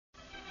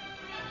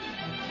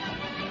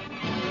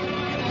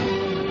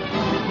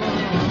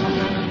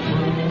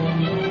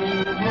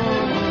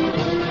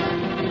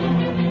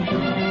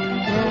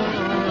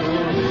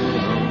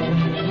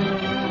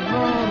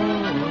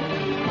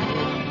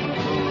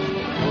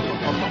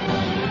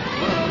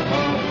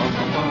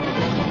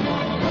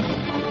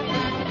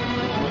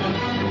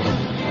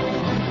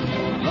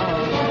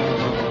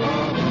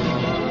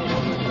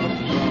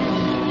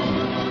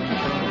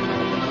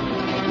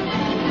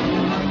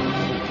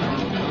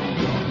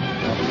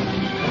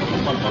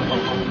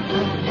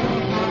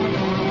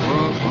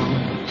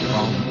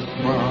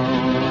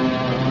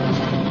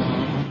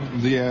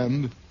The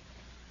end.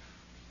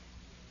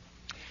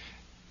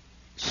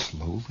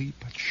 Slowly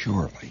but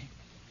surely.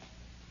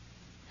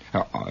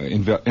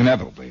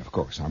 Inevitably, of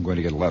course, I'm going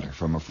to get a letter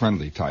from a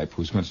friendly type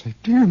who's going to say,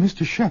 "Dear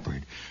Mr.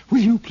 Shepherd, will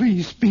you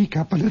please speak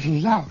up a little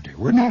louder?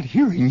 We're not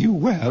hearing you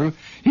well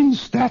in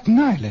Staten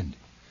Island."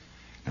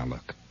 Now,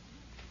 look.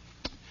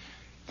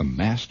 The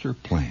master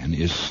plan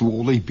is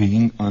slowly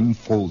being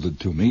unfolded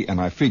to me, and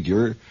I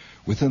figure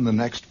within the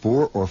next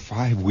 4 or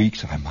 5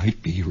 weeks I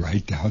might be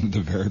right down to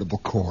the veritable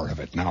core of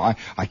it. Now,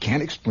 I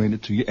can't explain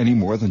it to you any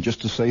more than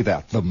just to say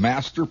that. The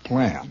master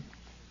plan.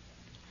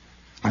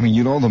 I mean,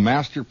 you know, the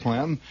master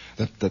plan,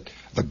 that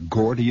the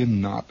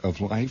Gordian knot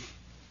of life,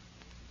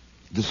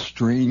 the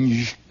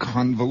strange,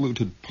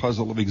 convoluted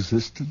puzzle of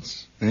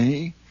existence,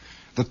 eh?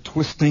 The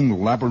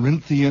twisting,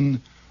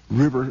 labyrinthian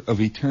river of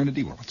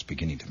eternity. Well, it's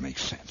beginning to make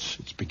sense.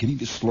 It's beginning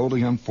to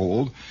slowly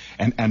unfold.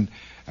 And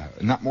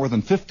not more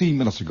than 15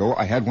 minutes ago,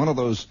 I had one of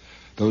those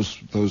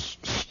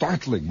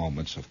startling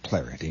moments of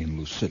clarity and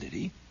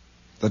lucidity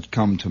that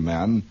come to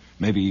man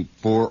maybe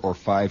 4 or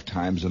 5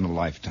 times in a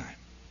lifetime.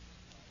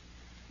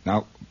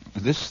 Now,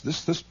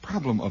 this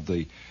problem of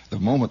the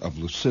moment of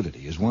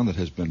lucidity is one that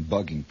has been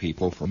bugging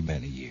people for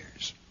many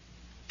years.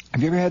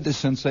 Have you ever had this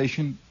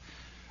sensation,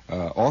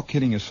 all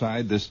kidding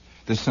aside, this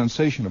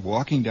sensation of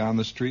walking down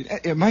the street?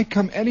 It might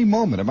come any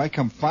moment. It might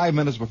come 5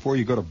 minutes before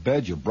you go to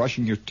bed. You're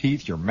brushing your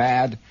teeth. You're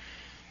mad.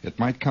 It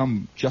might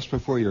come just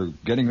before you're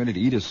getting ready to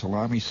eat a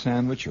salami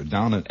sandwich or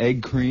down an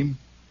egg cream.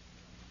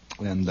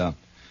 And,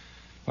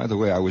 by the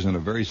way, I was in a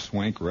very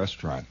swank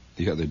restaurant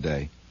the other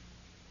day.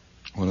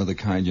 One of the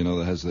kind, you know,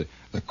 that has the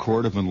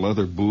cordovan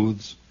leather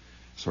booths,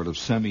 sort of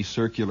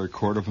semicircular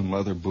cordovan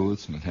leather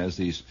booths, and it has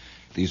these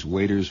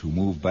waiters who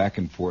move back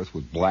and forth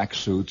with black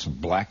suits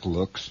and black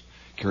looks,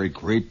 carry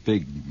great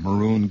big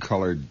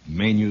maroon-colored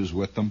menus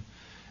with them,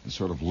 and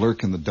sort of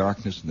lurk in the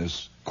darkness, and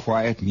there's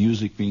quiet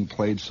music being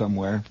played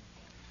somewhere.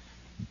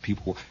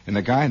 And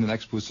the guy in the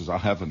next booth says, "I'll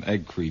have an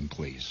egg cream,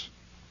 please."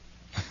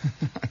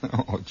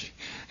 Oh, gee.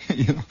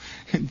 You know,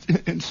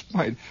 in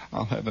spite,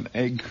 I'll have an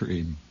egg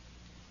cream.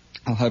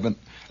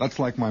 That's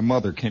like my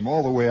mother came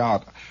all the way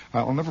out.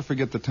 I'll never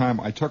forget the time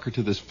I took her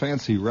to this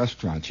fancy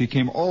restaurant. She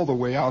came all the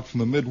way out from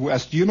the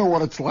Midwest. Do you know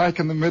what it's like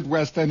in the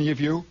Midwest, any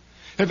of you?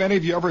 Have any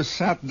of you ever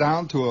sat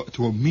down to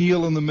a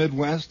meal in the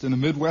Midwest, in a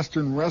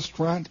Midwestern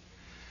restaurant?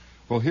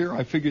 Well, here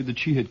I figured that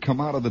she had come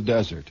out of the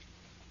desert.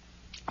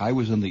 I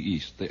was in the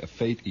East, the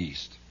effete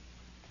East.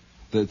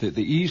 The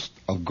East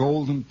of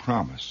golden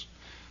promise.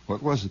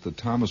 What was it that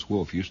Thomas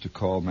Wolfe used to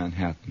call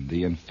Manhattan?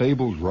 The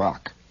enfeebled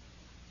rock.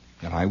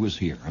 And I was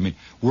here. I mean,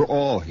 we're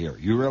all here.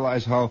 You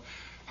realize how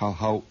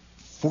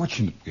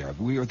fortunate we are.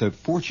 We are the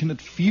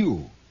fortunate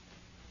few.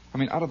 I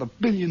mean, out of the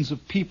billions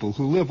of people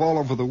who live all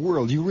over the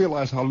world, you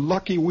realize how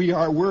lucky we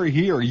are. We're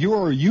here.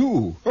 You're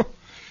you.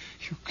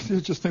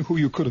 You just think who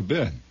you could have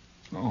been.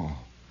 Oh,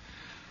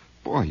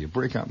 boy, you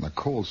break out in a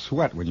cold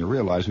sweat when you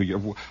realize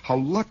how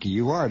lucky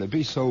you are to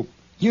be so,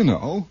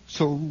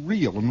 so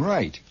real and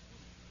right.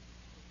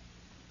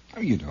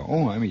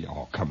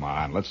 Oh, come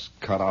on, let's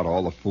cut out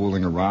all the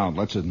fooling around.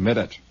 Let's admit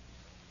it.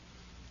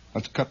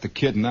 Let's cut the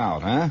kidding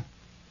out, huh?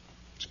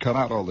 Let's cut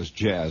out all this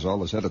jazz, all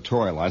this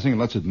editorializing, and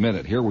let's admit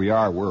it. Here we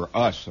are, we're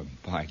us, and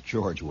by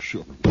George, we're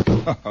sure.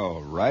 Oh,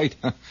 right?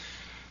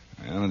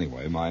 Well,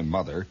 anyway, my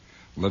mother,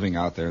 living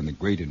out there in the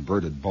great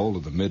inverted bowl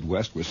of the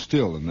Midwest, was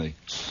still in the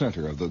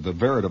center of the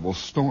veritable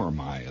storm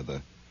eye of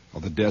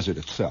the desert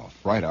itself,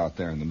 right out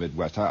there in the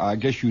Midwest. I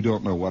guess you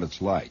don't know what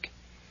it's like.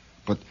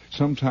 But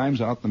sometimes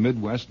out in the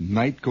Midwest,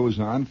 night goes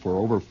on for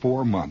over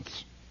 4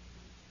 months.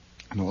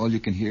 And all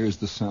you can hear is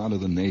the sound of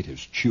the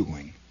natives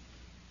chewing.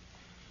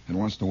 And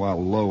once in a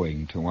while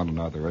lowing to one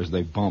another as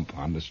they bump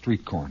on the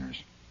street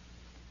corners.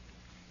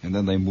 And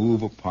then they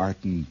move apart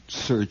and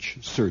search.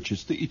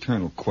 It's the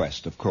eternal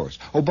quest, of course.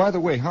 Oh, by the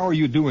way, how are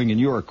you doing in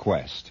your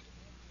quest?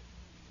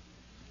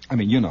 I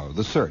mean,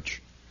 the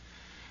search.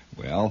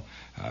 Well,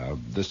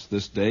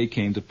 this day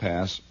came to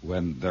pass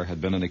when there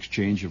had been an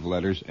exchange of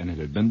letters, and it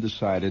had been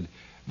decided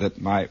that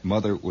my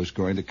mother was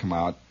going to come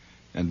out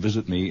and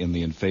visit me in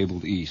the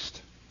enfeebled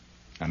East.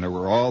 And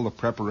all the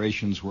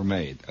preparations were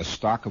made. A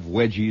stock of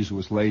wedgies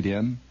was laid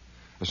in.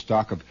 A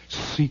stock of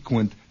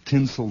sequined,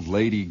 tinseled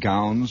lady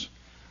gowns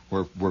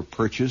were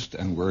purchased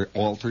and were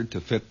altered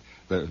to fit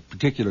the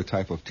particular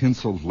type of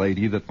tinseled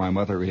lady that my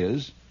mother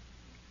is.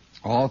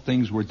 All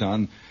things were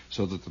done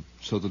so that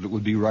it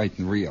would be right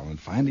and real. And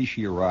finally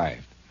she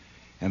arrived.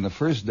 And the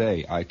first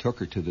day I took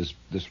her to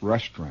this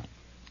restaurant.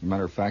 As a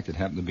matter of fact, it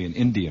happened to be an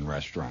Indian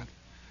restaurant.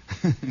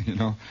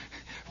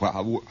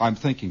 Well, I'm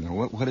thinking,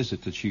 what is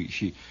it that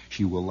she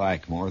will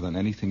like more than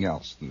anything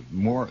else?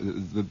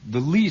 The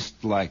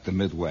least like the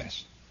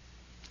Midwest.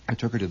 I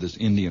took her to this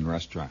Indian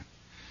restaurant.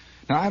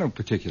 Now, I don't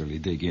particularly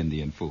dig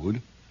Indian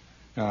food.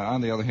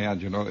 On the other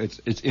hand,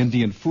 it's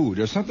Indian food.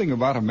 There's something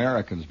about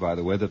Americans, by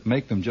the way, that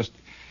make them just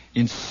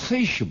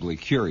insatiably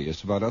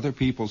curious about other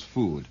people's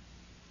food.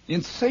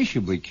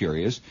 Insatiably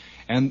curious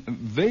and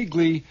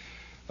vaguely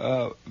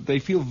they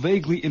feel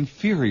vaguely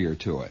inferior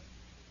to it.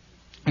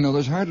 You know,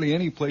 there's hardly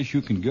any place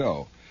you can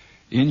go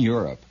in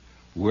Europe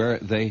where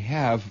they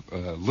have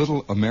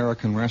little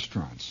American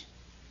restaurants.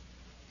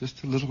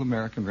 Just a little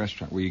American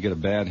restaurant where you get a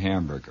bad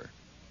hamburger.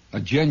 A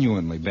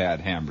genuinely bad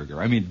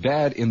hamburger. I mean,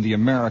 bad in the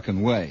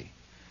American way.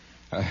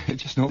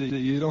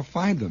 You don't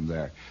find them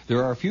there.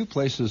 There are a few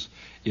places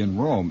in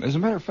Rome. As a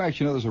matter of fact,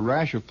 you know, there's a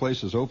rash of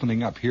places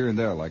opening up here and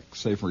there, like,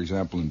 say, for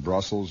example, in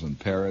Brussels and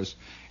Paris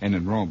and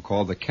in Rome,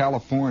 called the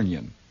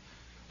Californian.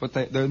 But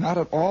they're not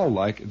at all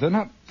like, they're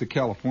not the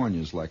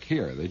Californians like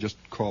here. They just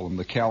call them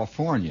the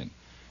Californian.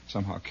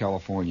 Somehow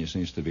California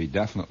seems to be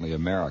definitely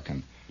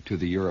American to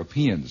the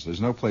Europeans. There's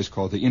no place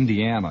called the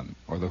Indianan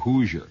or the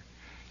Hoosier,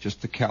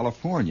 just the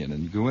Californian.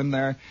 And you go in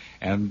there,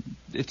 and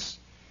it's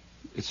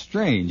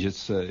strange.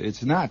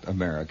 It's not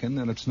American,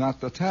 and it's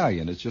not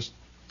Italian. It's just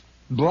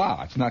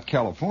blah. It's not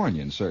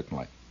Californian,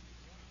 certainly.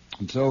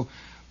 And so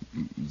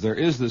there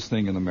is this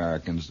thing in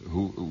Americans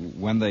who,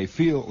 when they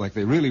feel like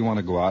they really want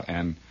to go out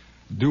and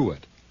do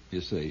it,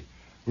 you see,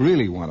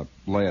 really want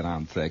to lay it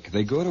on thick,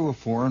 they go to a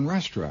foreign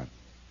restaurant.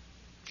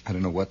 I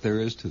don't know what there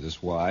is to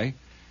this. Why?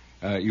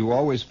 You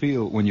always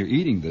feel when you're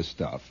eating this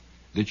stuff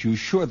that you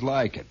should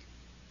like it,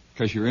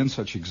 because you're in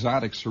such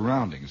exotic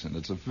surroundings, and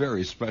it's a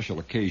very special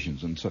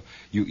occasions, and so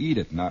you eat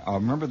it. And I'll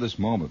remember this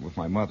moment with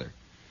my mother.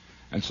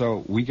 And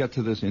so we get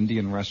to this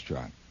Indian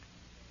restaurant,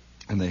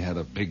 and they had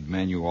a big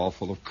menu all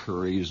full of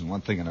curries and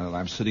one thing and another.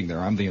 I'm sitting there.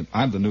 I'm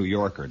the New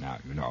Yorker now,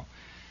 you know.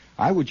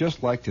 I would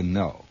just like to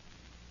know,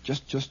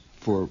 just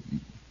for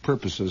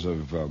purposes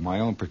of my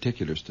own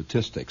particular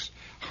statistics,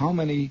 how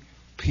many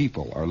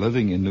people are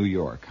living in New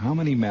York? How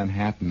many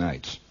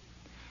Manhattanites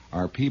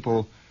are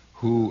people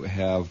who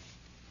have,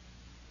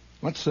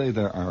 let's say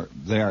they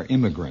are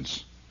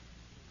immigrants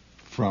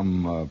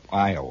from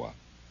Iowa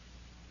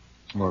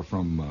or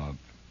from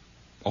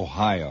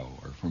Ohio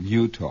or from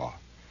Utah?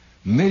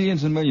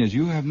 Millions and millions.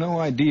 You have no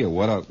idea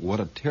what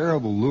a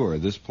terrible lure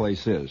this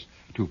place is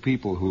to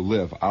people who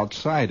live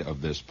outside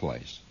of this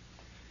place.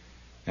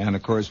 And,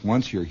 of course,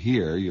 once you're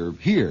here,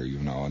 you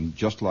know, and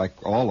just like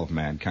all of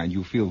mankind,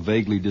 you feel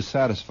vaguely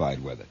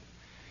dissatisfied with it.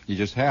 You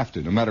just have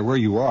to. No matter where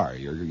you are,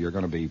 you're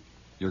going to be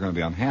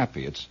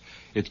unhappy.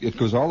 It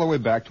goes all the way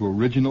back to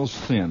original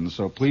sin,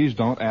 so please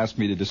don't ask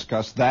me to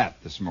discuss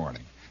that this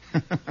morning.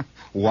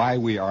 Why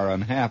we are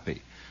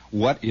unhappy.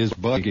 What is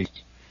bugging?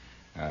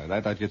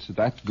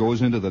 That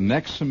goes into the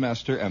next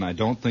semester, and I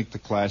don't think the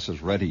class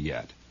is ready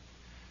yet.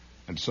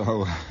 And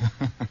so...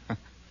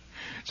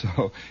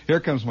 So here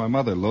comes my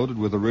mother, loaded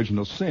with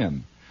original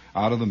sin,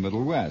 out of the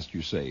Middle West,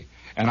 you see.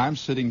 And I'm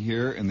sitting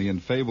here in the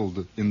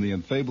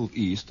enfeebled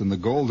East, in the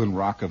golden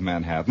rock of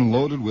Manhattan,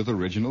 loaded with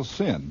original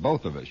sin,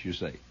 both of us, you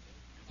see.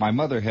 My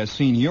mother has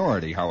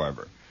seniority,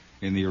 however,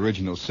 in the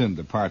original sin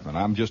department.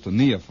 I'm just a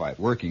neophyte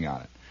working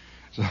on it.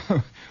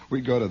 So we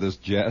go to this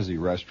jazzy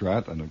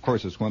restaurant, and of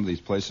course it's one of these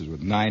places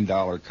with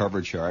 $9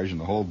 cover charge and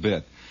the whole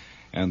bit.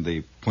 And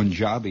the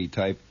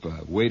Punjabi-type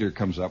waiter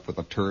comes up with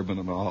a turban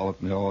and all.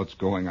 You know what's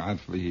going on.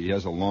 He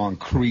has a long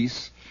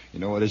crease. You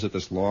know, what is it,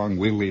 this long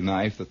wiggly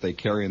knife that they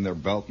carry in their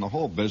belt and the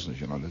whole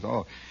business, you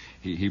know.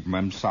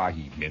 Mem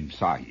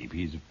Sahib.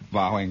 He's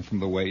bowing from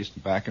the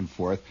waist back and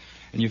forth.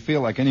 And you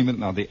feel like any minute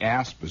now the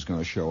asp is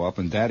going to show up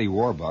and Daddy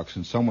Warbucks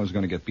and someone's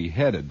going to get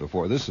beheaded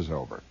before this is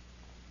over.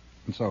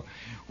 And so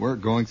we're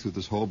going through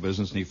this whole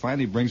business, and he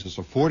finally brings us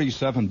a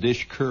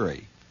 47-dish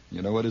curry.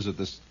 You know, what is it,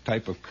 this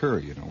type of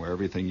curry, you know, where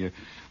everything,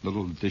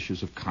 little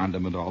dishes of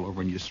condiment all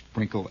over, and you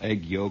sprinkle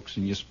egg yolks,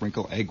 and you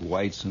sprinkle egg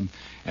whites,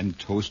 and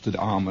toasted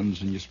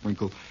almonds, and you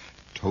sprinkle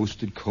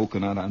toasted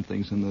coconut on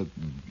things, and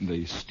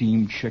the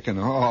steamed chicken.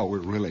 Oh, we're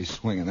really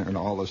swinging there, and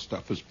all this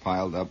stuff is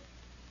piled up.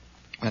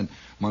 And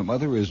my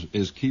mother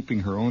is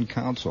keeping her own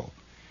counsel.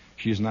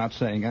 She is not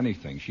saying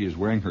anything. She is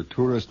wearing her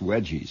tourist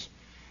wedgies,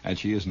 and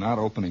she is not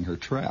opening her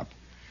trap.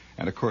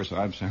 And, of course,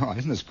 I'm saying, oh,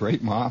 isn't this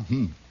great,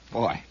 Mom?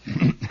 Boy.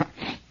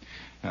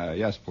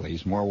 Yes,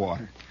 please, more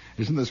water.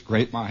 Isn't this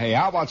great, Ma? Hey,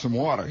 how about some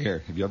water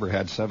here? Have you ever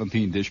had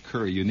 17-dish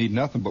curry? You need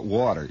nothing but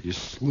water. You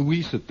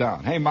squeeze it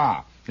down. Hey,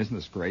 Ma, isn't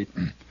this great?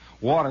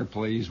 Water,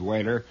 please,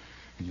 waiter.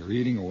 And you're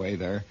eating away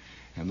there,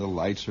 and the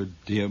lights are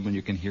dim, and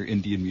you can hear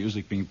Indian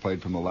music being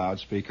played from the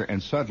loudspeaker,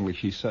 and suddenly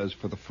she says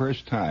for the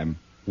first time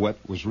what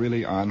was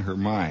really on her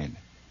mind.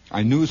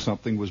 I knew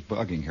something was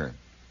bugging her.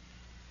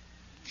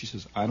 She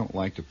says, I don't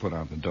like to put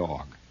on the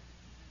dog.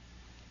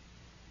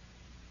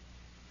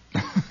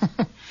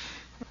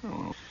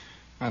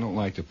 I don't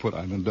like to put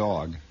on the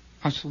dog.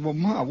 I said, well,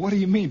 Ma, what do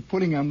you mean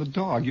putting on the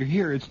dog? You're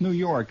here. It's New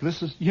York.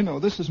 This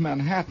is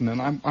Manhattan,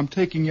 and I'm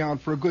taking you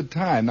out for a good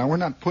time. Now, we're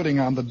not putting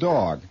on the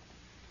dog.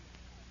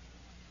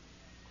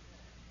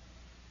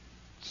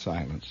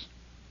 Silence.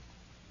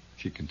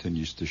 She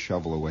continues to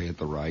shovel away at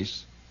the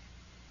rice.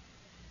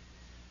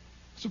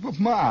 I said, but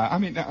Ma, I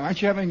mean,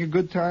 aren't you having a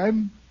good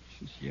time?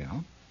 She says, yeah.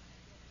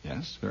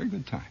 Yes, very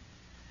good time.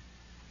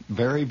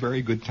 Very,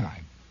 very good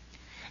time.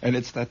 And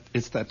it's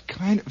that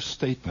kind of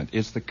statement,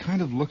 it's the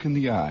kind of look in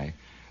the eye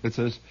that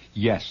says,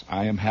 yes,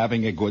 I am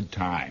having a good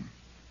time.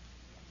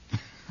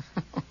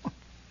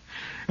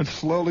 And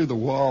slowly the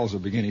walls are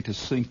beginning to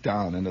sink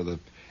down into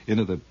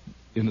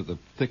the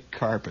thick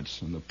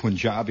carpets, and the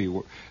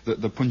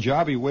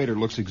Punjabi waiter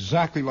looks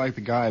exactly like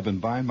the guy I've been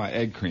buying my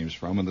egg creams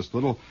from in this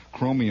little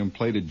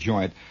chromium-plated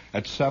joint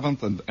at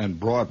 7th and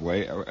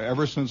Broadway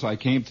ever since I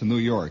came to New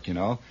York, you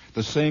know.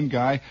 The same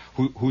guy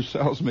who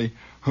sells me,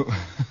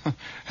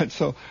 and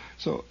so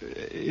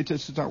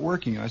it's not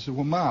working. I said,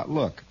 well, Ma,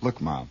 look,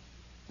 Mom,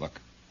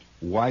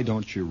 why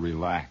don't you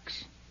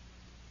relax?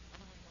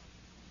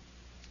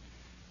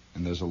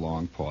 And there's a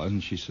long pause,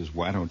 and she says,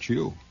 why don't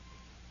you?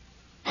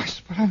 I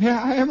said, but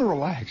I am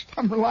relaxed.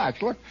 I'm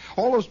relaxed. Look,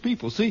 all those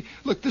people. See,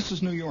 look, this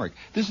is New York.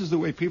 This is the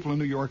way people in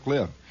New York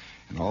live.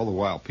 And all the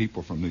while,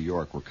 people from New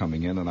York were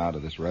coming in and out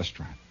of this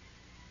restaurant.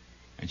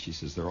 And she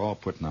says, they're all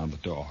putting on the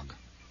dog.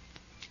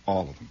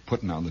 All of them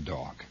putting on the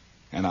dog.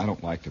 And I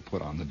don't like to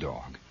put on the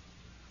dog.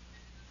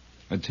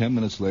 And 10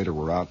 minutes later,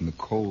 we're out in the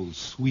cold,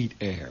 sweet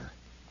air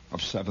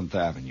of 7th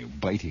Avenue.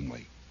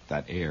 Bitingly,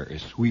 that air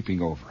is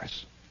sweeping over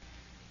us.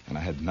 And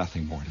I had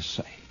nothing more to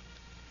say.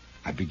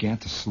 I began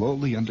to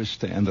slowly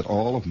understand that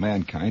all of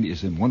mankind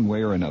is in one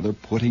way or another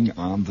putting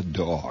on the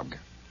dog.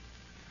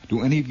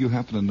 Do any of you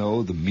happen to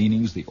know the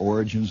meanings, the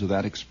origins of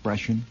that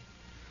expression?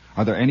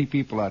 Are there any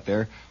people out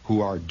there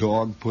who are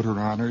dog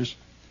putter-oners?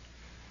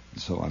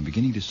 And so I'm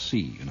beginning to see,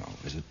 you know,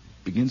 as it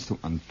begins to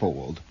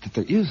unfold, that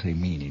there is a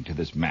meaning to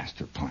this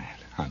master plan.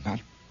 I'm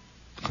not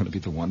going to be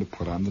the one to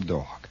put on the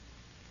dog.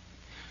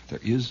 There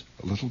is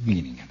a little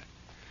meaning in it.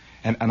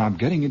 And I'm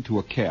getting into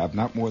a cab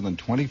not more than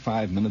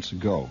 25 minutes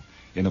ago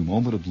in a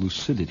moment of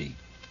lucidity.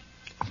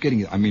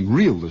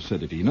 Real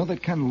lucidity. You know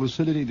that kind of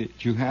lucidity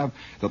that you have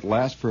that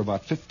lasts for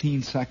about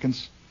 15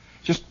 seconds?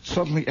 Just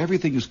suddenly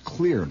everything is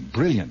clear and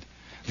brilliant.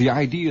 The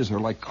ideas are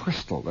like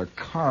crystal. They're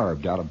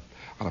carved out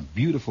of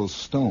beautiful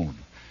stone.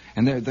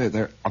 And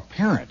they're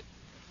apparent.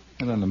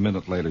 And then a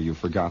minute later you've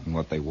forgotten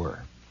what they were.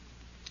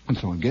 And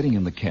so I'm getting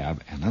in the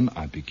cab, and then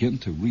I begin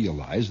to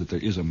realize that there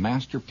is a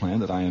master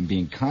plan, that I am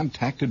being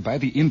contacted by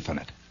the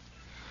infinite.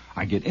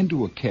 I get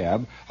into a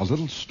cab, a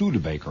little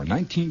Studebaker, a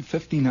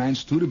 1959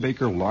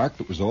 Studebaker Lark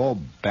that was all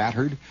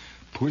battered,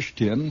 pushed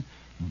in,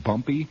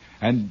 bumpy,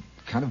 and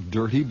kind of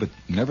dirty, but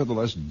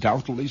nevertheless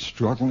doubtfully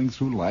struggling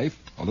through life.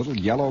 A little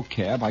yellow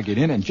cab. I get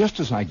in, and just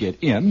as I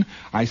get in,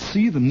 I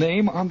see the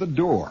name on the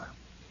door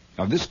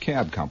of this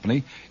cab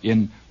company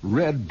in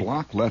red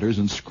block letters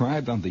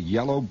inscribed on the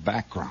yellow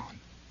background.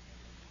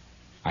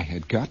 I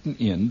had gotten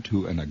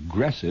into an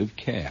aggressive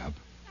cab.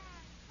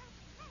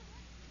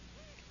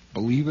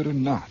 Believe it or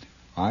not,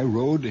 I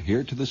rode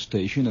here to the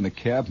station in a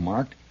cab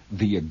marked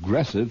the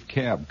Aggressive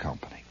Cab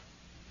Company.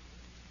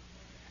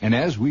 And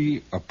as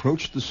we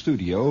approached the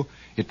studio,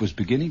 it was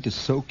beginning to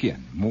soak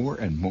in more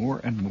and more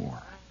and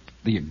more.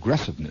 The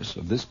aggressiveness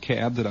of this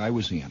cab that I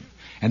was in,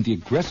 and the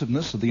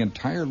aggressiveness of the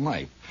entire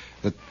life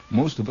that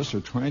most of us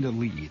are trying to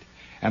lead.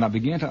 And I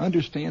began to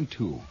understand,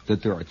 too,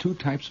 that there are two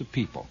types of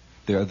people.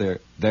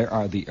 There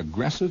are the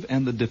aggressive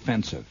and the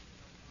defensive.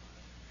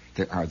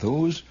 There are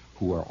those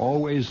who are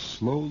always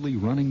slowly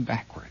running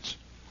backwards.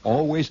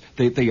 Always,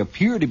 they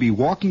appear to be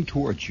walking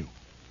towards you.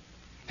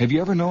 Have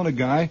you ever known a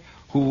guy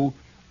who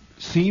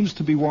seems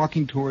to be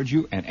walking towards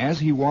you, and as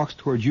he walks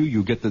towards you,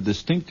 you get the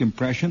distinct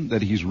impression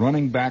that he's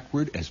running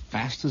backward as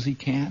fast as he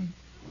can?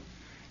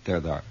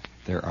 There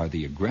are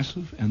the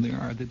aggressive and there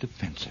are the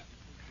defensive.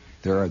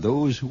 There are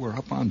those who are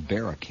up on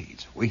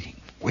barricades,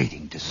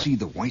 waiting to see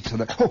the whites of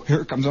the... Oh,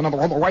 here comes another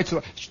one, the whites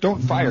of the...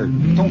 Don't fire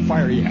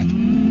yet.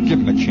 Give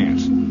him a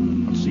chance.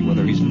 Let's see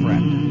whether he's a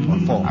friend or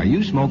foe. Are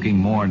you smoking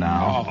more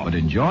now, but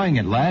enjoying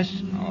it less?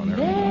 Oh, there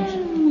he goes.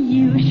 Then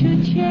you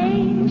should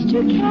change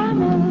to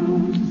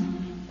Camels.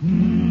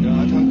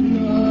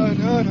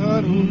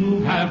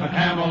 Have a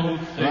Camel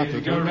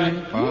cigarette.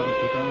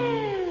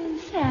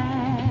 Yes,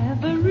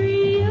 have a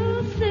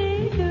real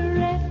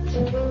cigarette.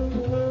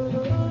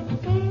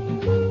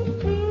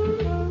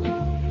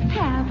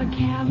 Have a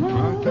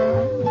Camel.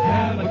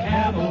 Have a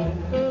Camel.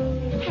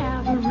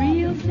 Have a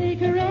real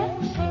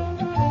cigarette.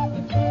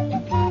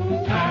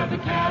 Have a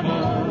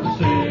Camel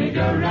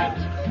cigarette.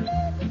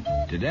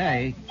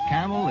 Today,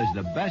 Camel is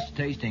the best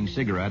tasting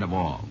cigarette of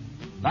all.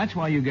 That's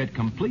why you get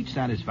complete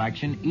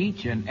satisfaction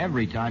each and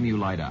every time you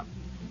light up.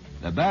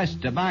 The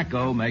best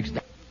tobacco makes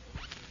the...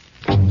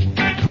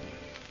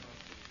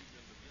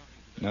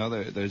 No,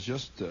 there's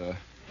just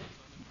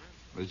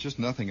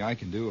nothing I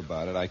can do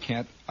about it. I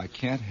can't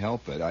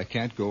help it. I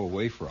can't go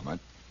away from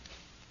it.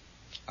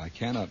 I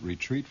cannot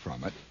retreat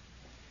from it.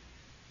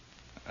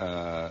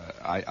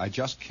 I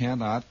just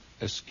cannot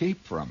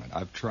escape from it.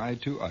 I've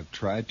tried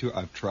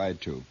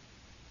to.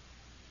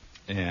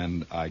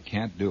 And I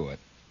can't do it.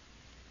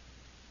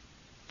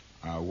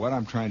 What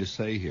I'm trying to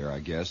say here, I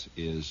guess,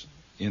 is,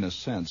 in a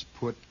sense,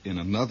 put in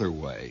another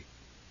way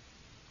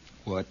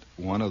what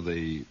one of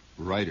the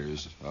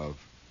writers of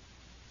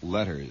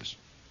letters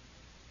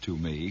to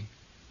me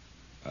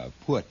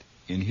put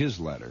in his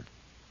letter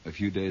a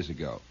few days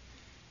ago.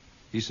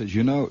 He said,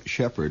 you know,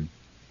 Shepherd,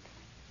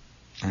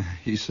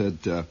 he said,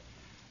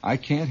 I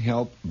can't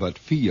help but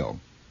feel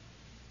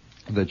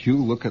that you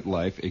look at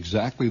life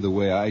exactly the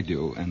way I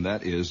do, and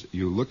that is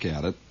you look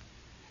at it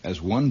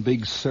as one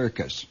big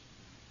circus.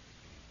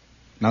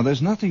 Now,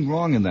 there's nothing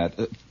wrong in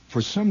that.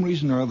 For some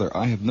reason or other,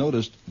 I have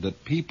noticed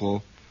that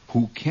people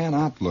who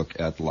cannot look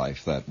at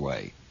life that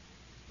way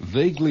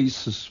vaguely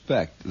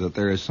suspect that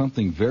there is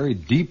something very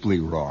deeply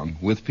wrong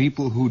with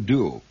people who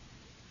do.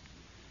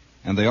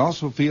 And they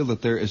also feel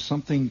that there is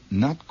something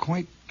not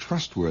quite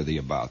trustworthy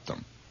about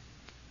them.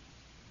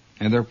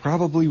 And they're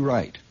probably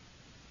right.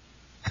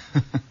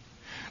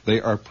 They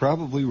are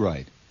probably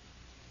right.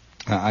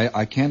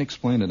 I can't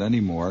explain it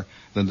any more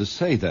than to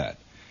say that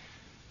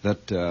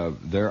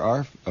there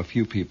are a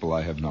few people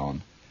I have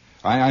known.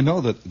 I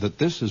know that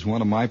this is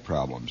one of my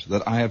problems,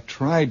 that I have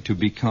tried to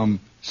become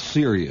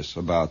serious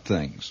about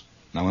things.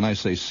 Now, when I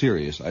say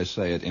serious, I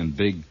say it in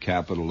big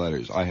capital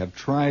letters. I have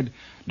tried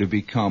to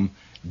become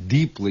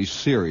deeply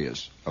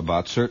serious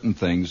about certain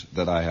things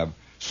that I have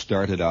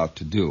started out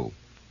to do.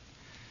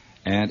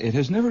 And it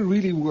has never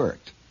really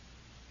worked.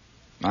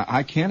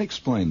 I can't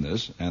explain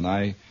this, and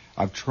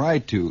I've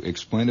tried to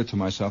explain it to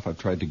myself. I've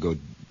tried to go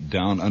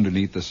down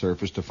underneath the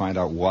surface to find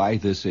out why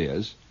this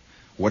is,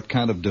 what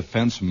kind of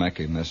defense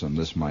mechanism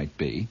this might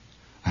be.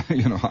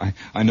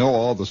 I know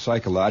all the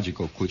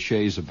psychological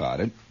cliches about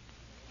it,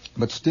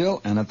 but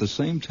still, and at the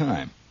same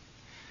time,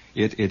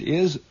 it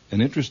is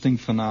an interesting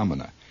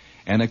phenomena.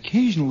 And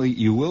occasionally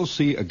you will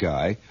see a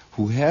guy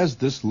who has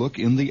this look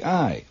in the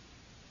eye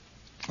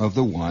of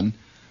the one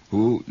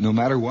who, no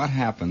matter what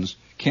happens,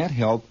 can't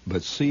help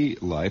but see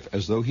life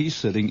as though he's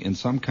sitting in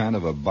some kind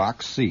of a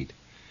box seat.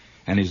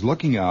 And he's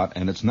looking out,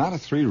 and it's not a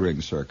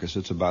 3-ring circus,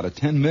 it's about a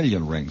 10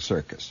 million ring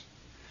circus.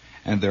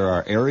 And there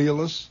are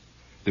aerialists,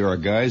 there are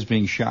guys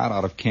being shot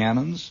out of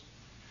cannons,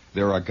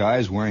 there are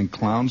guys wearing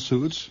clown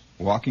suits,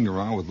 walking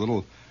around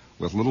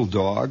with little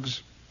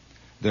dogs,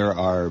 there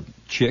are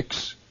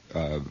chicks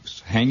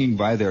hanging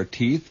by their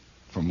teeth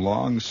from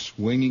long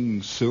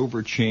swinging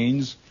silver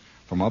chains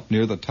from up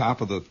near the top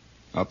of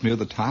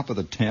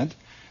the tent.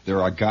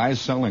 There are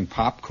guys selling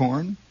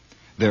popcorn.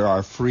 There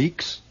are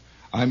freaks.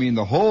 I mean,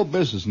 the whole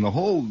business and the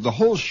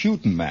whole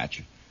shooting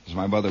match, as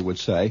my mother would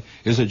say,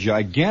 is a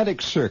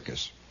gigantic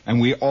circus, and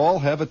we all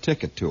have a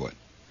ticket to it.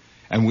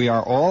 And we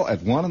are all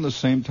at one and the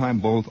same time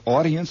both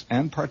audience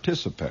and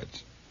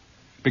participants.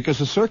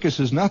 Because a circus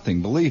is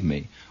nothing, believe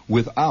me,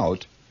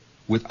 without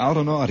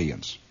an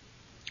audience.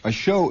 A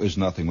show is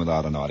nothing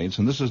without an audience,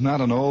 and this is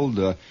not an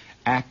old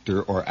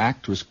actor or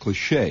actress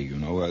cliche.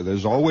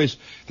 There's always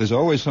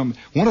some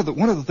one of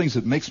the things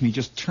that makes me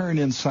just turn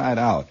inside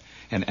out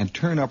and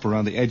turn up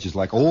around the edges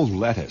like old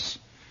lettuce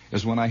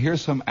is when I hear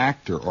some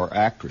actor or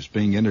actress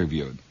being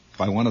interviewed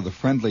by one of the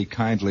friendly,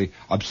 kindly,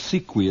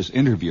 obsequious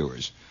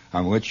interviewers,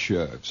 on which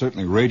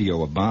certainly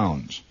radio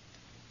abounds.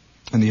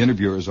 And the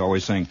interviewer is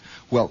always saying,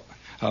 well,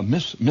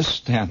 Miss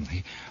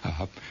Stanley,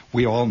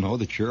 we all know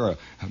that you're a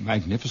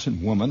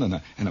magnificent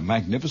woman and a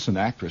magnificent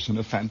actress and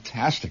a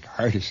fantastic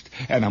artist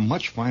and a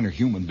much finer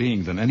human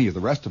being than any of the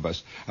rest of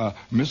us.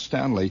 Miss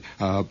Stanley,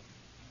 I'm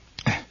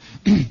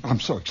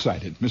so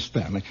excited, Miss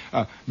Stanley.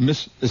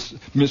 Miss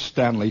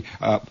Stanley,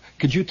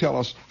 could you tell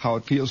us how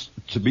it feels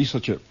to be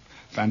such a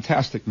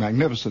fantastic,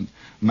 magnificent,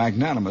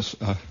 magnanimous,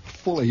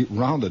 fully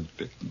rounded,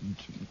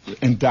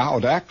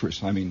 endowed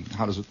actress? I mean,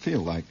 how does it feel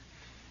like?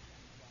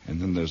 And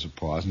then there's a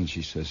pause, and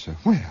she says,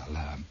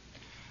 well,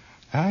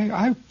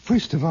 I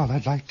first of all,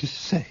 I'd like to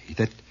say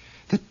that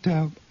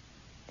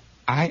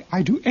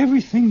I do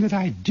everything that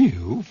I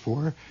do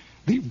for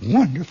the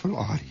wonderful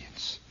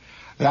audience.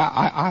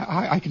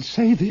 I can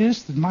say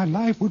this, that my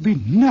life would be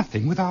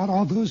nothing without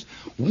all those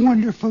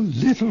wonderful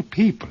little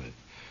people.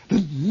 The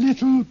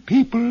little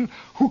people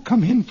who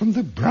come in from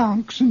the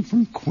Bronx and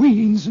from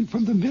Queens and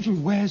from the Middle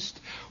West,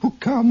 who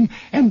come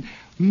and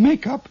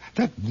make up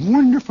that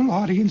wonderful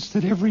audience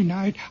that every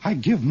night I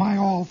give my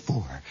all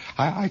for.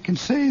 I can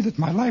say that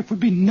my life would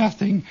be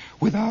nothing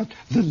without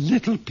the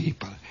little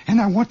people. And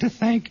I want to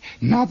thank,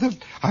 now that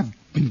I've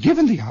been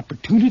given the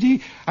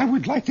opportunity, I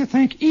would like to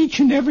thank each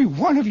and every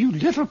one of you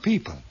little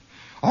people.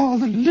 All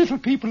the little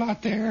people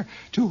out there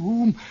to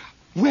whom,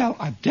 well,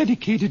 I've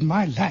dedicated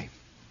my life.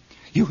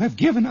 You have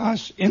given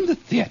us in the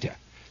theater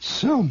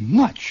so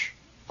much,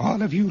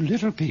 all of you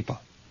little people.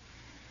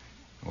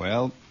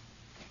 Well,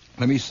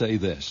 let me say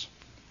this.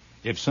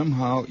 If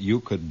somehow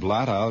you could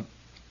blot out,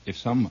 if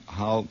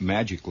somehow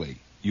magically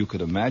you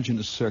could imagine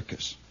a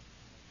circus,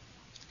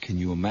 can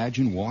you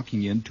imagine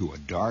walking into a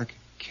dark,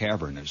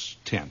 cavernous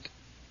tent,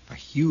 a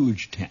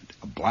huge tent,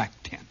 a black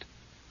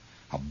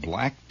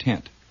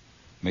tent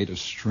made of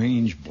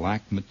strange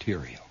black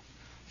material,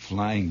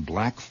 flying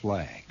black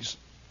flags,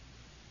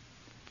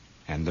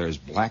 and there's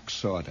black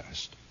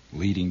sawdust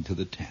leading to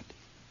the tent.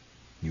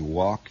 You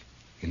walk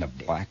in a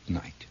black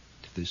night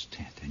to this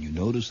tent, and you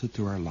notice that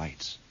there are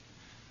lights,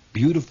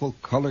 beautiful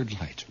colored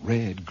lights,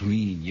 red,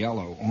 green,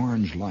 yellow,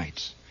 orange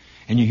lights,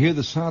 and you hear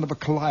the sound of a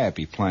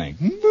calliope playing.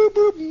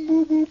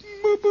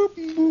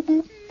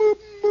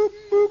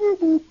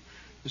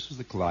 This is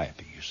the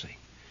calliope, you see.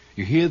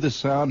 You hear the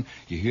sound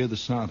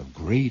of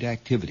great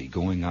activity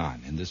going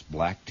on in this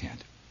black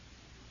tent.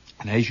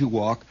 And as you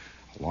walk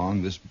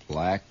along this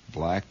black,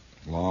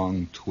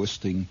 long,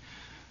 twisting,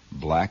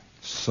 black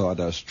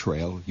sawdust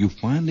trail, you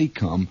finally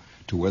come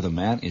to where the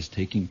man is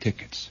taking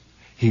tickets.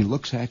 He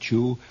looks at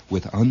you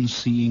with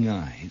unseeing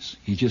eyes.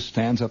 He just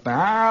stands up there.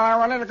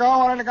 Ready to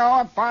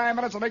go. 5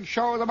 minutes, the big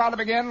show is about to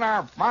begin.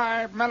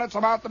 5 minutes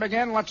about to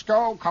begin. Let's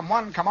go. Come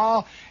one, come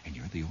all. And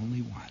you're the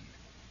only one.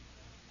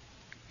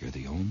 You're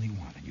the only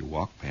one. And you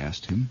walk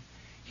past him.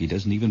 He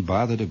doesn't even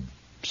bother to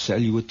sell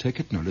you a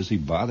ticket, nor does he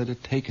bother to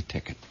take a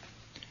ticket.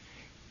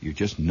 You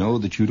just know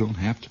that you don't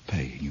have to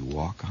pay, and you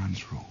walk on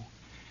through.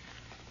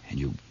 And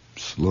you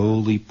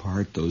slowly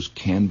part those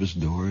canvas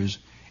doors,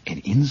 and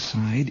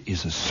inside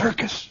is a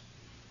circus.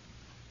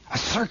 A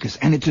circus,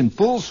 and it's in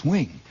full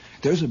swing.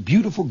 There's a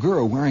beautiful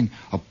girl wearing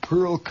a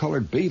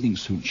pearl-colored bathing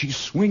suit. She's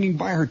swinging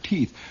by her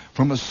teeth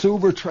from a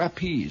silver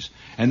trapeze.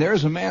 And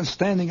there's a man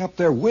standing up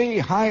there way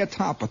high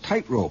atop a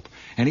tightrope.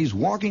 And he's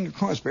walking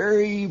across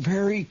very,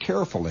 very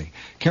carefully,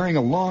 carrying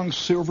a long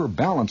silver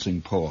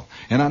balancing pole.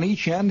 And on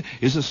each end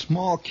is a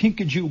small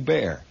kinkajou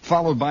bear,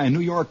 followed by a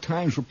New York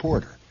Times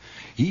reporter.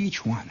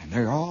 Each one, and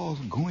they're all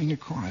going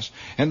across.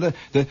 And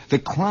the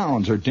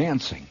clowns are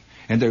dancing,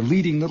 and they're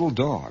leading little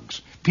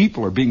dogs.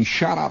 People are being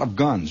shot out of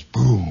guns.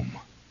 Boom.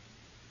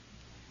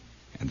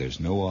 And there's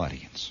no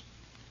audience.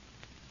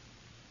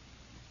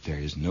 There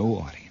is no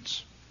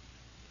audience.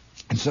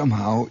 And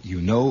somehow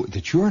you know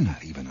that you're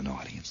not even an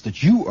audience,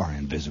 that you are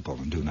invisible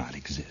and do not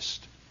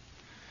exist.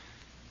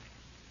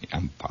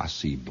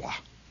 Impossible.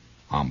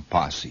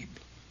 Impossible.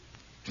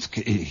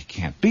 It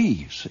can't be,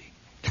 you see.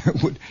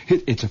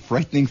 It's a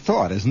frightening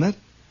thought, isn't it?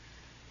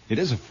 It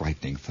is a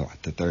frightening thought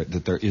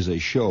that there is a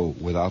show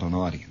without an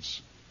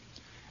audience.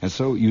 And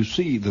so you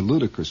see the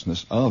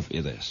ludicrousness of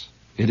this.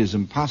 It is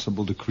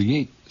impossible to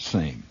create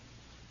same.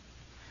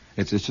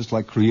 It's just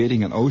like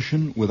creating an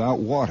ocean without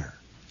water.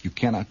 You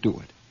cannot do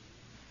it.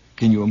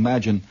 Can you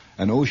imagine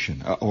an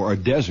ocean or a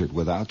desert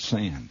without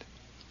sand?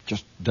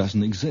 Just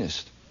doesn't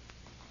exist.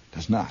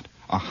 Does not.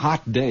 A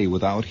hot day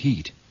without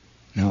heat?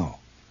 No.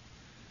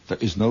 There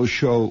is no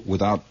show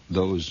without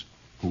those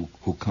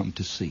who come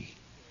to see.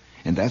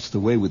 And that's the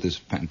way with this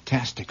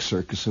fantastic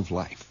circus of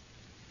life.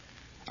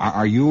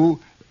 Are you,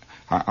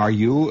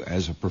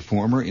 as a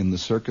performer in the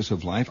circus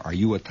of life, are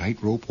you a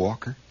tightrope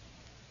walker?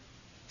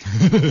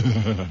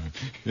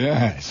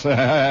 Yes.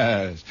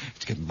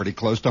 It's getting pretty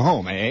close to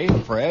home, eh,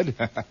 Fred?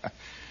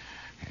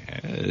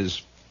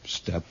 Yes.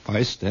 Step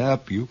by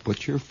step, you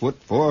put your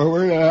foot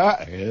forward.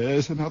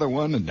 There's another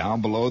one. And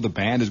down below, the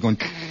band is going...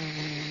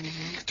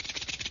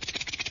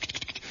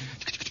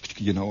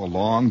 You know, a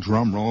long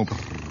drum roll.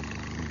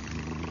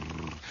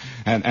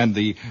 And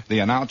the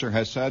announcer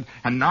has said,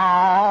 and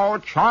now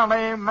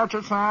Charlie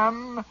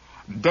Murchison,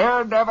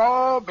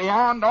 daredevil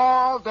beyond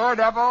all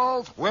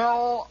daredevils,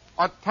 will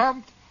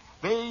attempt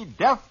the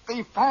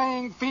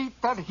death-defying feat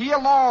that he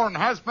alone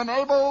has been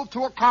able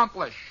to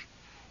accomplish.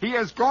 He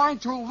is going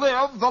to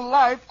live the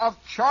life of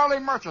Charlie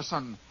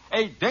Murchison,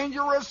 a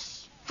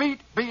dangerous feat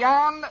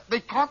beyond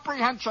the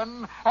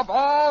comprehension of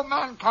all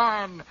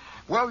mankind.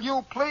 Will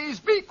you please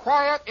be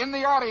quiet in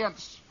the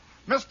audience?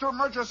 Mr.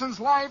 Murchison's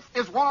life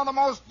is one of the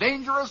most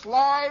dangerous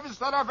lives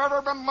that have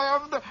ever been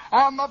lived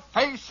on the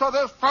face of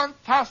this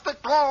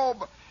fantastic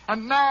globe.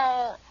 And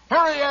now,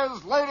 here he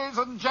is, ladies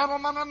and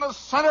gentlemen, in the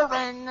center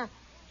ring,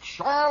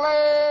 Charlie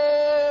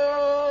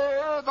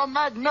the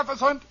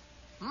Magnificent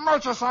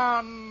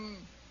Murchison.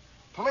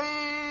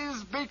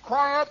 Please be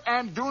quiet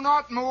and do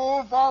not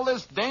move while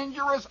this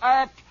dangerous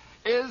act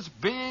is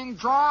being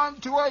drawn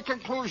to a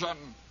conclusion.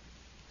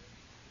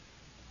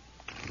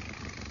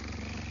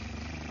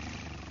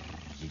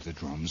 The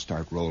drums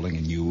start rolling,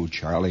 and you,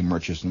 Charlie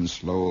Murchison,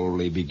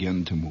 slowly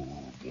begin to move,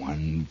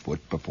 one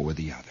foot before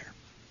the other,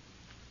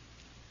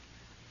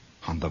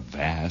 on the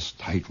vast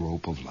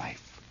tightrope of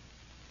life.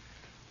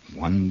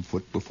 One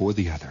foot before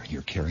the other, and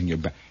you're carrying your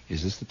back.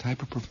 Is this the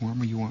type of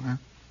performer you are?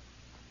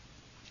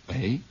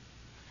 Eh?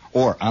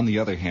 Or, on the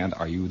other hand,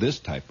 are you this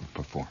type of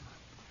performer?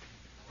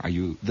 Are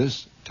you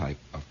this type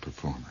of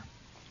performer?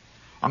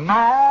 And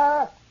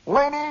now,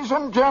 ladies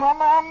and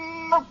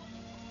gentlemen,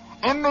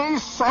 in the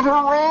center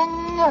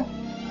ring,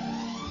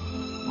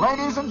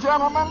 ladies and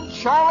gentlemen,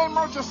 Charlie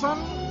Murchison,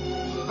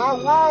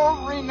 the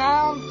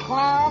world-renowned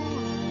clown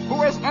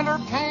who has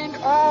entertained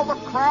all the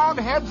crowned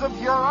heads of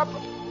Europe,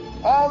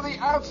 all the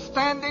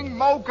outstanding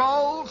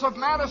moguls of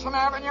Madison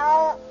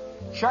Avenue,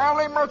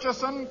 Charlie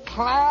Murchison,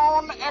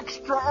 clown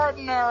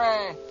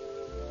extraordinary.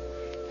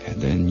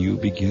 And then you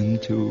begin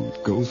to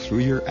go through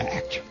your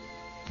act,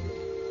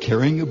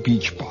 carrying a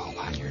beach ball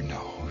on your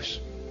nose,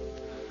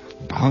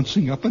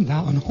 bouncing up and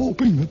down,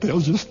 hoping that they'll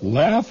just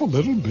laugh a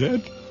little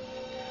bit,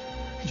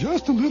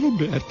 just a little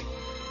bit,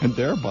 and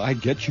thereby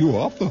get you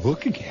off the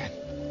hook again.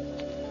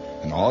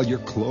 And all your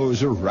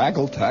clothes are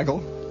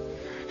raggle-taggle,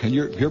 and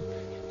your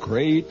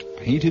great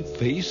painted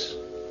face,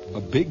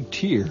 a big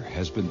tear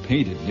has been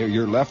painted near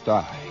your left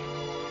eye.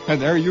 And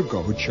there you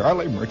go,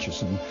 Charlie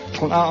Murchison,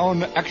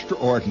 clown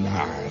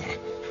extraordinaire,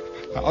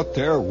 out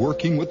there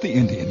working with the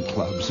Indian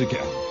clubs again.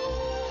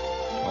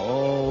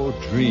 Oh,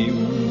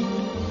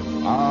 dream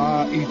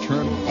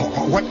Eternal.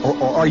 What?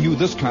 Or are you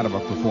this kind of a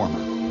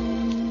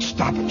performer?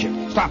 Stop it,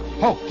 Jim. Stop.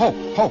 Ho, ho,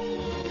 ho.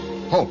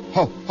 Ho,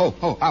 ho, ho,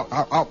 ho.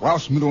 Ow.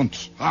 Raus mit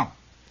uns. Ow.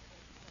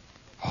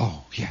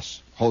 Oh,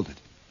 yes. Hold it.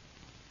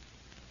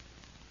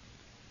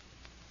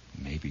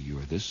 Maybe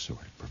you're this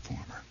sort of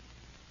performer.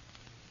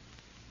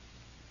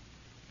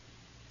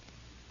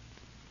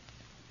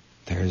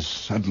 There's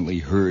suddenly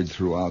heard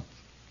throughout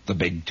the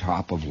big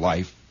top of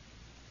life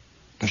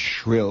the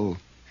shrill,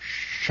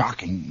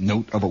 shocking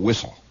note of a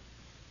whistle.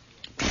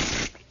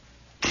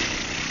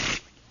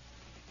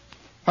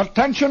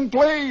 Attention,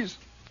 please.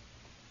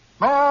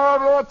 May I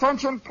have your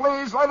attention,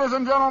 please, ladies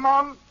and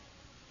gentlemen?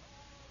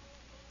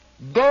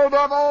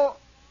 Daredevil,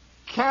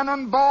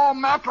 Cannonball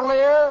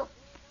McAleer,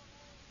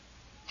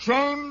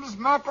 James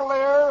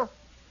McAleer,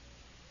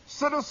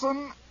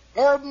 citizen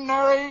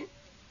ordinary,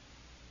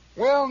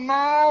 will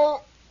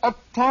now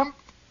attempt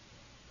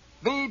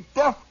the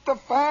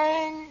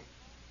death-defying,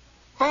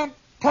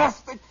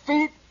 fantastic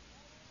feat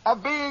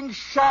of being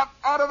shot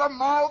out of the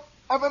mouth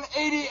of an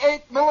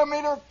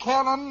 88-millimeter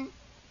cannon,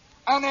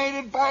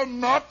 unaided by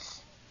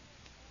nets,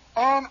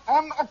 and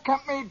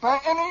unaccompanied by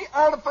any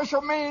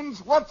artificial means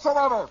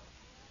whatsoever.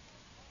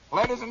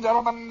 Ladies and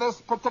gentlemen, this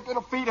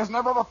particular feat has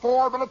never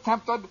before been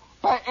attempted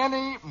by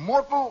any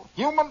mortal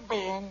human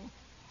being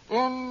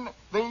in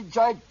the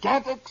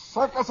gigantic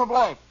circus of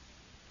life.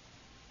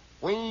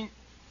 We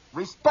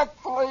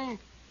respectfully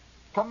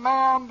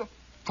command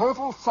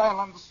total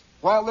silence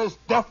while this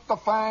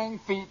death-defying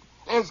feat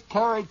is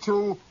carried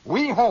to,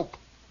 we hope,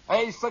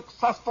 a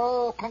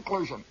successful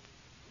conclusion.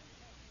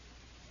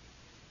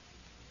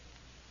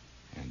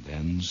 And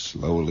then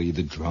slowly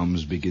the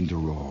drums begin to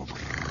roll.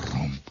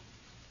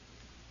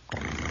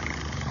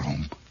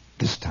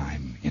 This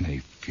time in a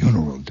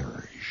funeral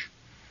dirge.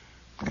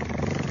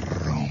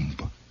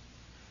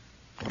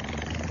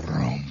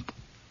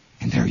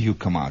 And there you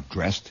come out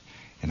dressed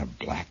in a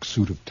black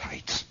suit of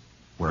tights,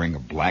 wearing a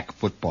black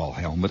football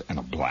helmet and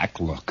a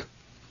black look.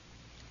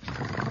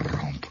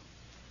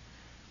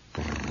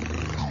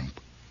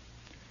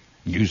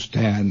 You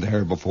stand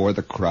there before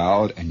the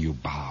crowd and you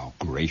bow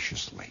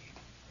graciously,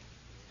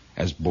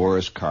 as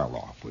Boris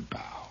Karloff would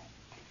bow.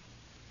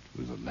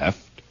 To the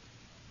left,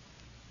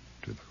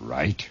 to the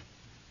right,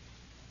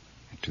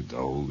 and to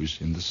those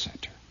in the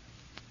center.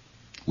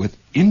 With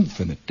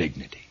infinite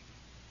dignity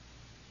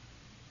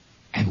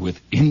and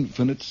with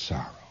infinite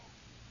sorrow,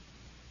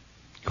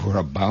 you are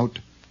about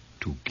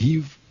to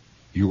give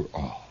your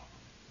all.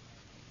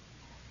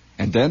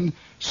 And then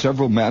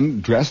several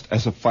men dressed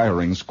as a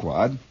firing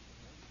squad,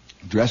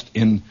 dressed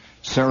in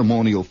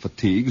ceremonial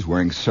fatigues,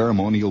 wearing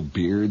ceremonial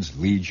beards,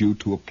 lead you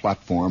to a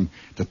platform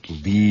that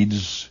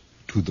leads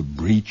to the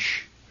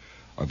breech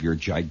of your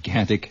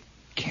gigantic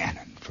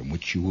cannon from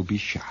which you will be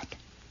shot.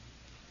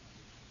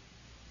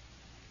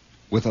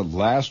 With a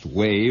last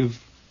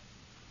wave,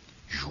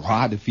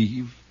 joie de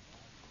vivre,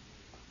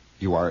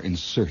 you are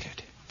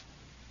inserted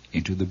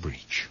into the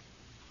breach.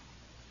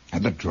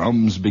 And the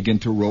drums begin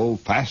to roll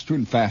faster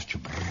and faster.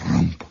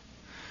 Grump,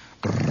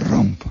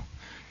 grump.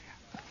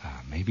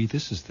 Maybe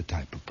this is the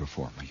type of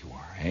performer you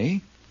are, eh?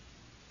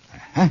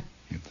 In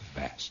the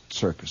vast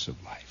circus of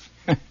life.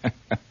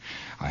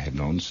 I have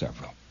known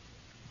several.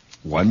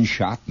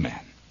 One-shot men.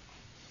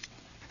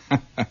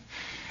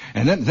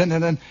 And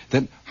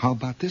then, how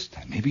about this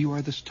type? Maybe you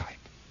are this type.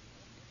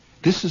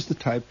 This is the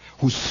type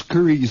who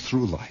scurries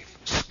through life,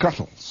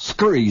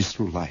 scurries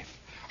through life,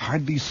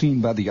 hardly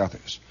seen by the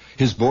others.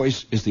 His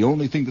voice is the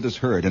only thing that is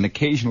heard, and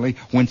occasionally,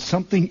 when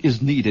something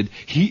is needed,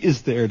 he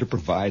is there to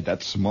provide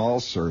that small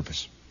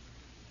service.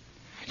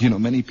 You know,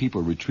 many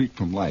people retreat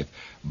from life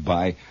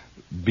by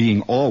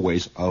being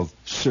always of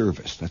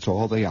service. That's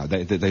all they are.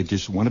 They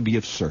just want to be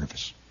of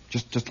service.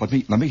 Just let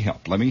me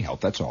help.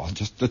 That's all.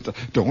 Just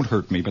don't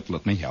hurt me, but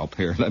let me help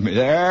here.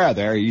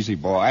 There, easy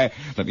boy.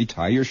 Let me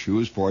tie your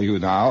shoes for you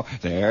now.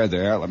 There.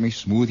 Let me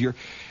smooth your.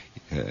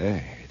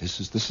 This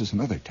is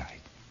another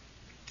type,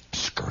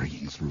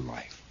 scurrying through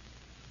life.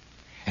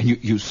 And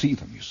you see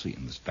them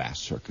in this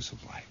vast circus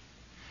of life.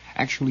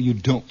 Actually, you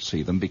don't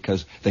see them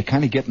because they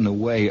kind of get in the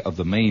way of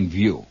the main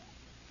view.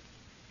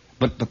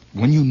 But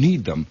when you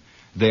need them,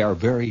 they are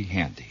very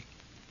handy.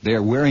 They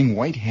are wearing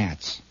white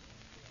hats,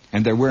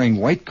 and they're wearing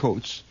white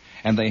coats,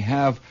 and they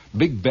have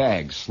big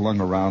bags slung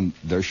around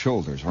their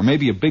shoulders, or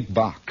maybe a big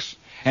box.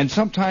 And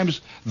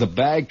sometimes the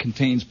bag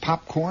contains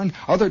popcorn.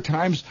 Other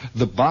times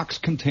the box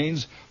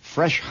contains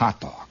fresh hot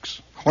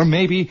dogs, or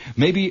maybe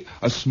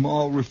a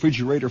small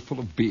refrigerator full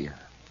of beer.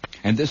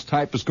 And this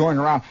type is going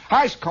around,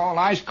 ice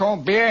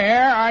cold beer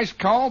here, ice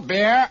cold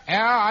beer,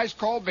 yeah, ice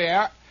cold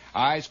beer,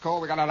 ice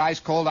cold, we got an ice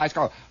cold.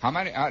 How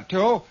many?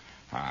 2?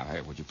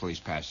 Hey, would you please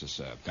pass this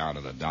down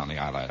the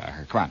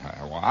aisle? Come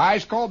on,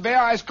 ice cold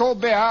beer.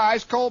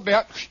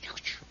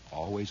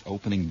 Always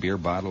opening beer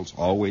bottles,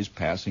 always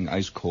passing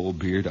ice cold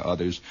beer to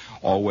others,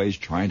 always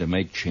trying to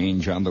make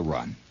change on the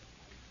run,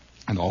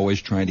 and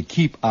always trying to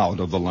keep out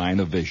of the line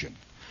of vision.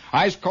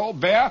 Ice cold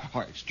beer?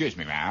 Oh, excuse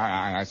me,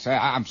 ma'am.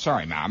 I'm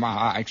sorry, ma'am.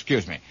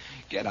 Excuse me.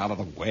 Get out of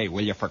the way,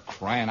 will you, for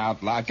crying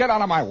out loud? Get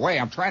out of my way.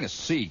 I'm trying to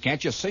see.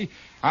 Can't you see?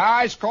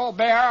 Ice cold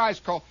bear,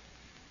 ice cold.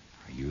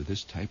 Are you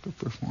this type of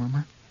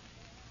performer?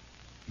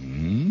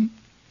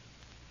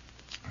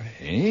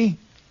 Hey?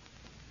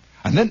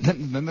 And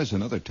then there's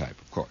another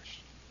type, of course.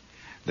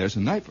 There's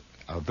a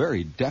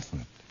very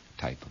definite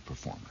type of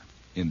performer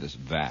in this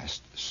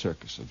vast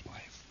circus of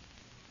life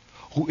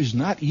who is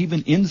not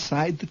even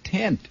inside the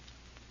tent,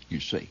 you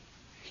see.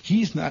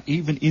 He's not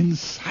even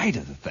inside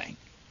of the thing.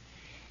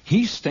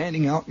 He's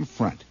standing out in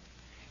front.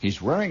 He's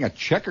wearing a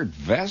checkered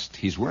vest.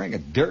 He's wearing a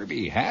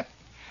derby hat.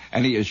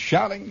 And he is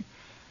shouting,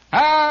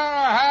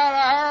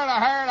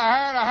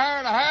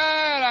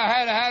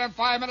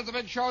 5 minutes, the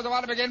big show's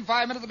about to begin.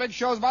 5 minutes, the big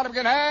show's about to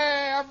begin.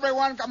 Hey,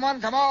 everyone, come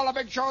on, come on. The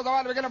big show's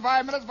about to begin in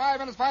 5 minutes, 5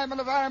 minutes, 5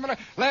 minutes, 5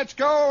 minutes. Let's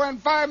go. In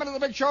 5 minutes,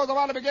 the big show's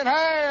about to begin.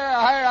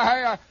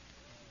 Hey.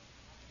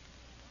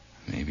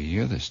 Maybe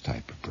you're this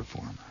type of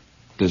performer.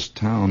 This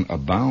town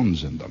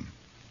abounds in them.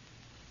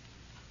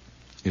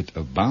 It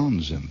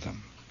abounds in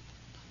them.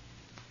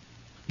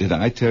 Did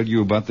I tell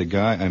you about the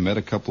guy I met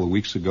a couple of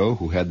weeks ago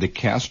who had the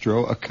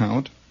Castro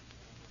account?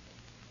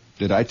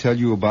 Did I tell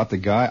you about the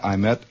guy I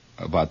met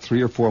about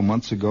 3 or 4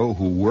 months ago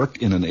who worked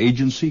in an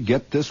agency?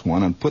 Get this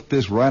one and put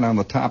this right on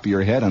the top of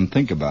your head and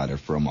think about it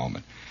for a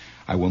moment.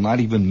 I will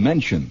not even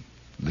mention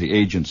the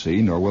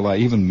agency, nor will I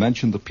even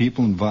mention the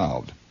people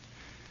involved.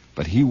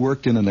 But he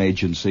worked in an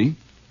agency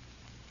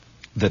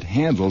that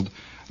handled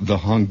the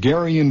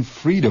Hungarian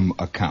Freedom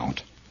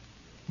account,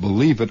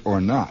 believe it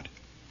or not.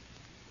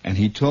 And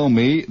he told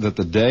me that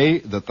the day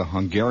that the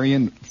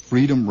Hungarian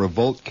Freedom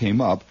Revolt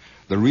came up,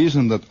 the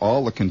reason that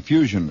all the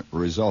confusion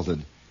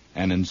resulted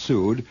and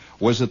ensued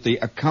was that the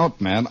account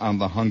man on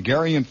the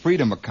Hungarian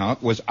Freedom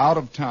account was out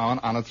of town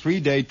on a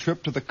 3-day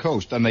trip to the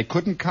coast, and they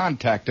couldn't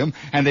contact him,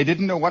 and they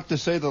didn't know what to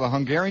say to the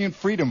Hungarian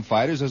freedom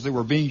fighters as they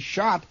were being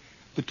shot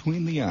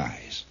between the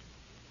eyes.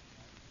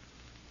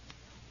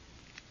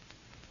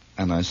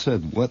 And I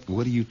said, what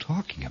are you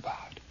talking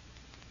about?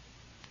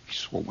 He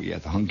said, well, we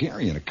had the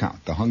Hungarian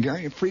account, the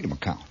Hungarian Freedom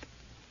account.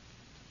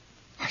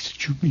 I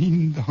said, you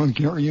mean the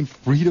Hungarian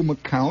Freedom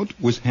account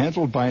was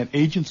handled by an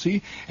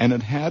agency and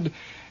it had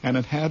an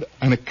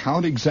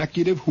account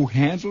executive who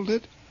handled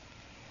it?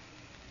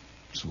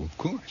 So, of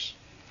course.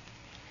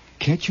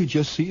 Can't you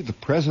just see the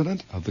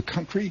president of the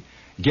country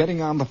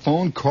getting on the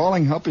phone,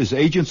 calling up his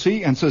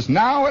agency and says,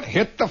 now it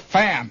hit the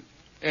fan.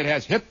 It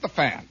has hit the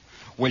fan.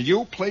 Will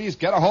you please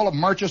get a hold of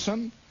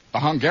Murchison, the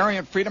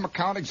Hungarian Freedom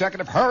account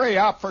executive? Hurry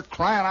up, for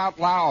crying out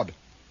loud.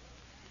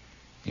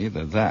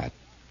 Either that,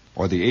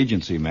 or the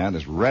agency man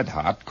is red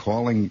hot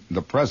calling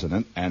the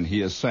president, and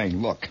he is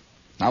saying, look,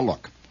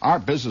 our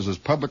business is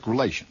public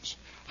relations.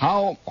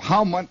 How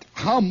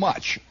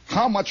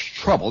much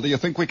trouble do you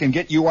think we can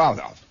get you out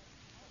of?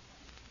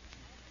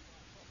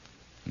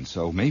 And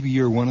so maybe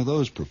you're one of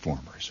those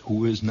performers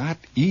who is not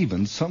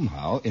even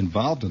somehow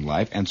involved in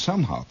life and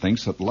somehow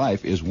thinks that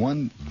life is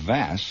one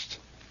vast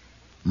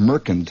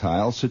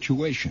mercantile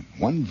situation,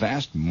 one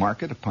vast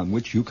market upon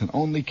which you can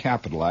only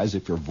capitalize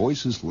if your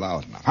voice is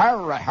loud enough.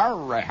 Hooray,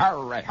 hooray,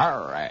 hooray,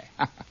 hooray.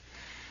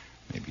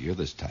 Maybe you're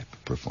this type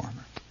of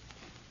performer.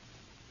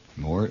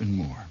 More and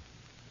more.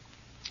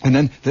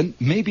 And then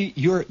maybe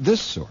you're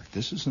this sort.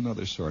 This is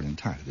another sort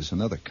entirely. There's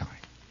another kind.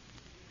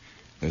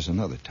 There's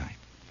another type.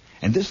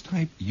 And this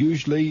type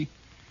usually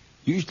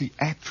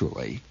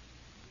actually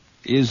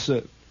is,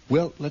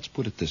 well, let's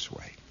put it this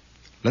way.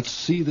 Let's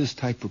see this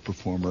type of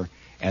performer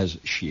as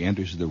she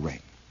enters the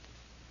ring.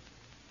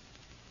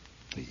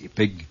 The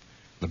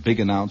big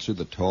announcer,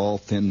 the tall,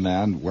 thin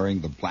man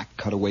wearing the black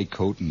cutaway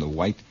coat and the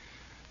white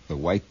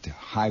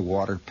high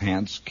water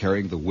pants,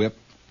 carrying the whip,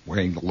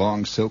 wearing the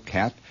long silk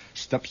hat,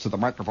 steps to the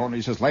microphone and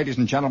he says, ladies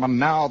and gentlemen,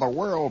 now the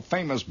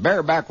world-famous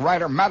bareback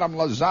rider, Madame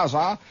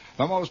Lazaza,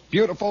 the most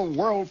beautiful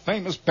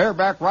world-famous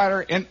bareback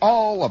rider in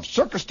all of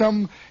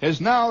circusdom, is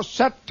now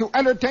set to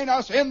entertain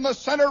us in the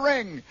center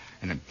ring.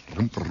 And then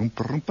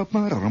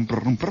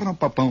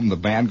the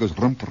band goes,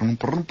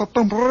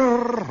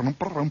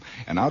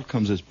 and out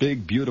comes this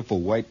big,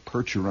 beautiful white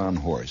Percheron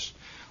horse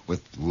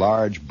with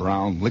large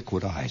brown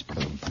liquid eyes.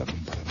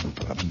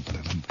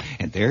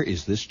 And there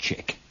is this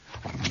chick.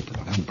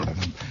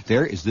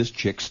 There is this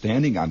chick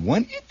standing on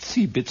one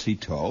itsy-bitsy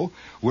toe,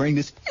 wearing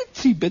this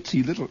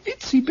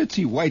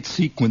itsy-bitsy white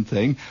sequin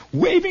thing,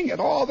 waving at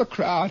all the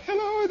crowd.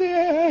 Hello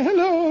there,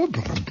 hello.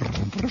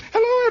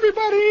 Hello,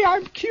 everybody,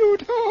 I'm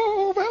cute.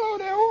 Oh, hello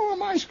there, oh,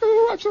 my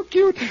school, I'm so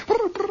cute.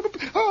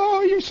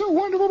 Oh, you're so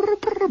wonderful.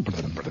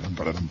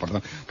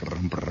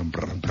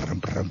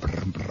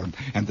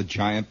 And the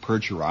giant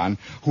Percheron,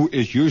 who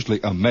is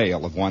usually a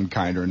male of one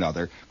kind or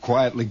another,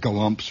 quietly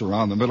galumps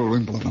around the middle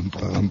ring.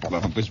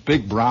 His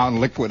big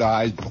brown liquid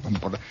eyes. Hello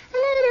there.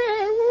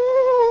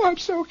 Oh, I'm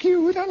so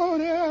cute. Hello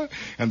there.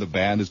 And the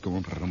band is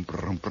going.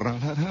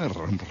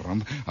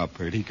 A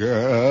pretty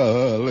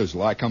girl is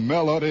like a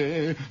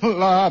melody.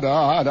 La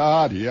da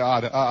da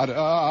da da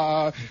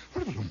da.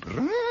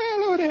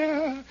 Hello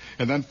there.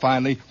 And then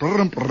finally,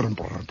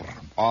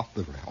 off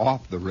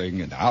the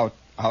ring and out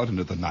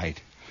into the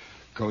night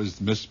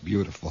goes Miss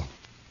Beautiful.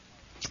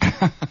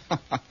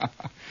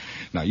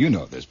 Now, you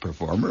know this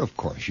performer. Of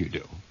course you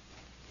do.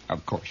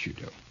 Of course you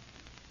do.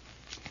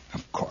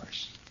 Of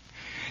course.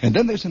 And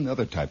then there's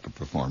another type of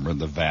performer in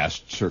the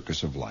vast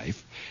circus of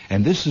life.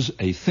 And this is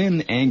a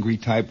thin, angry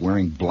type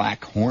wearing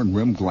black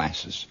horn-rimmed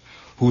glasses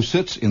who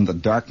sits in the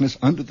darkness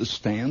under the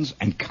stands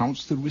and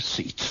counts the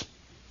receipts.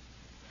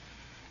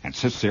 And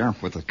sits there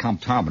with the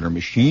comptometer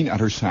machine at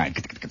her side.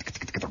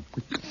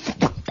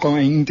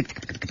 Boing.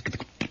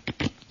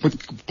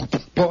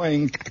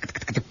 Boing.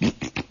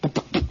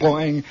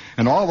 Boing.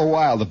 And all the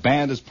while the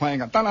band is playing.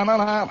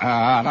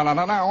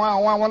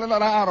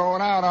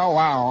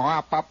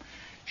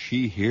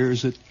 She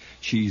hears it.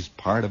 She's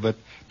part of it.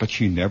 But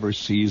she never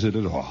sees it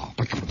at all.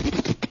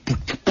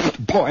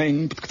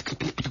 Boing.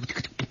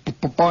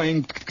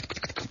 Boing.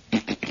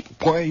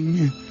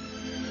 Boing.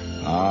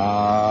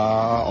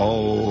 Ah,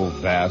 oh,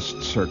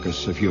 vast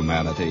circus of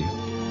humanity.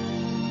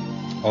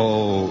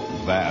 Oh,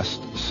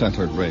 vast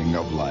center ring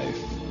of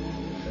life.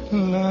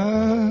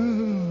 La,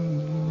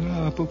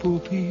 la, poo, poo,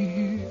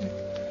 pee.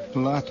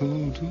 La,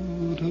 do,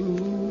 do,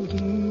 do,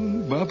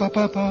 do. Ba, ba,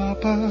 ba, ba,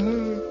 ba.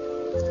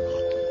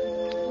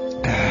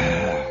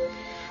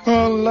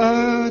 Ah,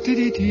 la, dee,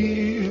 dee,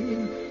 dee.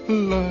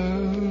 La,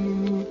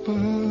 ba,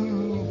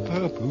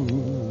 ba,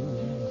 boo.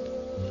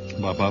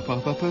 Ba ba ba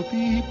ba ba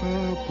bee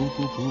ba boo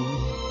boo boo.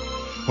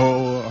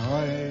 Oh,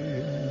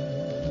 I'm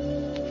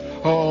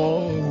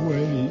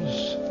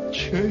always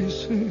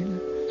chasing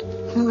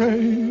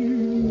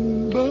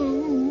rainbows.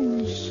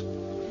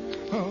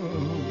 Oh.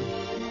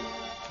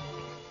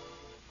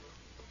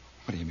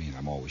 What do you mean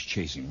I'm always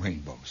chasing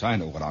rainbows? I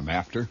know what I'm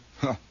after.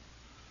 Huh.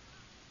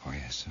 Oh,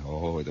 yes.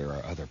 Oh, there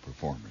are other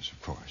performers, of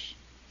course.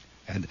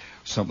 And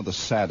some of the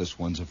saddest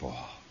ones of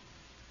all.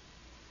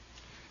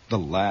 The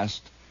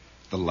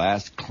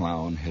last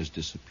clown has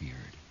disappeared.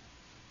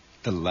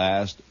 The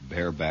last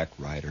bareback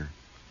rider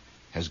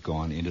has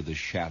gone into the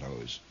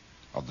shadows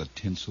of the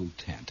tinseled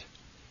tent,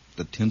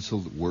 the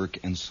tinseled work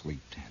and sleep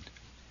tent.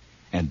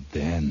 And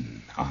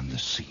then on the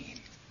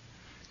scene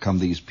come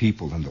these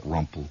people in the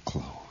rumpled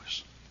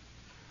clothes.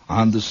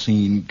 On the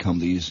scene come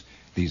these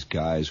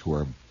guys who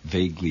are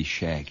vaguely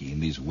shaggy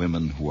and these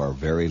women who are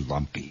very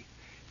lumpy,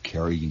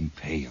 carrying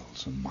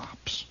pails and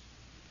mops.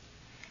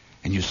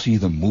 And you see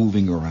them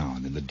moving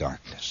around in the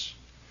darkness,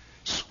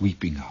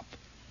 sweeping up.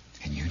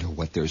 And you know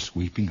what they're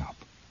sweeping up?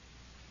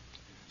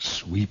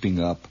 Sweeping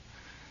up,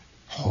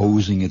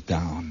 hosing it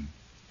down,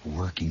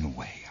 working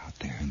away out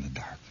there in the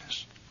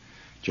darkness.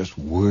 Just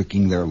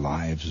working their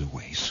lives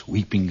away,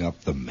 sweeping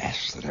up the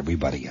mess that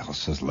everybody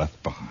else has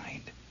left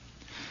behind.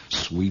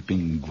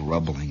 Sweeping,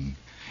 grubbling.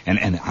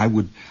 And I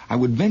would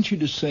venture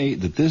to say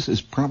that this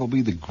is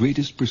probably the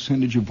greatest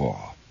percentage of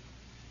all.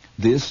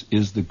 This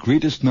is the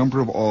greatest number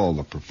of all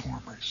the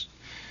performers.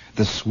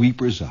 The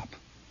sweepers up.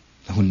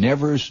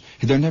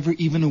 They're never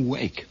even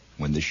awake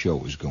when the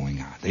show is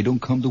going on. They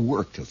don't come to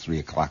work till 3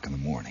 o'clock in the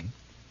morning.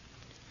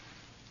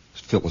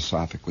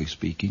 Philosophically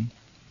speaking,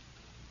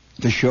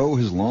 the show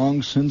has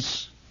long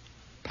since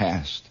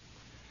passed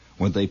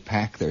when they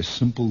pack their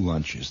simple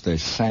lunches, their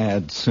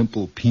sad,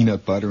 simple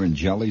peanut butter and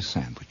jelly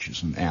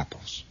sandwiches and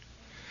apples,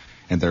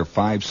 and their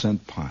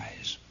 5-cent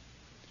pies,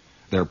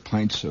 their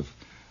pints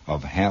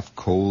of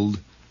half-cold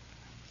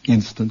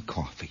instant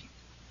coffee.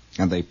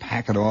 And they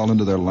pack it all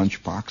into their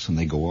lunchbox and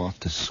they go off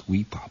to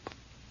sweep up,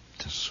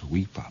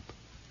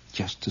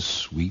 just to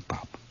sweep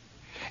up.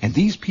 And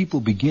these people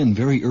begin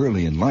very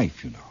early in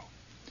life, you know.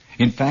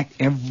 In fact,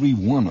 every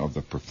one of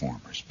the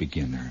performers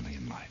begin early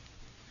in life.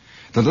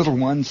 The little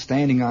one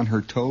standing on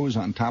her toes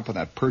on top of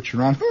that perch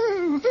around,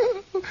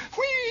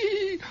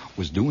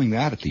 was doing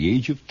that at the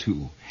age of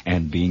 2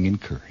 and being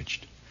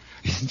encouraged.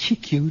 Isn't she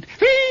cute?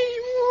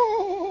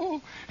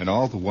 And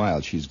all the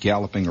while she's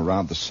galloping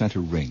around the center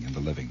ring in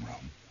the living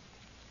room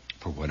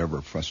for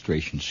whatever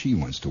frustration she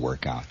wants to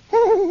work out.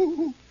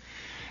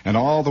 And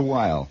all the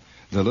while,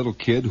 the little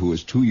kid who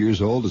is 2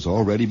 years old is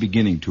already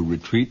beginning to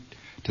retreat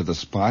to the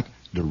spot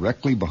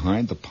directly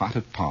behind the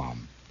potted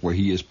palm where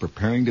he is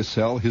preparing to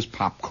sell his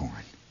popcorn.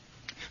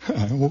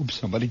 I hope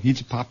somebody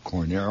needs a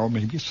popcorn there, or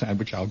maybe a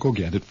sandwich. I'll go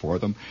get it for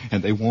them,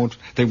 and they won't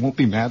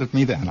be mad at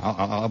me then.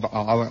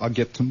 I'll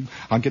get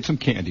some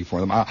candy for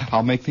them.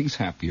 I'll make things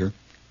happier.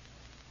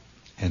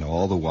 And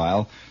all the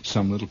while,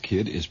 some little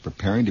kid is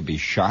preparing to be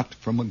shot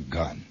from a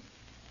gun.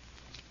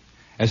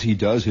 As he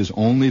does his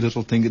only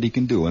little thing that he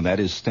can do, and that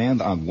is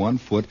stand on one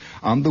foot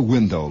on the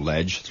window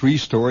ledge 3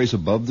 stories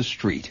above the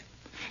street.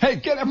 Hey,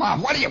 get him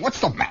off!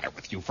 What's the matter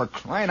with you, for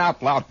crying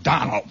out loud,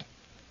 Donald?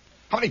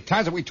 How many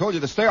times have we told you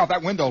to stay off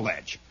that window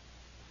ledge?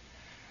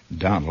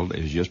 Donald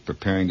is just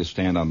preparing to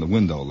stand on the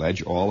window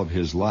ledge all of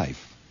his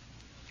life.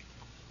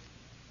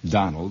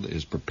 Donald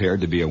is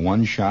prepared to be a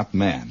one-shot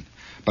man.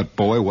 But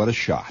boy, what a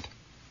shot.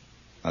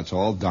 That's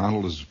all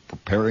Donald is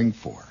preparing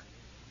for.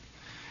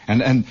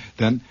 And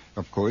then,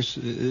 of course,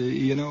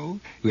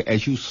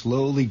 as you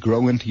slowly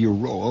grow into your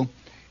role,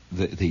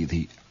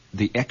 the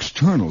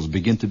externals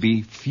begin to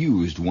be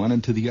fused one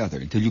into the other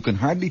until you can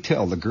hardly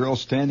tell the girl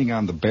standing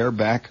on the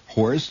bareback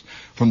horse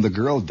from the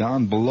girl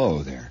down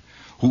below there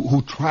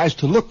who tries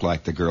to look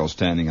like the girl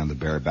standing on the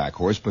bareback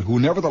horse, but who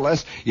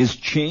nevertheless is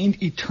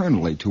chained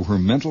eternally to her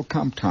mental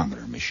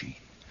comptometer machine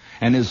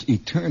and is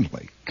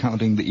eternally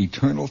counting the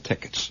eternal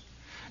tickets,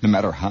 no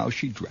matter how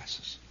she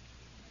dresses.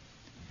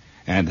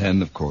 And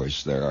then, of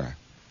course, there are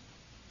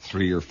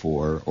 3 or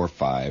 4 or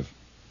 5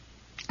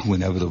 who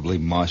inevitably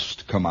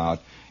must come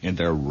out in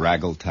their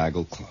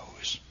raggle-taggle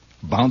clothes,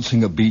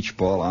 bouncing a beach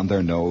ball on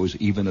their nose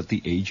even at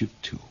the age of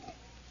 2.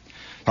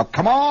 Oh,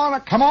 come on,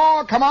 ahead.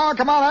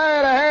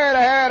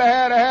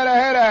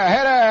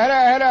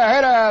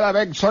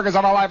 The big circus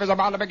of our life is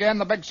about to begin.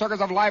 The big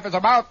circus of life is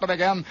about to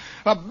begin.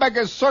 The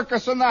biggest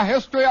circus in the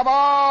history of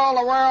all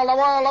the world.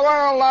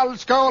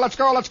 Let's go.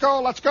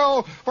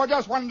 For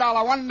just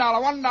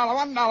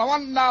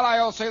 $1.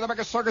 You'll see the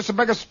biggest circus, the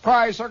biggest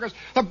surprise circus,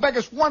 the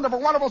biggest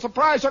wonderful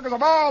surprise circus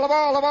of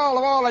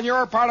all. And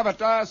you're part of it,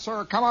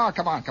 sir. Come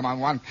on.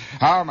 One.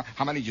 How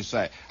many did you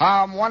say?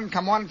 One.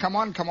 Come on.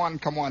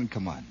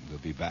 We'll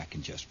be back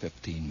in just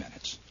 15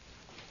 minutes.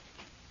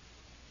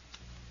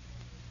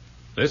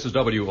 This is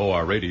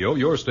WOR Radio,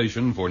 your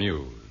station for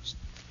news.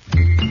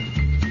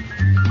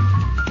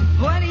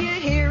 What do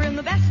you hear in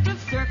the best of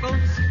circles?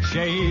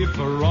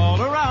 Schafer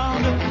all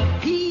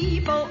around.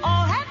 People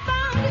all have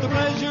found The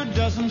pleasure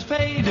doesn't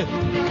fade.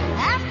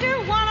 after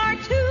 1 or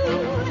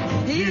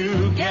 2.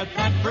 You get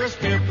that first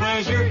beer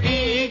pleasure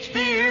each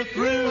beer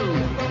through.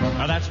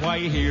 Now that's why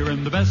you hear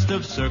in the best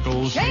of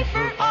circles.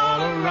 Schafer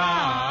all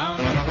around.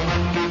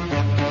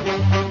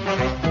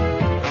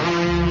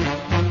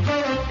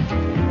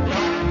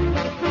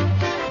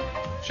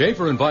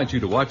 Schafer invites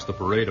you to watch the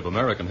parade of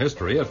American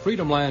history at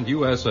Freedomland,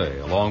 USA.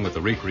 Along with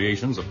the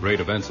recreations of great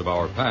events of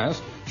our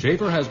past,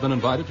 Schafer has been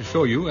invited to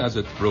show you as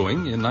it's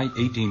brewing in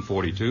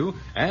 1842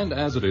 and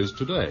as it is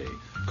today.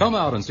 Come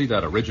out and see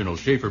that original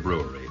Schafer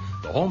brewery,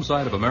 the home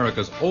site of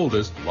America's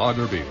oldest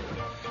lager beer.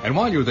 And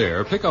while you're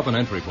there, pick up an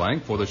entry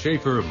blank for the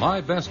Schafer My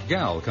Best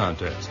Gal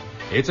contest.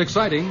 It's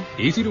exciting,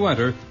 easy to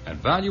enter, and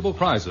valuable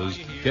prizes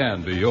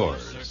can be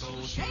yours.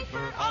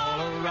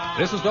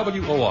 This is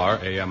WOR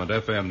AM and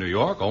FM New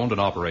York, owned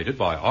and operated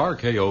by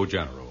RKO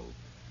General.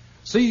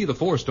 See the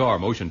 4-star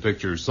motion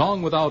picture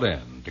Song Without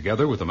End,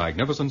 together with a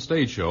magnificent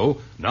stage show,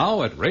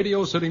 now at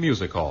Radio City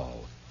Music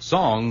Hall.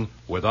 Song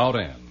Without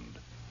End.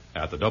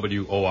 At the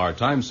WOR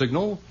time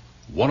signal,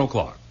 1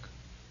 o'clock.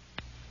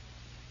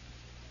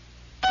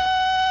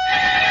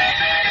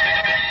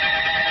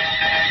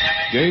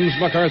 James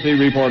McCarthy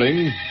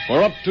reporting.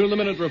 For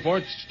up-to-the-minute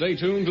reports, stay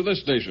tuned to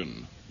this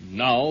station.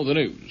 Now, the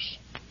news.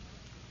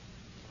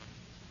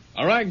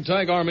 A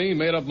ragtag army,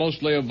 made up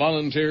mostly of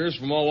volunteers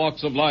from all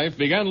walks of life,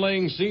 began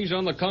laying siege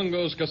on the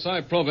Congo's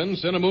Kasai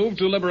province in a move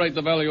to liberate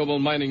the valuable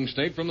mining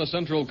state from the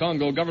Central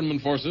Congo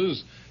government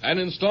forces and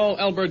install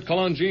Albert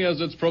Kalonji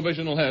as its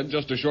provisional head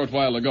just a short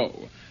while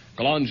ago.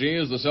 Kalonji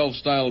is the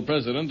self-styled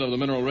president of the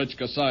mineral-rich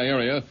Kasai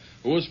area,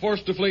 who was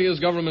forced to flee his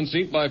government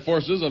seat by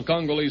forces of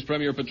Congolese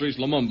Premier Patrice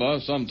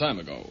Lumumba some time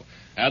ago.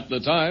 At the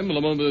time,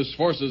 Lumumba's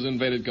forces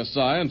invaded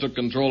Kasai and took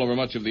control over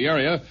much of the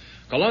area.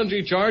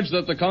 Kalonji charged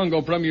that the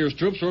Congo Premier's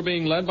troops were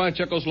being led by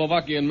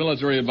Czechoslovakian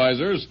military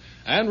advisors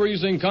and were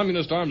using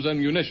communist arms and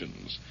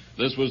munitions.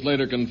 This was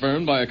later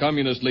confirmed by a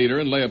communist leader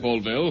in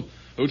Leopoldville,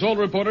 who told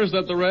reporters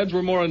that the Reds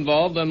were more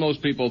involved than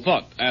most people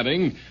thought,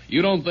 adding,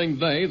 "You don't think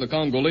they, the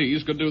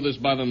Congolese, could do this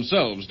by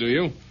themselves, do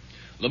you?"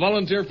 The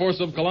volunteer force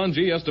of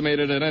Kalonji,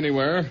 estimated at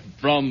anywhere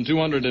from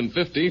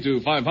 250 to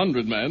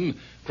 500 men,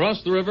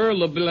 crossed the river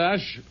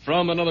Lebilash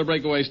from another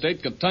breakaway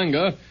state,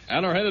 Katanga,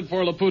 and are headed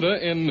for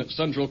Laputa in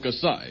central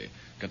Kasai.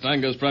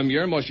 Katanga's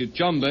premier, Moshi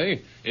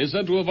Chambe, is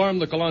said to have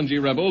armed the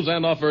Kalonji rebels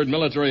and offered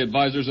military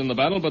advisors in the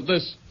battle, but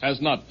this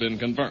has not been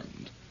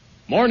confirmed.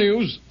 More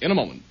news in a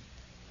moment.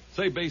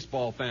 Say,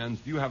 baseball fans,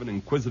 do you have an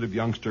inquisitive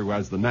youngster who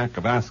has the knack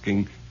of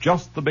asking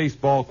just the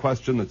baseball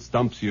question that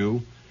stumps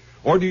you?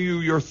 Or do you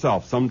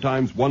yourself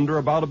sometimes wonder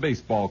about a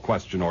baseball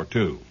question or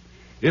two?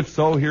 If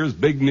so, here's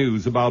big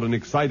news about an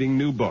exciting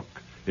new book.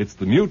 It's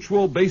the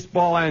Mutual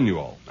Baseball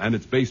Annual, and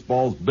it's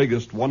baseball's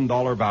biggest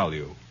 $1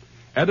 value.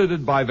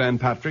 Edited by Van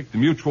Patrick, the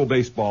Mutual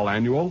Baseball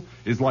Annual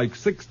is like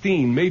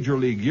 16 Major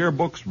League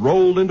yearbooks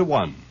rolled into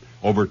one.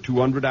 Over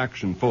 200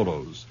 action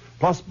photos,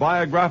 plus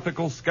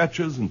biographical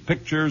sketches and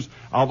pictures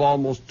of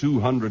almost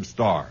 200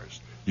 stars.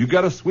 You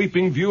get a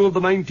sweeping view of the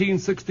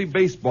 1960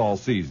 baseball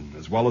season,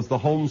 as well as the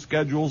home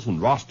schedules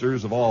and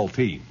rosters of all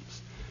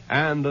teams.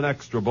 And an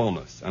extra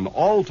bonus, an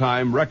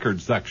all-time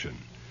record section.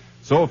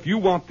 So if you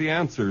want the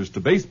answers to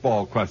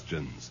baseball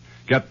questions,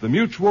 get the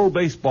Mutual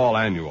Baseball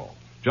Annual.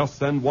 Just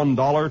send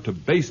 $1 to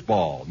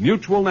Baseball,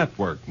 Mutual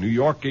Network, New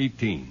York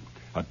 18.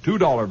 A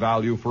 $2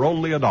 value for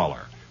only $1.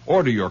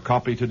 Order your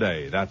copy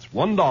today. That's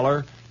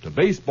 $1 to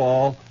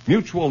Baseball,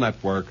 Mutual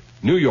Network,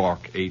 New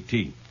York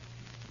 18.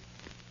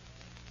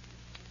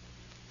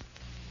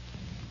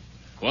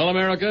 Well,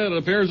 America, it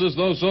appears as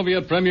though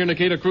Soviet Premier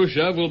Nikita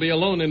Khrushchev will be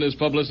alone in his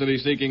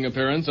publicity-seeking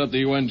appearance at the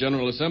UN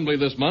General Assembly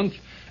this month,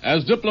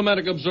 as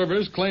diplomatic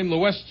observers claim the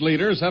West's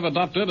leaders have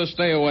adopted a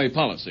stay-away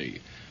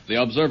policy.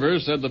 The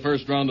observers said the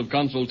first round of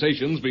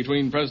consultations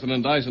between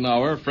President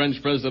Eisenhower,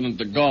 French President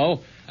de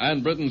Gaulle,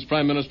 and Britain's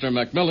Prime Minister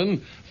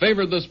Macmillan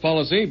favored this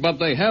policy, but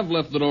they have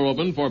left the door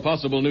open for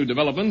possible new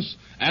developments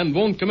and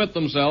won't commit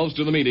themselves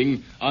to the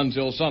meeting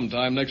until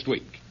sometime next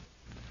week.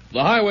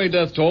 The highway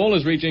death toll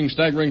is reaching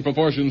staggering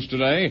proportions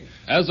today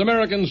as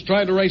Americans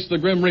try to race the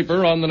Grim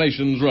Reaper on the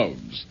nation's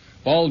roads.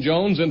 Paul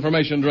Jones,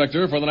 Information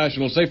Director for the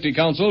National Safety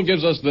Council,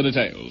 gives us the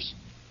details.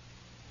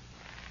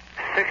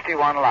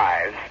 61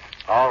 lives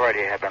already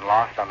have been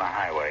lost on the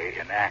highway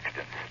in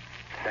accidents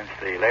since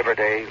the Labor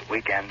Day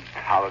weekend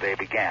holiday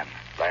began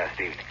last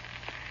evening.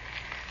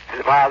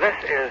 While this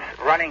is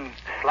running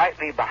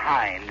slightly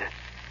behind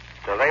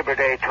the Labor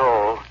Day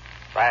toll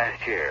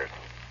last year,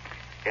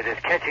 it is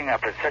catching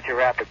up at such a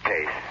rapid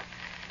pace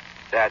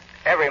that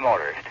every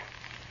motorist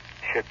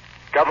should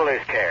double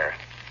his care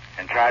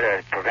and try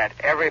to prevent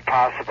every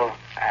possible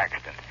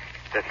accident.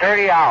 The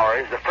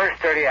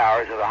first 30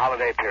 hours of the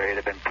holiday period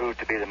have been proved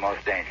to be the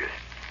most dangerous.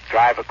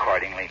 Drive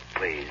accordingly,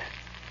 please.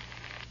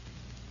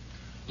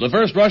 The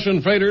first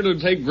Russian freighter to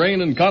take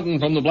grain and cotton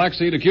from the Black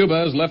Sea to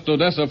Cuba has left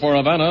Odessa for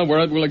Havana, where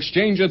it will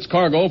exchange its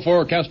cargo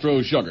for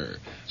Castro sugar.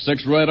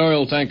 6 red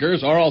oil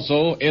tankers are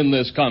also in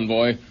this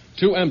convoy,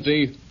 2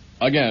 empty,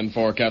 again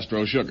for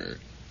Castro sugar.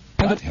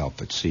 I can't help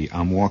but see.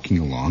 I'm walking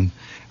along.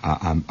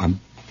 I'm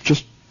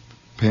just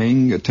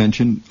paying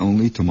attention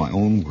only to my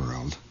own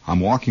world. I'm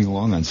walking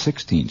along on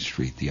 16th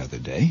Street the other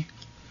day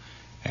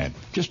and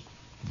just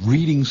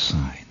reading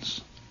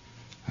signs.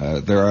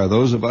 There are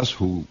those of us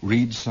who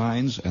read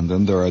signs, and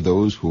then there are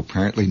those who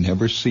apparently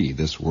never see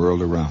this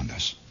world around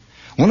us.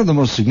 One of the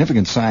most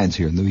significant signs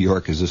here in New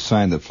York is a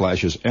sign that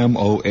flashes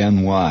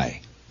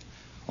M-O-N-Y.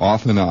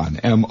 Off and on,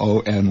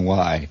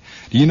 M-O-N-Y.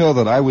 Do you know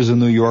that I was in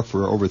New York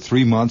for over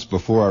 3 months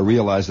before I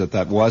realized that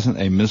that wasn't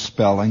a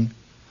misspelling?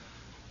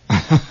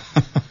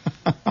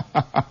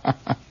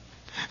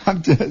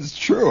 It's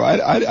true.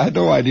 I had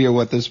no idea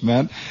what this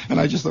meant, and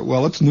I just thought,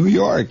 well, it's New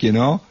York, you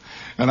know.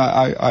 And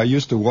I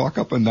used to walk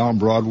up and down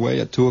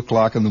Broadway at 2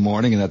 o'clock in the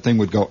morning, and that thing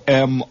would go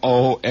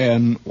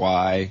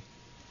M-O-N-Y. I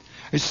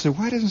used to say,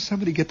 why doesn't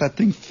somebody get that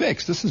thing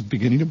fixed? This is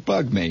beginning to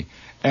bug me.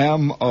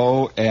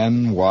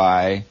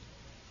 M-O-N-Y.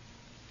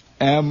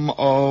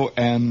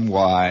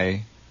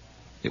 M-O-N-Y.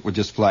 It would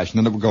just flash, and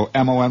then it would go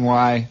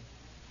M-O-N-Y.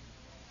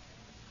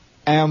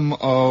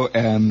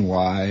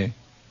 M-O-N-Y.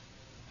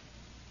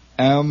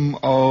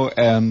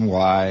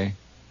 M-O-N-Y.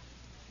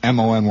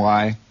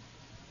 M-O-N-Y.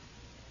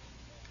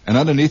 And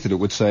underneath it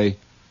would say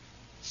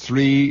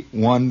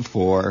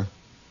 314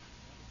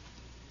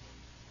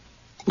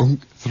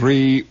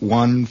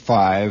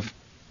 315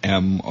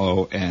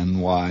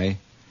 M-O-N-Y.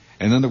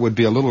 And then there would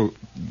be a little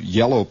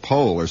yellow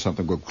pole or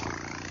something,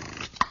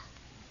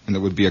 and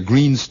there would be a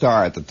green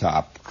star at the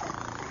top.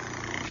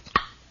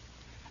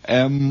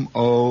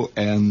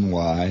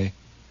 M-O-N-Y.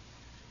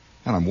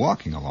 And I'm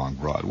walking along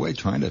Broadway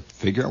trying to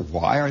figure out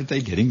why aren't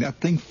they getting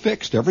that thing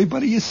fixed.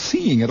 Everybody is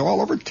seeing it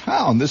all over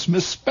town, this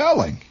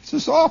misspelling. This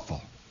is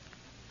awful.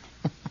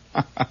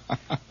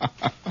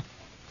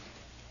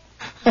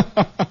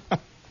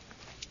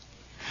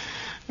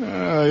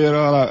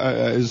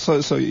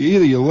 So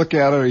either you look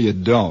at it or you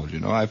don't. You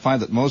know, I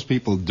find that most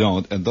people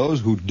don't, and those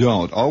who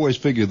don't always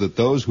figure that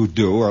those who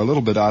do are a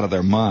little bit out of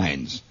their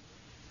minds.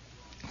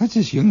 What's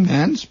this young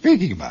man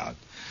speaking about?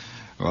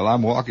 Well,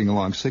 I'm walking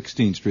along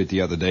 16th Street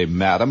the other day.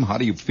 Madam, how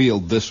do you feel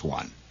this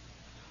one?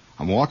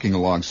 I'm walking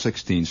along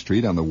 16th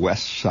Street on the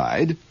west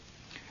side,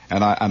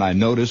 and I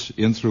notice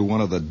in through one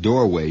of the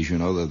doorways, you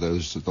know,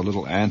 there's the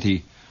little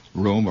ante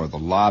room or the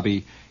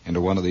lobby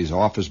into one of these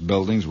office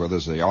buildings where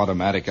there's the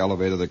automatic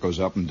elevator that goes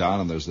up and down,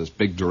 and there's this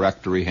big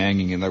directory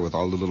hanging in there with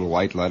all the little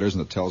white letters,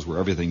 and it tells where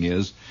everything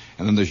is.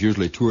 And then there's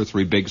usually 2 or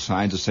 3 big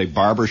signs that say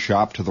barber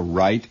shop to the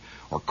right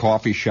or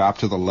coffee shop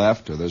to the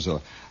left, or there's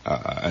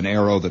an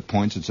arrow that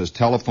points and says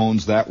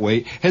telephones that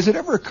way. Has it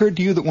ever occurred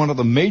to you that one of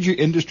the major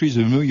industries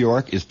of New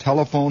York is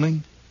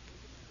telephoning?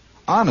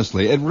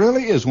 Honestly, it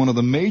really is. One of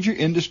the major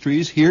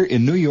industries here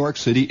in New York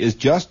City is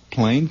just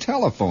plain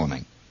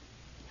telephoning.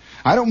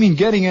 I don't mean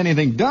getting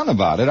anything done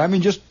about it. I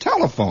mean just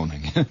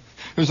telephoning.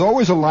 There's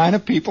always a line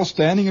of people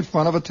standing in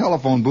front of a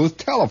telephone booth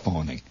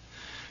telephoning.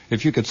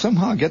 If you could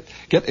somehow get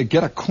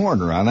a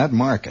corner on that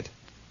market,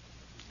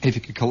 if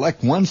you could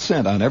collect 1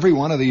 cent on every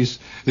one of these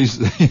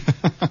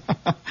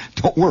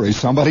don't worry,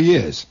 somebody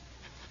is.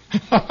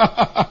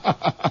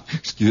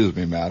 Excuse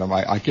me, madam.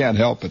 I can't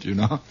help it, you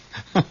know.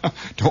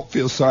 Don't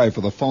feel sorry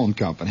for the phone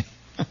company.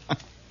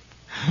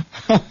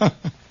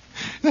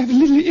 They have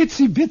little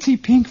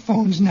itsy-bitsy pink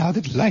phones now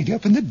that light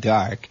up in the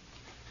dark.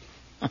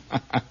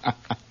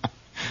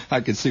 I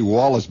could see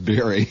Wallace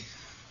Beery.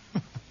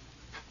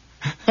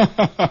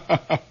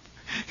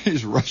 He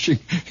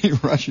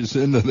rushes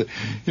into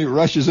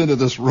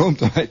this room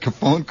to make a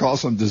phone call.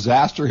 Some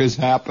disaster has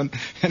happened,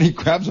 and he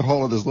grabs a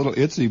hold of this little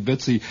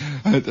itsy-bitsy,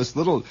 this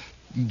little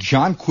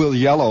jonquil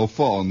yellow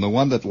phone, the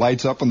one that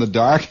lights up in the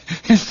dark.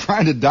 He's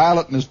trying to dial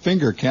it and his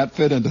finger can't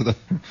fit into the...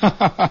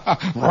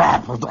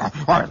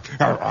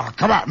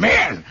 Come on,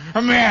 man!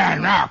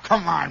 Now,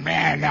 come on,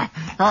 man!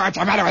 What's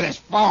the matter with this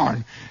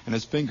phone? And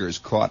his finger's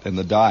caught in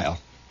the dial.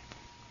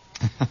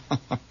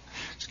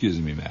 Excuse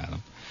me,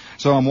 madam.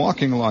 So I'm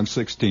walking along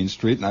 16th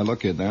Street, and I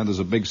look in there, and there's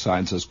a big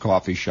sign that says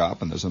coffee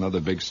shop, and there's another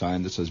big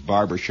sign that says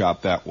barber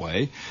shop that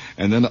way.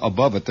 And then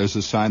above it, there's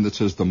a sign that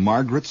says the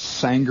Margaret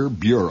Sanger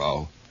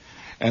Bureau.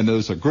 And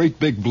there's a great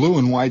big blue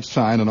and white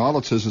sign, and all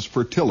it says is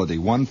fertility,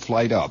 one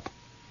flight up.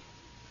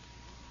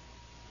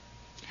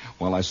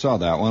 Well, I saw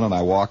that one, and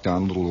I walked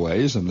down a little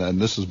ways, and then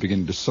this is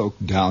beginning to soak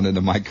down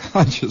into my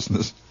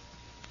consciousness.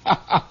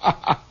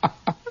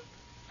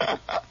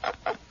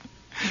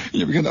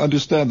 You begin to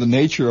understand the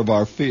nature of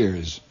our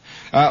fears.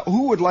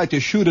 Who would like to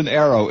shoot an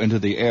arrow into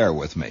the air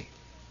with me?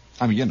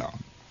 I mean,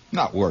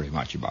 not worry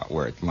much about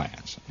where it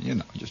lands.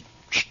 Just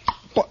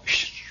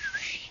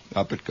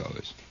up it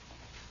goes.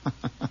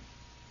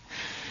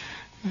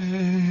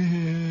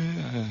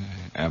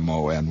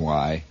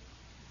 M-O-N-Y.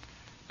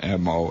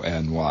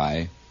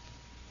 M-O-N-Y.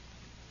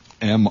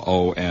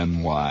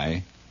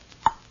 M-O-N-Y.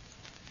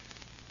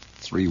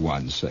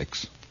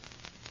 316.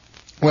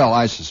 Well,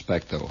 I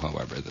suspect, though,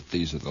 however, that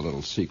these are the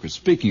little secrets.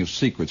 Speaking of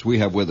secrets, we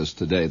have with us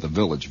today the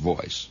Village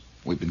Voice.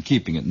 We've been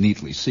keeping it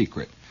neatly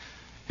secret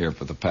here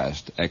for the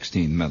past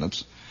 16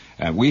 minutes.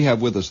 And we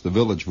have with us the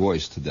Village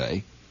Voice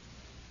today.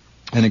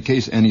 And in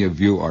case any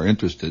of you are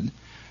interested,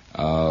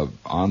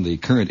 on the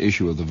current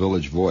issue of the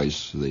Village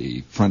Voice,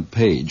 the front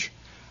page,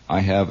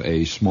 I have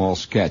a small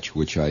sketch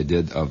which I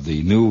did of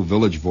the new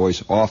Village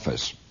Voice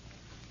office.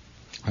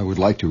 I would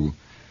like to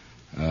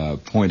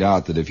point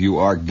out that if you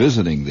are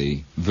visiting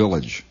the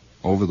village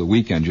over the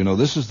weekend,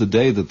 this is the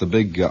day that the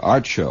big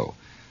art show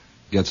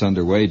gets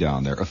underway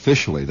down there,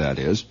 officially that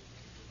is.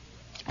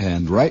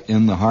 And right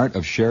in the heart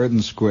of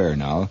Sheridan Square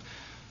now,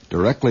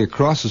 directly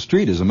across the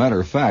street, as a matter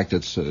of fact,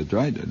 it's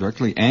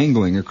directly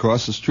angling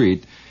across the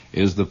street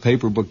is the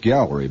Paper Book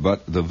Gallery.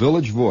 But the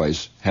Village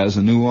Voice has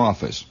a new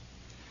office.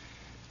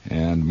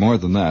 And more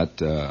than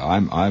that,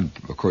 I'm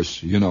of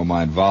course,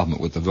 my involvement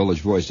with the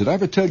Village Voice. Did I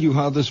ever tell you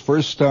how this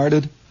first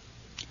started?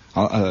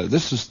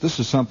 This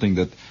is something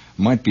that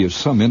might be of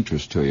some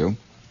interest to you,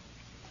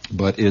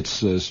 but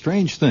it's a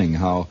strange thing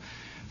how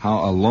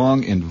a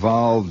long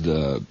involved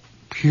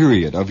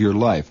period of your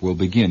life will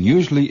begin.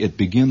 Usually it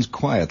begins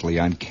quietly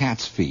on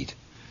cat's feet.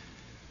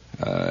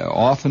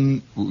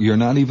 Often you're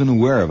not even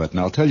aware of it. And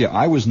I'll tell you,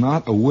 I was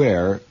not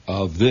aware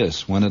of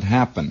this when it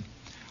happened.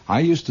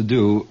 I used to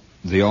do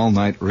the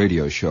all-night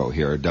radio show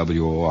here at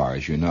WOR,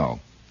 as you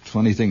know.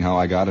 Funny thing how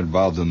I got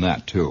involved in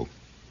that, too.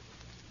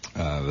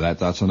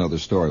 That's another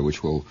story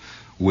which will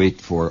wait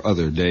for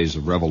other days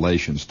of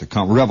revelations to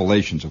come.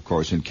 Revelations, of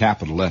course, in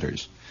capital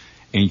letters,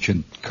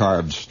 ancient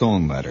carved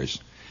stone letters.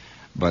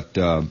 But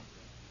I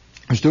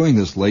was doing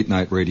this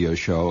late-night radio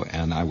show,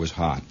 and I was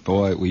hot.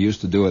 Boy, we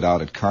used to do it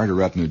out at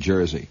Carteret, New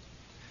Jersey.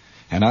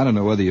 And I don't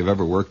know whether you've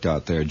ever worked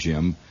out there,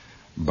 Jim,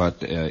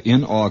 but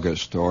in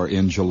August or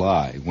in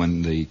July,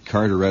 when the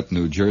Carteret,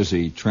 New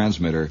Jersey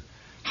transmitter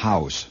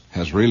house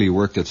has really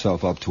worked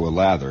itself up to a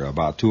lather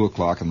about 2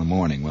 o'clock in the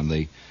morning, when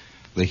the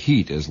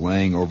heat is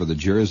laying over the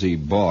Jersey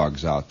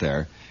bogs out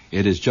there,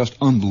 it is just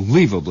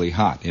unbelievably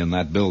hot in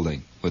that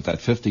building with that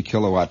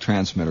 50-kilowatt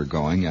transmitter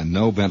going and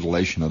no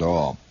ventilation at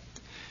all.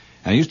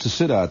 And I used to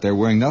sit out there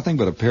wearing nothing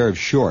but a pair of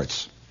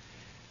shorts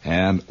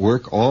and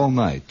work all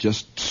night,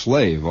 just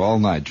slave all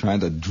night, trying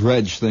to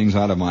dredge things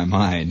out of my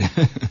mind,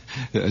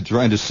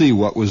 trying to see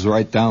what was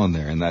right down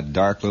there in that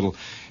dark little...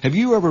 Have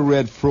you ever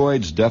read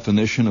Freud's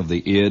definition of the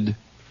id?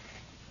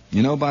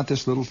 You know about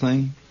this little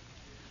thing?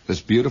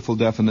 This beautiful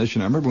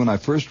definition? I remember when I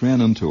first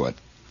ran into it.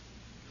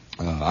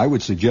 I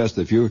would suggest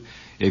if you're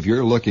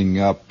looking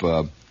up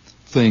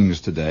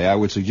things today, I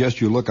would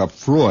suggest you look up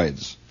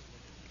Freud's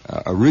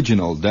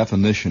original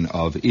definition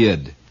of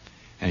id.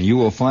 And you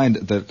will find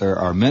that there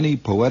are many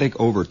poetic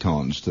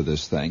overtones to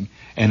this thing,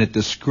 and it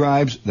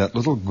describes that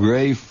little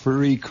gray,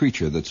 furry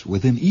creature that's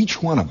within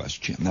each one of us,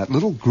 Jim, that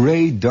little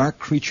gray, dark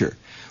creature,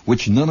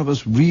 which none of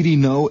us really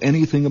know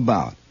anything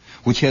about,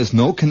 which has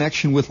no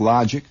connection with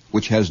logic,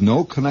 which has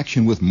no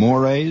connection with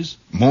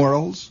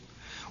morals,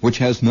 which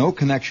has no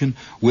connection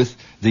with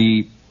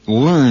the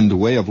learned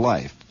way of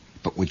life,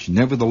 but which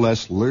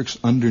nevertheless lurks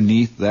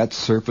underneath that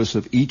surface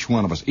of each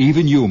one of us,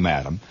 even you,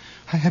 madam.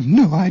 I have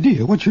no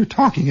idea what you're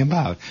talking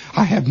about.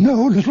 I have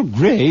no little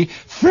gray,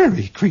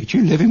 furry creature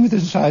living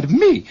within inside of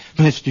me,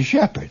 Mr.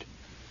 Shepherd.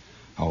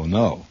 Oh,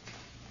 no.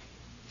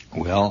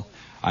 Well,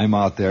 I'm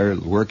out there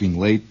working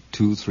late,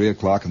 2, 3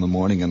 o'clock in the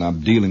morning, and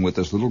I'm dealing with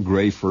this little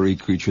gray, furry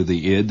creature,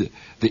 the id,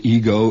 the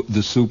ego,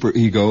 the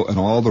superego, and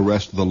all the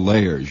rest of the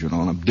layers, and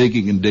I'm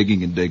digging and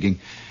digging and digging.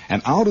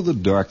 And out of the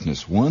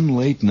darkness, one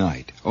late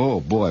night, oh,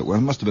 boy, well,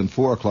 it must have been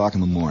 4 o'clock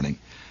in the morning,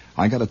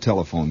 I got a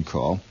telephone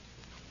call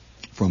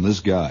from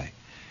this guy.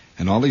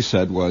 And all he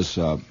said was,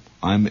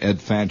 I'm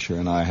Ed Fancher,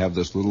 and I have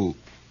this little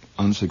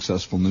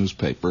unsuccessful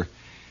newspaper,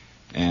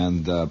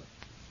 and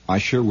I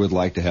sure would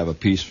like to have a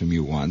piece from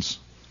you once.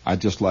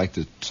 I'd just like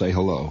to say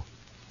hello,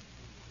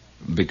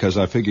 because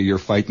I figure you're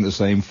fighting the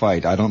same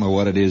fight. I don't know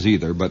what it is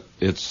either, but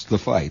it's the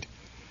fight.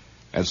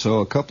 And so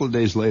a couple of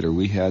days later,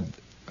 we had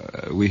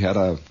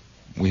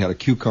a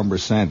cucumber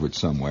sandwich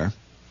somewhere,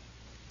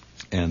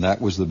 and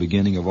that was the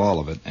beginning of all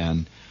of it.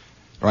 And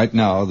right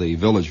now, the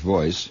Village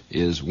Voice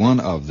is one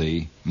of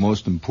the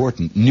most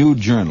important new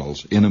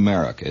journals in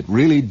America. It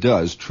really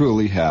does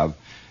truly have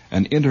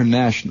an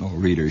international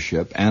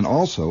readership and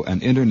also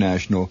an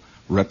international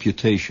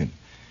reputation.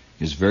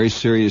 It's very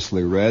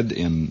seriously read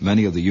in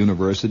many of the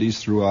universities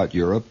throughout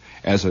Europe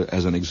as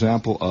an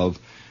example of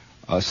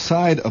a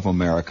side of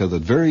America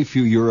that very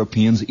few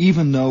Europeans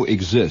even know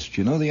exists.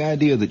 You know, the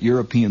idea that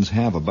Europeans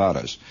have about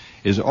us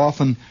is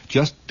often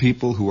just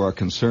people who are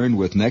concerned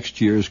with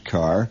next year's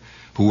car,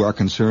 who are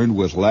concerned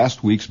with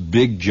last week's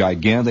big,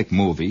 gigantic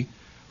movie,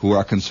 who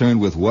are concerned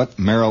with what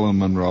Marilyn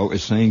Monroe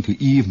is saying to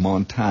Yves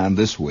Montand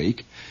this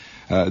week.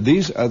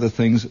 These are the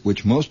things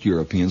which most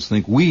Europeans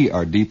think we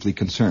are deeply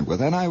concerned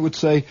with. And I would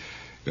say,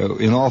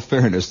 in all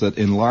fairness, that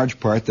in large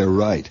part they're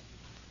right.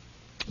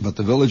 But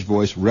the Village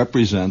Voice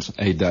represents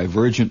a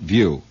divergent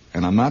view.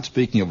 And I'm not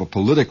speaking of a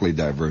politically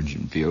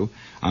divergent view.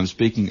 I'm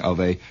speaking of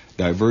a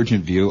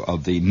divergent view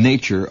of the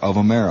nature of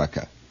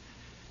America.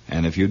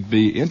 And if you'd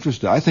be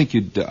interested,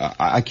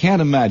 I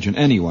can't imagine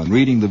anyone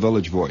reading the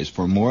Village Voice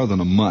for more than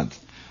a month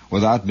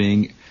without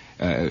being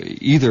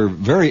either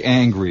very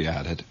angry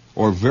at it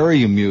or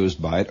very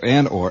amused by it,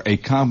 and or a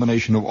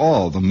combination of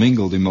all the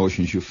mingled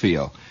emotions you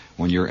feel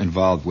when you're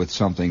involved with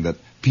something that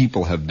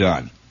people have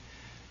done.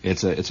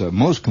 It's a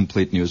most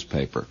complete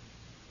newspaper.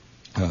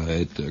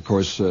 Of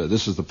course,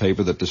 this is the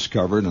paper that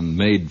discovered and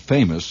made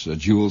famous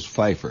Jules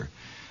Pfeiffer.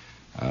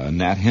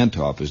 Nat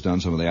Hentoff has done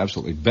some of the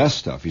absolutely best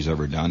stuff he's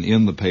ever done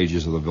in the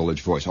pages of the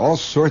Village Voice. All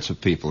sorts of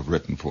people have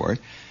written for it.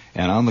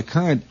 And on the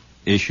current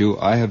issue,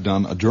 I have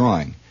done a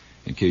drawing.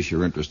 In case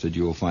you're interested,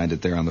 you will find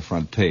it there on the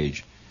front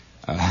page.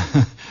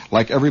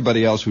 Like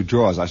everybody else who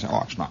draws, I say,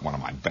 oh, it's not one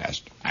of my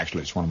best.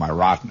 Actually, it's one of my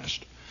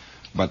rottenest.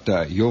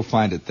 But you'll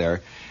find it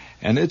there.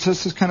 And it's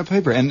just this kind of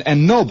paper.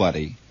 And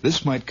nobody,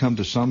 this might come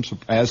to some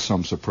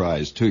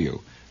surprise to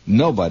you,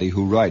 nobody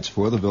who writes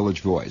for the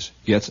Village Voice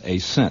gets a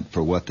cent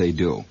for what they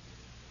do.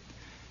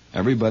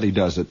 Everybody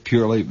does it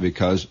purely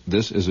because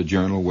this is a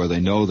journal where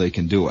they know they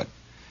can do it.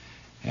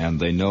 And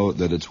they know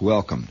that it's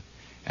welcomed.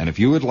 And if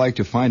you would like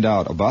to find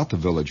out about the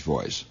Village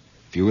Voice,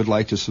 if you would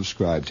like to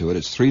subscribe to it,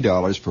 it's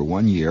 $3 for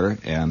 1 year,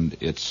 and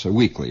it's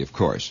weekly, of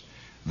course.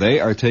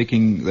 They are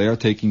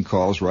taking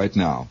calls right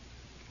now.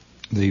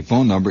 The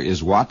phone number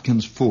is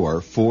Watkins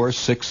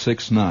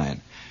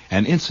 44669.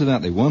 And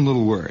incidentally, one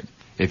little word.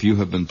 If you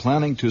have been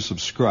planning to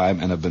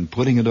subscribe and have been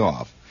putting it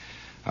off,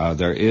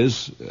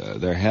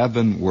 there have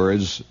been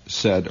words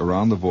said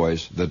around the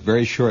Voice that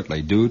very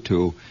shortly, due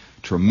to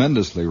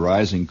tremendously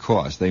rising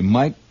costs, they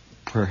might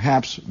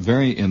perhaps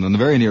in the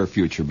very near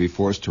future be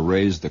forced to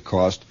raise the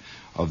cost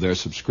of their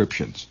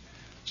subscriptions.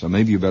 So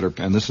maybe you better,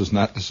 and this is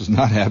not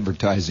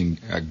advertising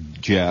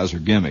jazz or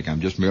gimmick.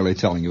 I'm just merely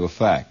telling you a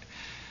fact.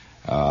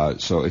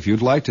 So if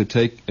you'd like to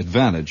take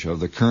advantage of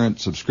the current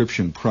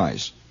subscription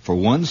price, for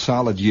 1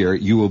 solid year,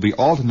 you will be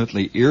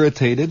alternately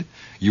irritated,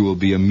 you will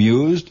be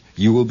amused,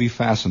 you will be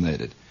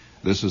fascinated.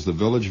 This is the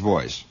Village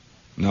Voice.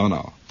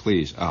 No,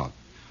 please, out.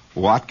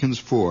 Watkins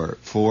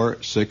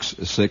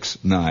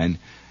 44669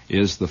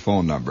 is the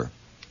phone number.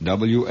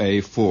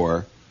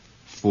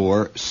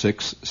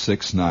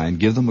 WA44669.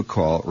 Give them a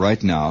call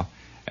right now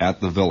at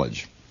the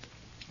Village.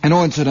 And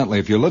incidentally,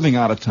 if you're living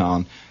out of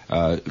town,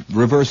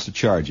 reverse the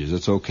charges.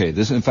 It's okay.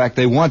 In fact,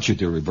 they want you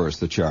to reverse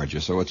the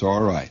charges, so it's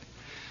all right.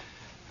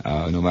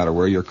 No matter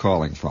where you're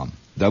calling from.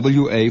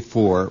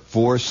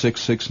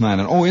 WA44669.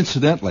 And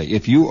incidentally,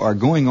 if you are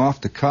going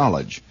off to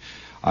college,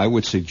 I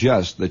would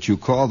suggest that you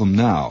call them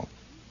now.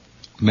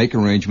 Make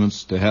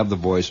arrangements to have the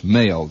Voice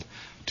mailed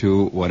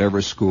to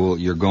whatever school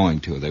you're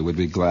going to. They would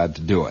be glad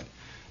to do it.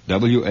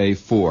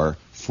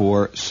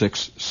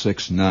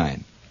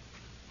 WA44669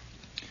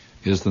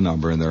 is the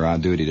number, and they're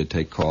on duty to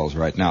take calls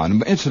right now.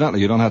 And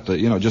incidentally, you don't have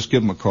to, just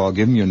give them a call,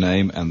 give them your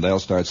name, and they'll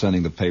start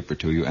sending the paper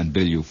to you and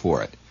bill you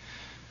for it.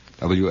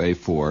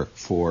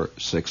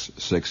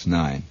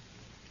 WA44669.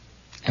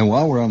 And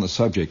while we're on the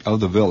subject of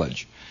the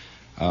Village,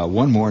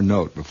 one more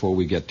note before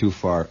we get too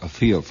far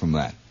afield from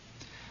that.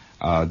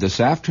 This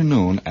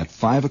afternoon at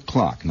 5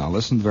 o'clock, now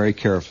listen very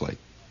carefully,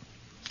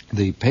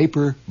 the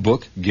Paper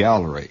Book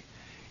Gallery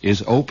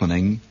is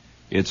opening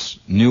its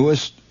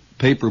newest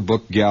paper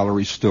book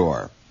gallery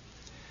store.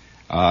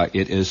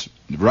 It is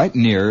right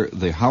near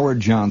the Howard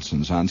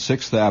Johnsons on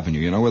 6th Avenue.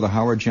 You know where the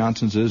Howard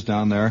Johnsons is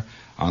down there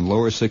on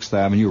lower 6th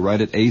Avenue,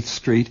 right at 8th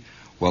Street?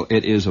 Well,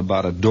 it is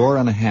about a door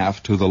and a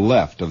half to the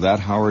left of that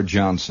Howard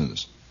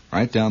Johnsons,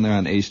 right down there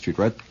on 8th Street,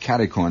 right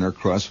catty corner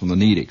across from the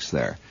Nedick's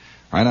there,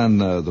 right on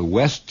the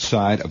west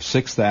side of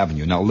 6th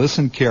Avenue. Now,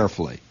 listen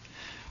carefully.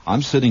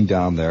 I'm sitting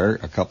down there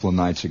a couple of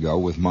nights ago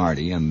with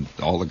Marty, and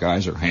all the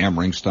guys are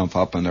hammering stuff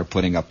up, and they're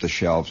putting up the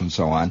shelves and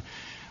so on.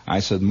 I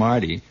said,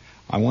 Marty,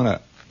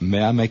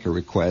 may I make a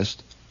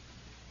request?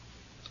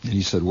 And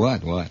he said,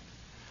 what?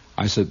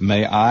 I said,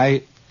 may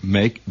I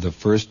make the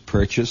first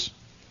purchase?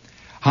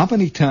 How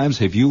many times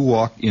have you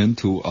walked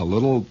into a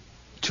little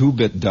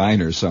two-bit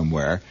diner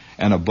somewhere,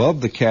 and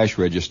above the cash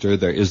register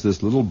there is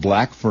this little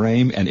black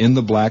frame, and in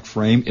the black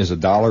frame is a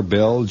dollar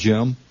bill,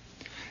 Jim?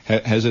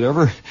 Has it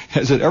ever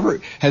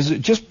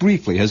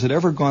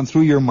gone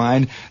through your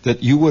mind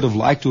that you would have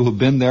liked to have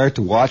been there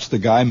to watch the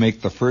guy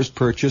make the first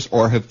purchase,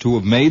 or to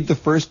have made the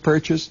first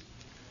purchase?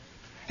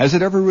 Has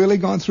it ever really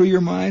gone through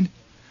your mind?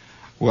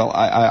 Well,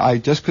 I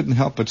just couldn't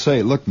help but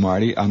say, look,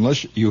 Marty,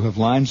 unless you have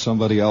lined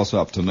somebody else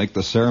up to make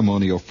the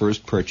ceremonial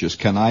first purchase,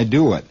 can I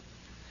do it?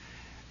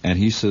 And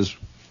he says,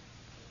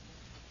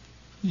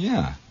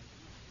 yeah,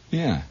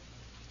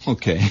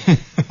 okay.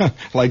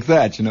 Like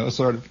that,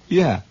 sort of,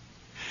 yeah.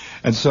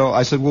 And so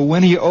I said, well,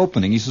 when are you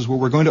opening? He says, well,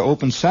 we're going to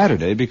open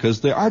Saturday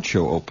because the art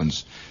show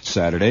opens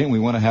Saturday, and we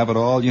want to have it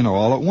all,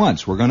 all at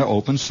once. We're going to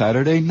open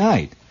Saturday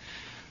night.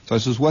 So I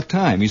says, what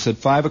time? He said,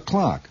 5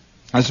 o'clock.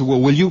 I said,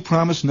 well, will you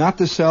promise not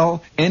to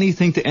sell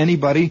anything to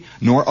anybody,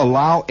 nor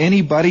allow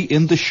anybody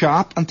in the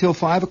shop until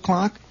 5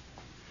 o'clock?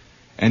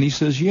 And he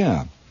says,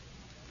 yeah.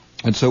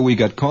 And so we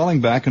got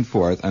calling back and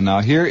forth, and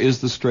now here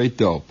is the straight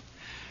dope.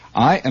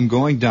 I am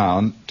going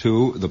down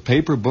to the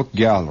Paper Book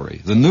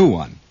Gallery, the new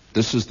one.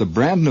 This is the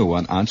brand new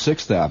one on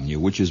 6th Avenue,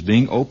 which is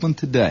being opened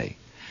today.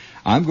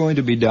 I'm going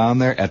to be down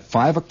there at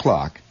 5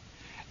 o'clock,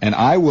 and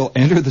I will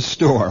enter the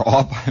store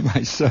all by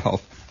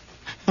myself.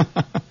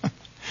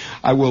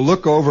 I will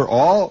look over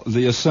all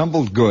the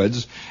assembled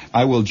goods.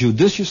 I will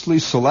judiciously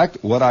select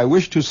what I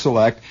wish to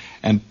select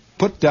and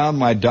put down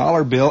my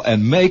dollar bill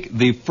and make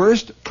the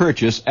first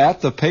purchase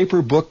at the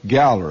Paper Book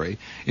Gallery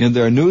in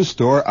their new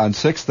store on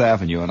 6th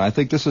Avenue. And I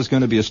think this is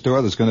going to be a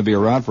store that's going to be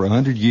around for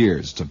 100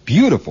 years. It's a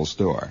beautiful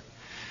store.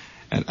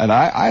 And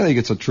I think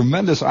it's a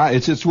tremendous,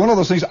 it's one of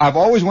those things, I've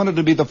always wanted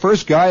to be the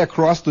first guy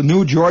across the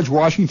new George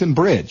Washington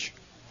Bridge.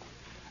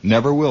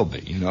 Never will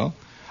be,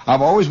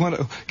 I've always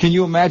wanted, can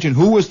you imagine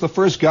who was the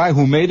first guy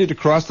who made it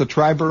across the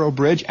Triborough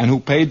Bridge and who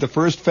paid the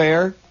first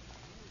fare?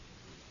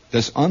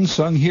 This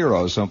unsung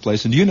hero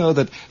someplace. And do you know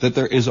that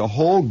there is a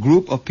whole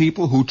group of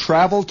people who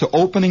travel to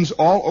openings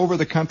all over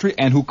the country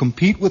and who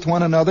compete with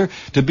one another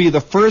to be the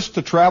first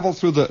to travel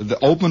through the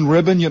open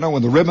ribbon,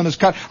 when the ribbon is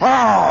cut.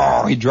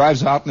 Oh, he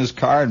drives out in his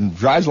car and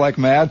drives like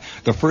mad.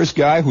 The first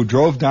guy who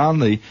drove down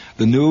the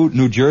new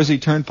New Jersey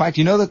Turnpike.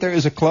 Do you know that there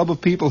is a club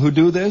of people who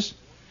do this?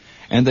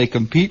 And they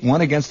compete one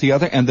against the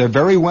other, and they're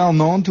very well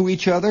known to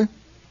each other.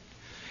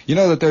 You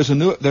know that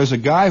there's a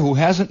guy who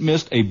hasn't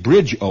missed a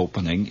bridge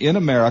opening in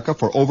America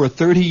for over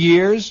 30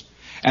 years,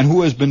 and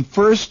who has been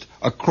first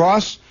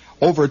across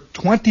over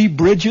 20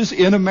 bridges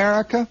in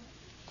America?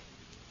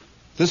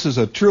 This is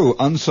a true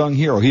unsung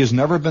hero. He has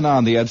never been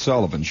on the Ed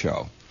Sullivan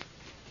Show.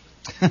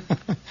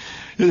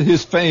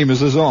 His fame is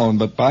his own,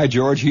 but by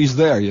George, he's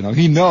there,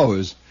 he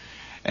knows.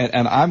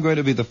 And I'm going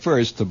to be the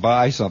first to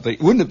buy something.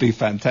 Wouldn't it be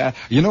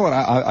fantastic? You know what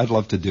I'd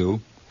love to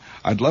do?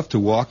 I'd love to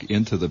walk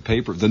into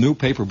the new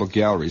Paper Book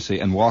Gallery,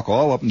 and walk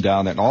all up and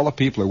down there, and all the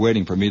people are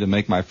waiting for me to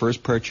make my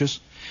first purchase.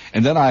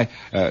 And then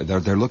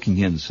they're looking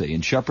in,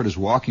 and Shepard is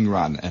walking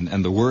around,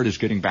 and the word is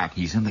getting back.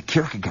 He's in the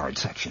Kierkegaard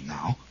section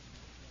now.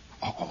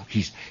 Oh,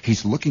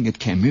 he's looking at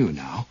Camus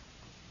now.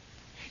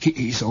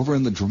 He's over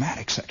in the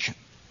dramatic section.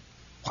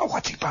 Well,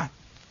 what's he buying?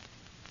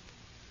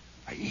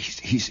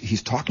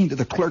 He's talking to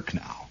the clerk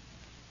now.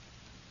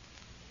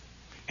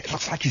 It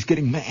looks like he's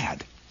getting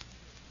mad.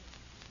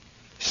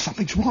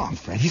 Something's wrong,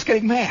 Fred. He's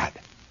getting mad.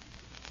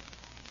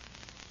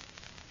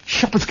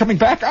 Shepard's coming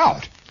back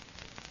out.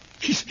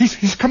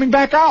 He's coming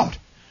back out.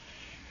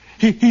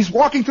 He's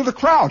walking through the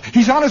crowd.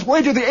 He's on his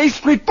way to the 8th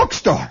Street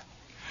bookstore.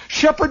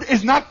 Shepard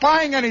is not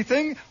buying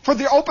anything for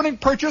the opening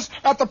purchase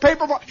at the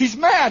paper. He's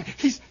mad.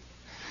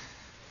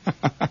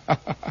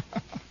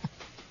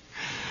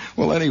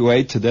 Well,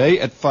 anyway, today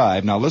at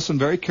 5. Now listen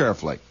very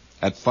carefully.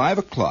 At 5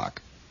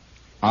 o'clock,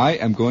 I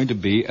am going to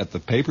be at the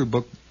Paper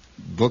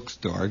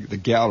Bookstore, the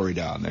gallery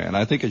down there, and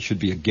I think it should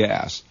be a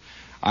gas.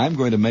 I'm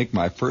going to make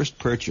my first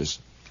purchase,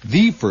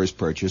 the first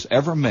purchase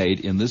ever made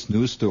in this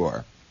new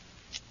store.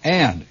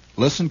 And,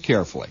 listen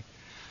carefully,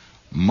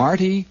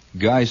 Marty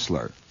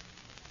Geisler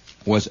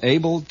was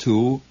able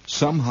to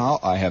somehow,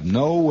 I have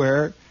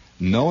no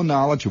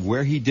knowledge of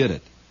where he did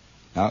it.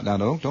 Now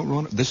don't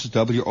ruin it. This is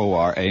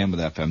WOR AM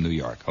with FM New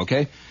York,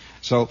 okay?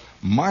 So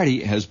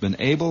Marty has been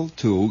able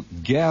to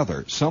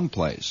gather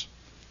someplace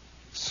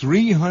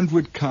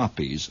 300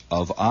 copies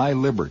of I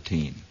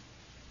Libertine.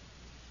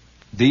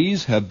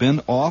 These have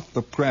been off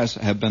the press,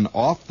 have been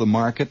off the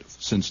market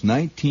since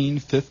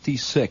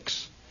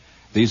 1956.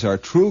 These are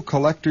true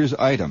collector's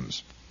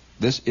items.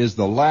 This is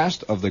the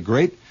last of the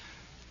great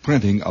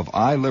printing of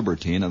I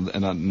Libertine,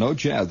 and no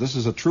jazz. This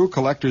is a true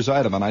collector's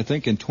item, and I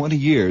think in 20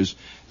 years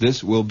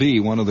this will be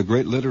one of the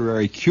great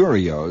literary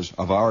curios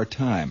of our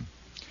time.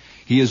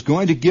 He is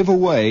going to give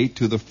away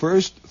to the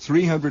first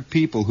 300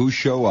 people who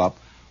show up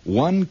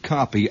one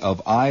copy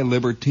of I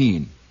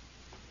Libertine,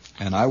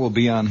 and I will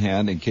be on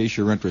hand in case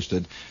you're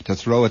interested to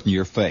throw it in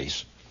your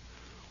face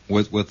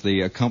with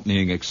the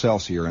accompanying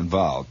Excelsior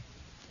involved.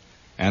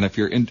 And if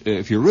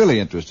you're really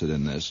interested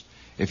in this,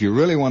 if you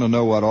really want to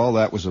know what all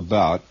that was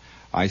about,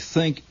 I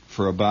think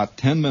for about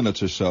 10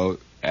 minutes or so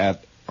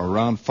at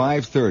around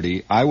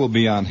 5:30, I will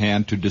be on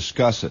hand to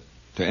discuss it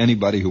to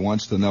anybody who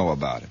wants to know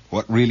about it.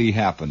 What really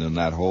happened in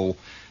that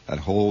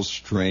whole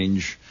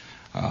strange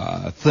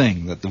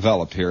thing that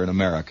developed here in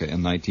America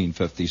in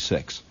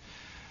 1956.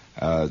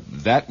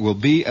 That will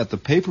be at the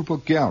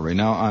Paperbook Gallery.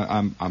 Now,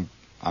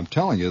 I'm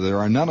telling you, there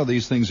are none of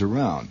these things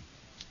around.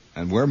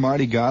 And where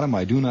Marty got them,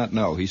 I do not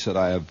know. He said,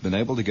 I have been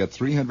able to get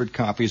 300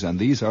 copies, and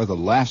these are the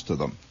last of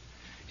them.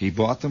 He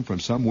bought them from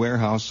some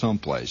warehouse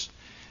someplace.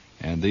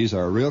 And these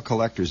are real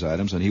collector's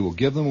items, and he will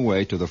give them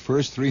away to the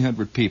first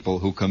 300 people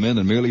who come in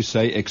and merely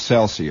say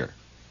Excelsior.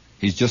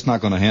 He's just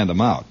not going to hand them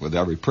out with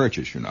every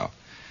purchase, you know.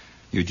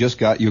 You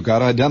got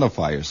to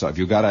identify yourself.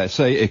 You got to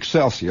say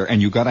Excelsior,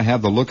 and you got to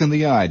have the look in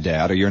the eye,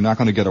 Dad, or you're not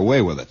going to get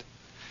away with it.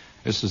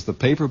 This is the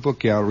Paperbook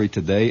Gallery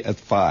today at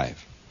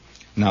 5.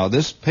 Now,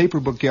 this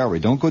Paperbook Gallery,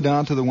 don't go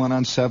down to the one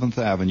on 7th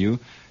Avenue.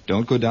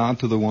 Don't go down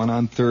to the one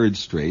on 3rd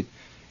Street.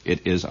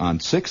 It is on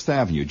 6th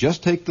Avenue.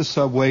 Just take the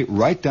subway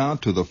right down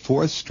to the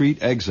 4th Street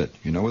exit.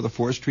 You know where the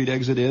 4th Street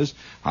exit is?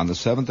 On the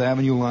 7th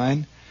Avenue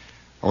line?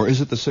 Or is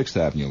it the 6th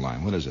Avenue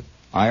line? What is it?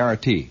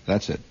 IRT.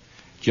 That's it.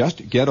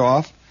 Just get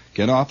off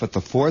at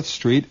the 4th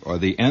Street or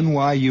the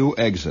NYU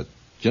exit.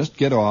 Just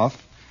get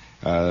off.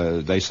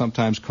 They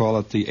sometimes call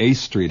it the 8th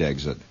Street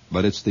exit,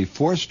 but it's the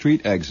 4th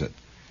Street exit.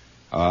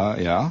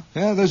 Yeah,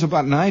 there's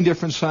about 9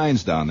 different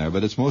signs down there,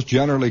 but it's most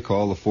generally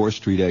called the 4th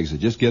Street exit.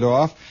 Just get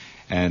off,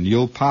 and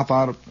you'll pop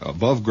out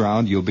above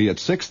ground. You'll be at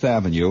 6th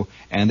Avenue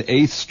and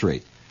 8th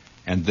Street.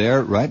 And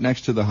there, right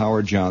next to the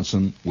Howard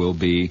Johnson, will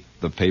be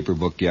the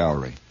Paperbook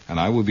Gallery. And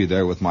I will be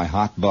there with my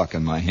hot buck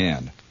in my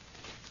hand,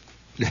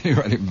 getting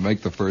ready to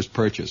make the first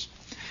purchase.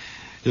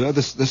 You know,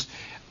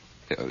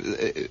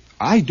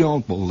 I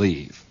don't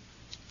believe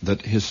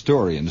that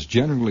historians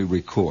generally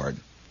record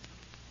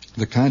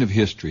the kind of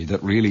history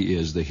that really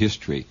is the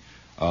history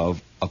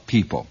of a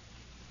people.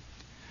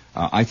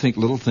 I think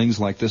little things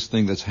like this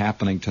thing that's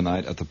happening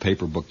tonight at the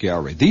Paperbook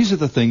Gallery, these are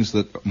the things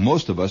that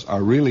most of us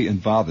are really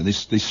involved in,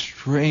 these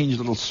strange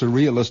little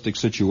surrealistic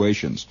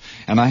situations.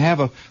 And I have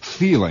a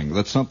feeling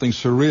that something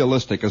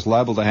surrealistic is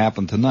liable to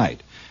happen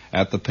tonight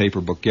at the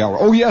Paperbook Gallery.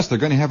 Oh, yes, they're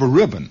going to have a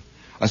ribbon,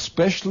 a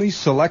specially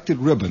selected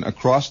ribbon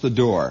across the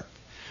door.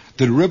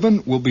 The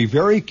ribbon will be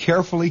very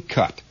carefully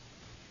cut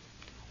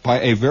by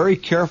a very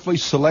carefully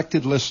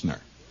selected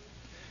listener.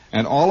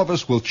 And all of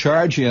us will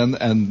charge in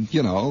and,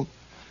 you know,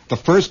 the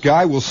first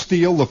guy will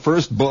steal the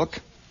first book.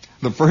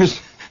 The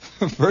first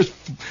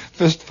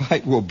fist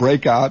fight will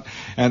break out.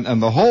 And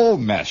the whole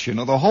mess, you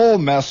know, the whole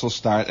mess will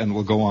start and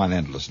will go on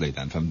endlessly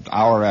then from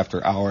hour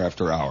after hour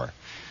after hour.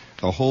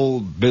 The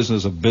whole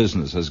business of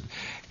business has...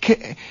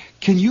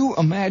 Can you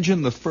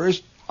imagine the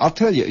first... I'll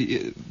tell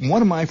you,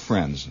 one of my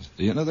friends,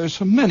 you know, there's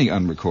so many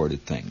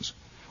unrecorded things.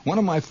 One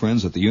of my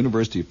friends at the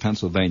University of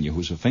Pennsylvania,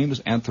 who's a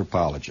famous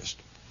anthropologist,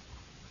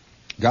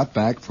 got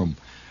back from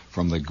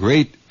the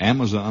great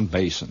Amazon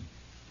basin.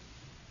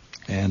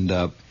 And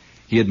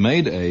he had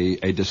made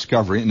a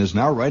discovery and is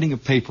now writing a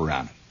paper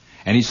on it.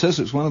 And he says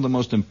it's one of the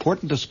most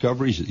important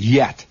discoveries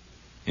yet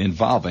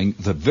involving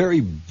the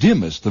very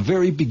dimmest, the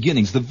very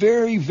beginnings, the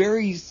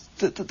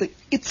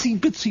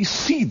itsy-bitsy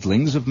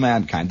seedlings of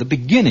mankind, the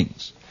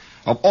beginnings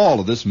of all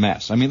of this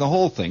mess. I mean, the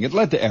whole thing. It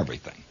led to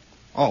everything.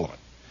 All of it.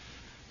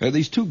 There are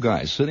these 2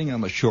 guys sitting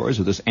on the shores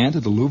of this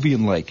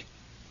antediluvian lake.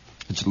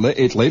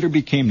 It later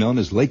became known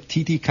as Lake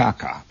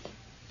Titicaca.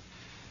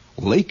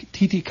 Lake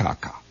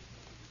Titicaca.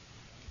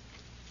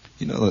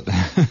 You know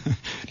that?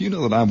 Do you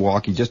know that I'm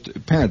walking?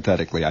 Just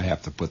parenthetically, I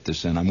have to put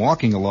this in. I'm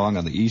walking along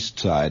on the east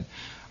side,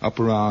 up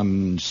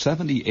around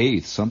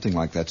 78th, something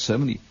like that,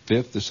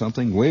 75th or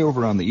something, way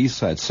over on the east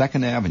side,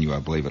 2nd Avenue, I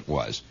believe it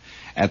was,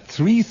 at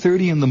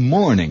 3:30 in the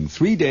morning,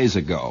 3 days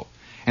ago.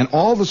 And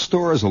all the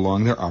stores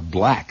along there are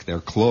black. They're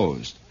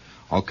closed.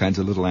 All kinds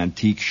of little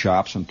antique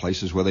shops and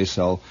places where they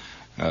sell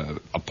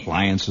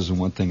appliances and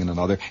one thing and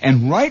another.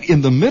 And right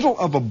in the middle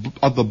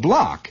of the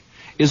block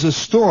is a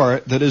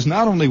store that is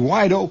not only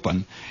wide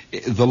open,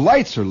 the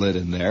lights are lit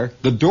in there,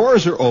 the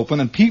doors are open,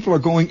 and people are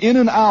going in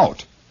and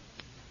out.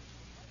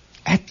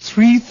 At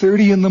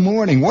 3:30 in the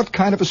morning, what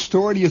kind of a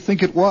store do you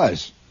think it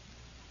was?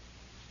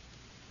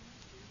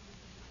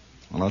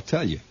 Well, I'll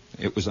tell you.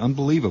 It was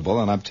unbelievable,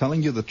 and I'm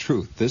telling you the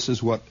truth. This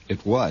is what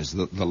it was.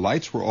 The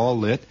lights were all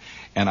lit,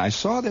 and I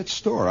saw that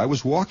store. I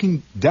was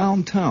walking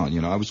downtown,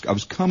 you know. I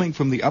was coming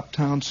from the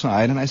uptown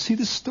side, and I see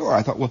this store.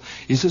 I thought, well,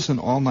 is this an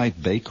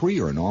all-night bakery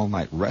or an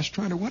all-night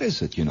restaurant, or what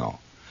is it, you know?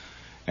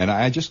 And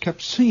I just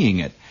kept seeing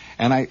it.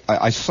 And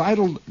I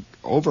sidled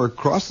over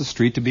across the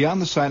street to be on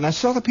the side, and I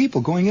saw the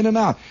people going in and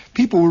out.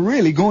 People were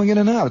really going in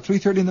and out at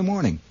 3:30 in the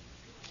morning.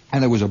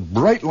 And there was a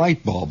bright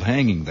light bulb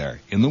hanging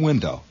there in the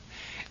window.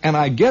 And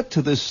I get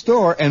to this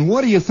store, and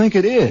what do you think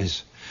it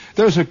is?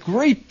 There's a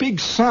great big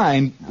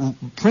sign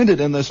printed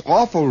in this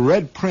awful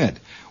red print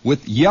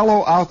with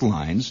yellow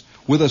outlines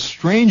with a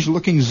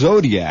strange-looking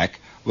zodiac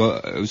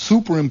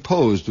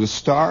superimposed with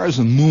stars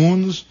and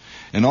moons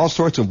and all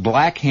sorts of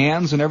black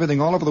hands and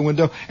everything all over the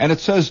window, and it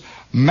says,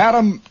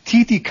 Madam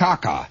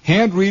Titicaca,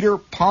 hand reader,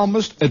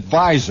 palmist,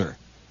 advisor.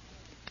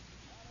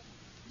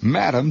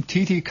 Madam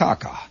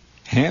Titicaca,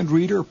 hand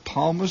reader,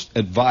 palmist,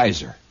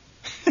 advisor.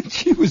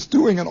 She was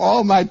doing an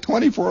all-night,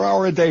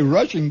 24-hour-a-day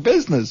rushing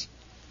business.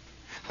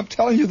 I'm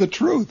telling you the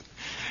truth.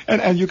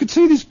 And you could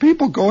see these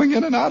people going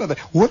in and out of there.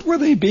 What were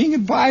they being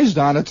advised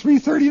on at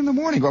 3:30 in the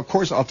morning? Well, of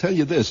course, I'll tell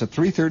you this. At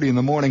 3:30 in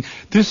the morning,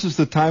 this is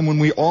the time when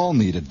we all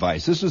need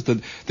advice. This is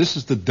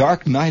the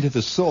dark night of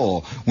the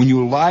soul, when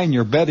you lie in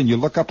your bed and you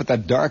look up at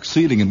that dark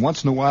ceiling, and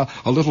once in a while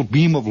a little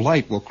beam of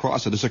light will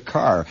cross it as a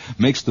car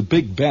makes the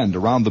big bend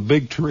around the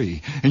big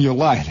tree. And you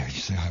lie there and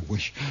you say,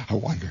 I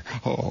wonder,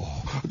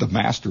 the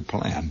master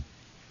plan.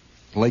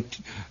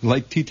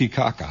 Like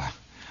Titicaca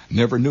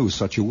never knew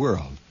such a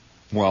world.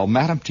 Well,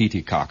 Madam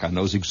Titicaca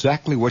knows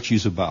exactly what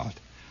she's about.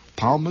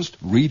 Palmist,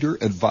 reader,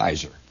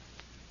 advisor.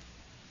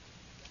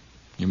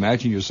 You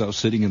imagine yourself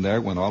sitting in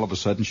there when all of a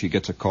sudden she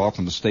gets a call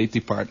from the State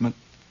Department?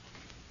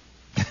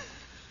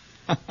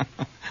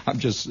 I'm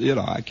just,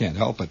 I can't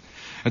help it.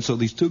 And so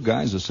these two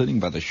guys are sitting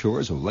by the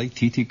shores of Lake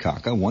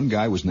Titicaca. One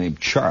guy was named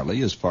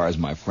Charlie, as far as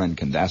my friend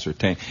can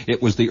ascertain.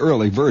 It was the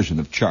early version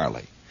of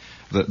Charlie.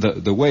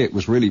 The way it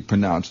was really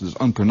pronounced is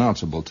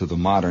unpronounceable to the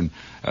modern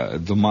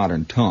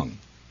tongue.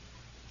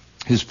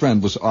 His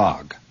friend was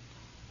Og,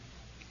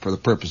 for the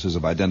purposes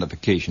of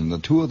identification. The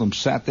two of them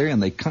sat there and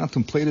they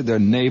contemplated their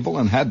navel,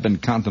 and had been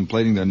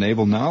contemplating their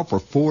navel now for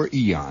 4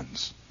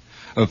 eons.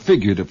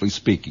 Figuratively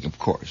speaking, of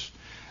course.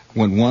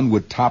 When one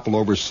would topple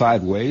over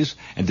sideways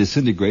and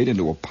disintegrate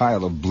into a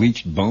pile of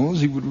bleached bones,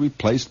 he would be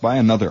replaced by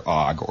another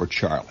Og or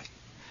Charlie.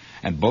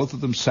 And both of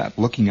them sat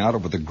looking out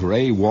over the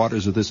gray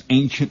waters of this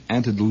ancient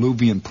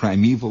antediluvian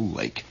primeval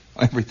lake.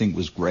 Everything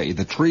was gray.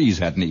 The trees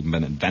hadn't even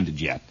been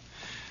invented yet.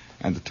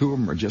 And the two of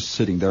them are just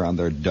sitting there on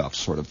their duffs,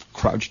 sort of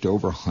crouched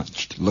over,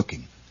 hunched,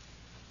 looking.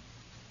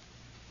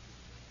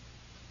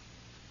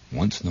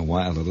 Once in a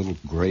while, a little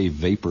gray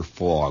vapor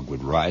fog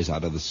would rise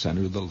out of the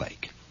center of the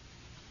lake.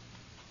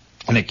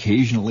 And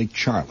occasionally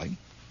Charlie,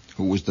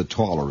 who was the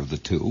taller of the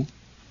two,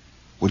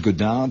 would go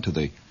down to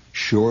the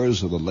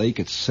shores of the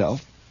lake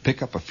itself,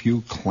 pick up a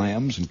few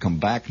clams, and come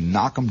back,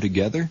 knock them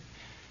together,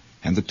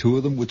 and the two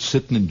of them would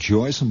sit and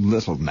enjoy some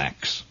little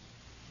necks.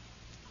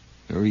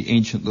 Very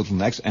ancient little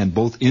necks, and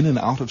both in and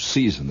out of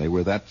season. They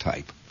were that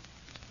type.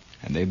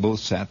 And they both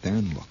sat there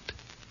and looked.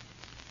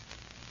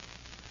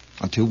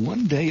 Until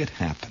one day it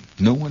happened.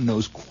 No one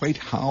knows quite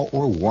how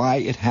or why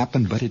it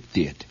happened, but it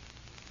did.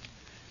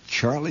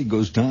 Charlie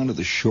goes down to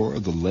the shore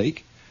of the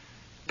lake,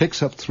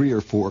 picks up 3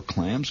 or 4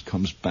 clams,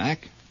 comes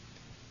back,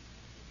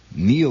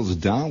 kneels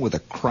down with a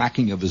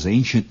cracking of his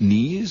ancient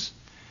knees,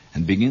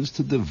 and begins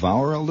to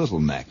devour a little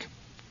neck.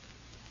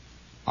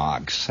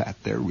 Og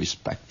sat there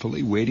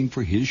respectfully, waiting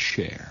for his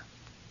share.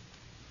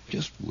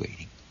 Just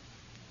waiting.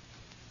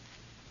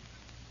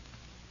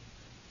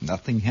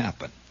 Nothing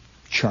happened.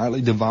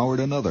 Charlie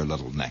devoured another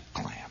little neck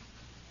clam.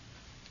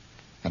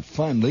 And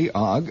finally,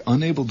 Og,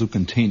 unable to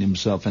contain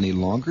himself any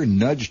longer,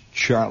 nudged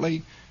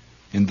Charlie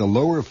in the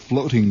lower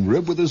floating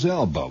rib with his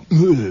elbow.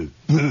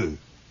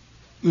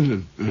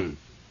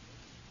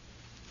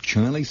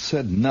 Charlie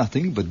said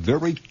nothing, but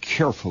very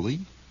carefully,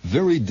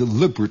 very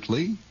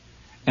deliberately,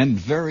 and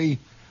very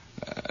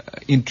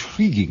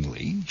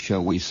intriguingly,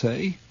 shall we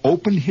say,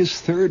 opened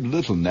his third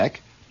little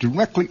neck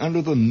directly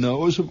under the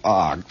nose of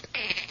Og.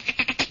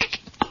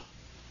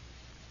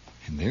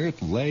 And there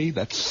it lay,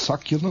 that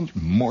succulent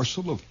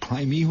morsel of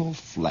primeval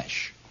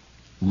flesh,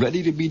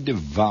 ready to be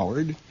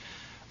devoured,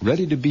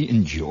 ready to be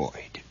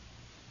enjoyed.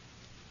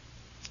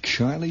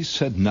 Charlie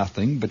said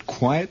nothing, but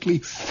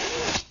quietly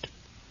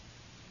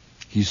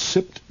he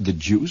sipped the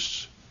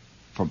juice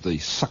from the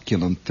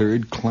succulent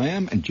third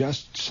clam and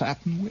just sat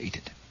and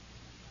waited.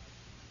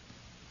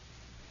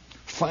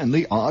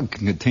 Finally, Og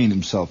could contain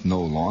himself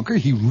no longer.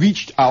 He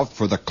reached out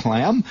for the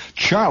clam.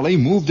 Charlie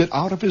moved it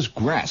out of his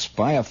grasp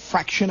by a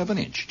fraction of an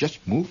inch.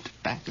 Just moved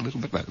it back a little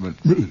bit.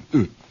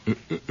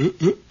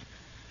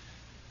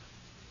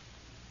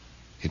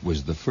 It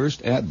was the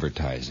first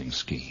advertising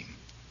scheme.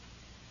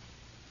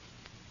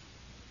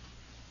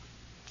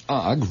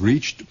 Og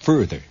reached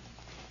further.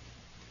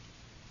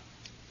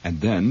 And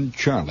then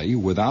Charlie,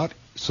 without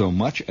so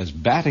much as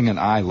batting an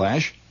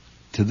eyelash,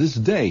 to this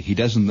day he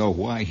doesn't know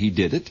why he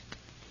did it,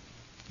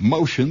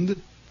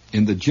 motioned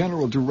in the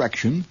general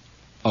direction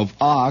of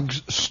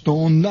Og's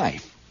stone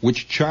knife,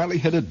 which Charlie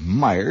had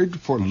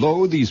admired for,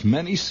 lo, these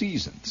many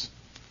seasons,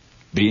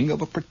 being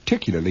of a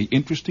particularly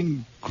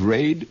interesting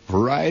grade,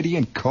 variety,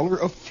 and color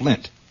of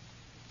flint.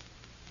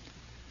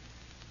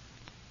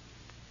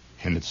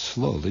 And it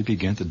slowly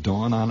began to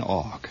dawn on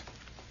Og.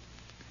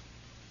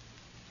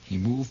 He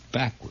moved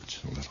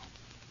backwards a little,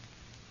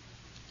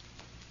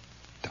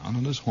 down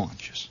on his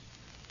haunches.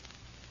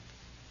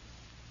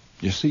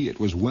 You see, it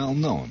was well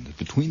known that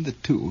between the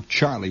two,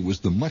 Charlie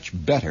was the much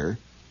better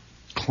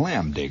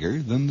clam digger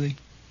than the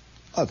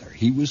other.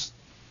 He was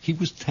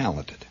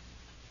talented.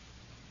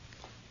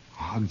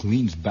 Og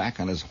leans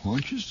back on his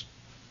haunches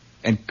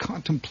and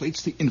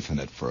contemplates the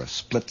infinite for a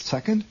split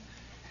second,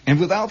 And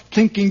without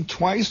thinking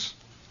twice,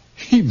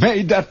 he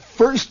made that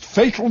first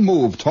fatal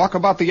move. Talk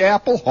about the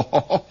apple. Ho, ho,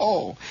 ho,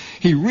 ho.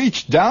 He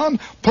reached down,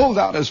 pulled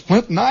out his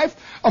flint knife,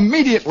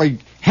 immediately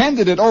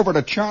handed it over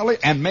to Charlie,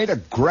 and made a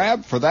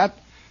grab for that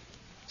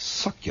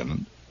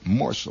succulent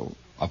morsel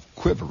of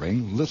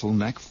quivering little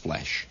neck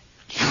flesh.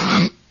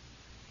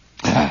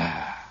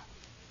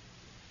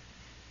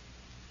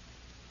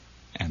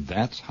 And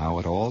that's how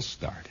it all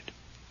started.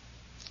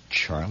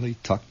 Charlie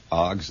tucked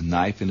Og's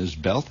knife in his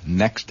belt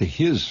next to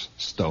his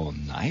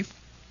stone knife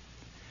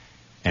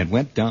and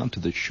went down to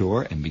the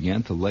shore and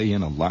began to lay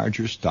in a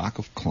larger stock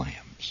of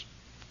clams.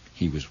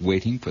 He was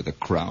waiting for the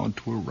crowd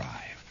to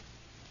arrive.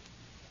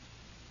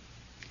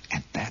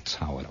 And that's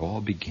how it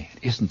all began.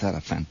 Isn't that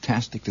a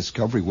fantastic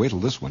discovery? Wait till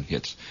this one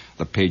hits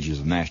the pages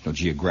of National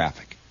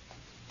Geographic.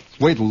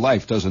 Wait till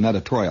Life does an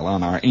editorial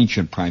on our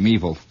ancient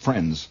primeval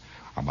friends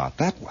about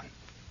that one.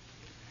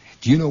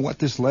 Do you know what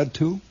this led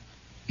to?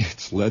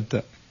 It's led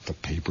to the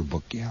paper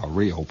book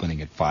gallery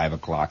opening at 5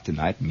 o'clock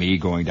tonight, me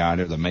going down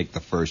there to make the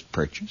first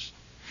purchase.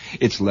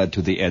 It's led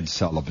to the Ed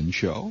Sullivan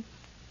Show.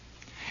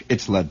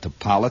 It's led to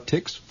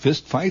politics,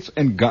 fistfights,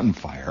 and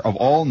gunfire of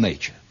all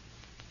nature,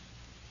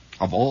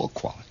 of all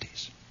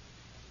qualities.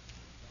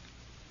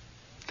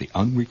 The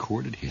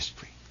unrecorded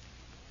history.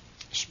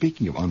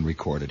 Speaking of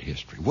unrecorded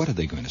history, what are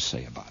they going to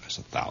say about us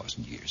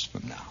 1,000 years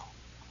from now?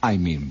 I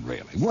mean,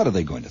 really, what are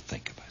they going to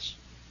think of us?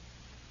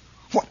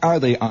 What are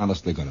they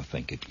honestly going to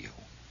think of you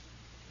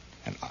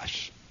and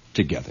us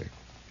together,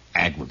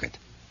 aggregate,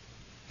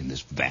 in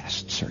this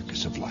vast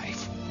circus of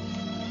life?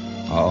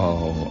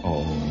 Oh,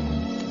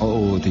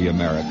 the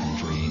American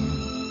dream.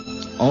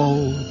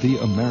 Oh, the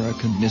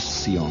American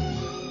mission.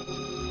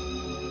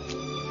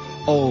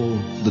 Oh,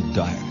 the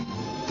dire,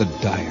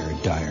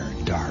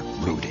 dark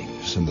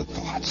broodings and the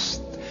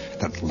thoughts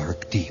that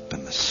lurk deep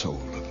in the soul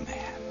of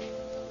man.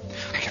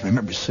 I can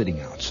remember sitting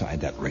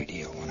outside that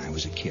radio when I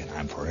was a kid.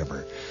 I'm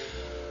forever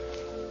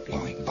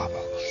blowing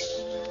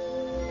bubbles.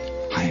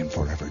 I am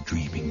forever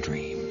dreaming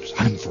dreams.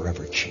 I'm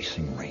forever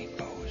chasing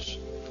rainbows.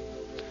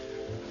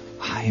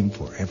 I am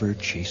forever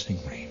chasing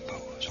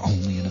rainbows.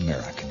 Only an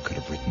American could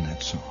have written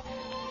that song.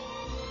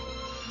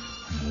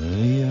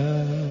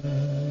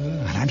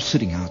 And I'm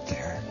sitting out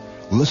there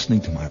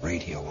listening to my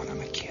radio when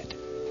I'm a kid,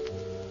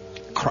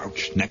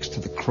 crouched next to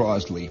the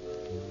Crosley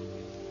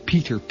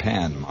Peter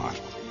Pan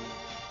model.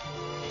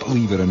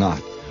 Believe it or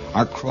not,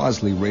 our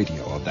Crosley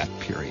radio of that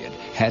period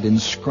had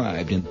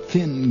inscribed in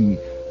thin,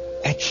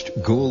 etched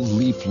gold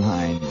leaf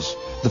lines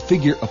the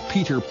figure of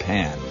Peter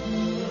Pan.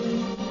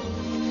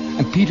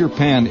 And Peter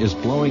Pan is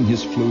blowing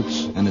his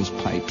flutes and his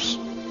pipes.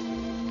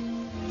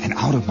 And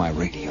out of my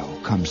radio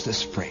comes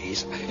this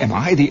phrase. Am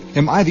I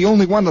the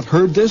only one that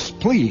heard this?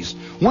 Please,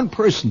 one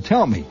person,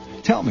 tell me.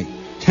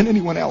 Did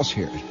anyone else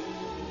hear it?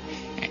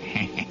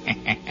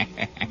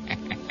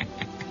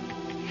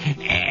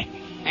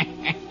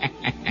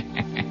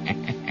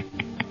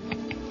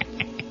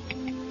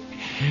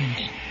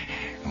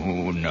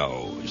 Who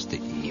knows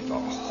the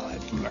evil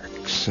that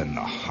lurks in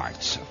the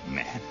hearts of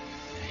men?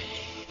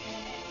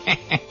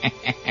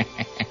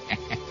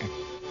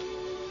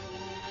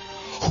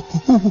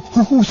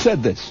 Who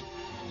said this?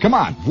 Come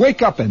on,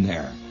 wake up in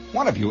there.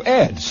 One of you,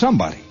 Ed,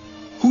 somebody.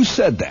 Who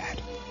said that?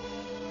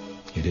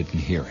 You didn't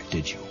hear it,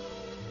 did you?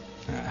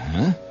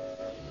 Uh-huh.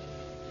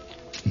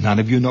 None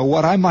of you know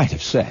what I might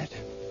have said,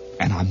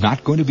 and I'm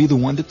not going to be the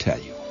one to tell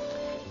you.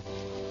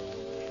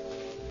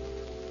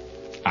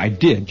 I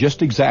did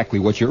just exactly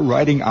what you're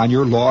writing on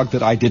your log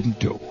that I didn't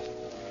do.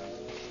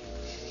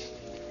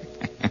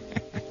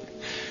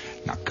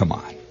 Now, come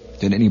on.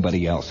 Did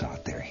anybody else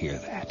out there hear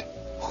that?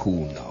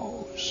 Who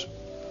knows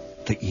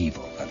the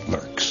evil that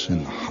lurks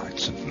in the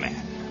hearts of men?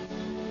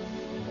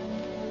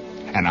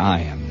 And I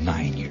am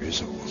 9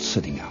 years old,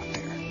 sitting out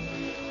there.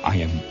 I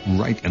am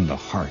right in the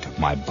heart of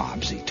my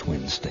Bobsy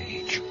twin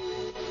stage.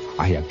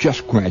 I have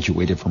just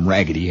graduated from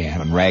Raggedy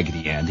Ann and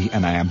Raggedy Andy,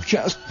 and I am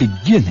just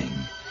beginning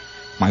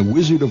my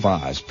Wizard of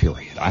Oz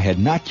period. I had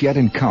not yet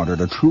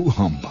encountered a true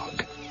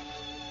humbug.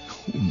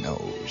 Who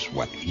knows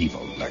what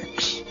evil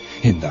lurks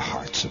in the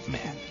hearts of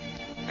men?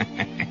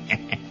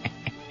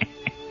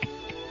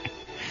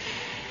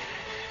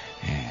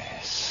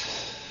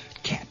 Yes,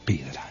 it can't be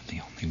that I'm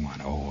the only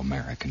one. Oh,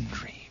 American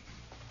dream.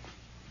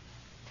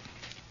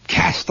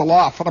 Cast the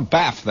law for the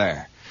bath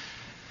there.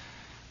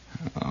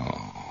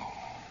 Oh.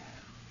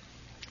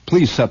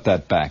 Please set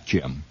that back,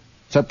 Jim.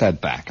 Set that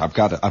back. I've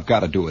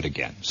got to do it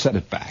again. Set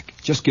it back.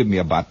 Just give me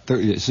about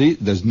 30. See,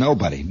 there's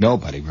nobody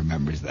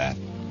remembers that.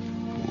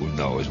 Who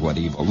knows what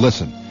evil?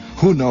 Listen,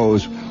 who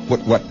knows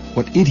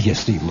what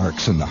idiocy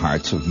lurks in the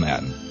hearts of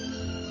men?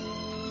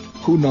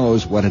 Who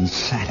knows what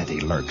insanity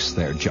lurks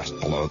there just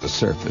below the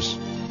surface?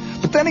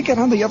 But then again,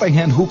 on the other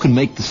hand, who can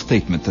make the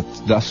statement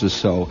that thus is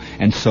so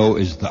and so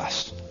is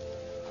thus?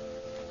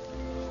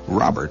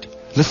 Robert,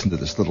 listen to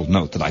this little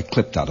note that I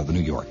clipped out of the New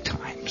York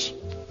Times.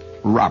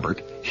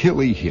 Robert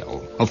Hilly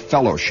Hill of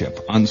Fellowship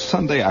on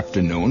Sunday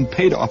afternoon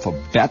paid off a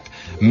bet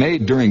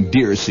made during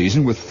deer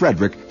season with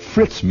Frederick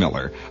Fritz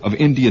Miller of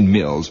Indian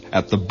Mills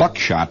at the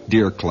Buckshot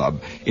Deer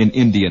Club in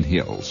Indian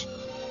Hills.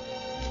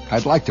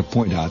 I'd like to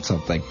point out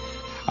something.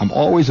 I'm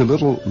always a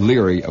little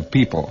leery of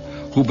people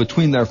who,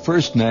 between their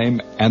first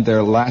name and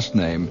their last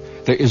name,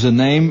 there is a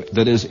name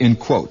that is in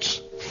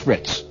quotes.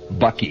 Fritz,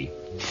 Bucky,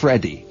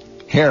 Freddie,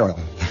 Harold.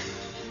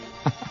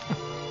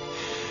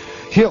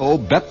 Hill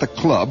bet the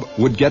club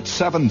would get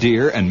 7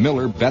 deer, and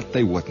Miller bet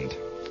they wouldn't.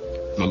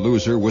 The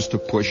loser was to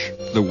push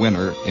the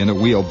winner in a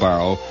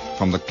wheelbarrow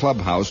from the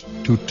clubhouse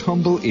to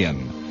Tumble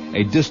Inn,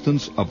 a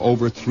distance of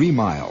over 3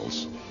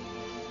 miles.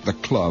 The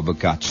club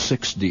got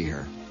 6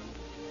 deer.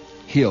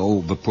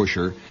 Hill, the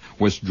pusher,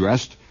 was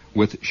dressed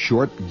with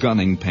short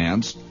gunning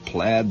pants,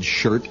 plaid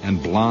shirt,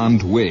 and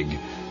blonde wig.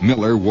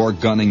 Miller wore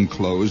gunning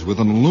clothes with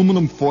an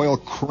aluminum foil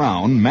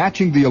crown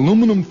matching the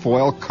aluminum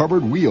foil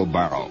covered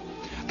wheelbarrow.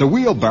 The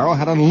wheelbarrow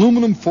had an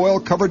aluminum foil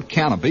covered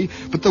canopy,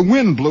 but the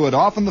wind blew it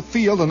off in the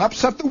field and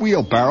upset the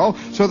wheelbarrow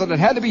so that it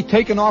had to be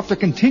taken off to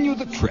continue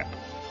the trip.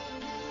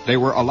 They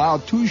were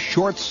allowed 2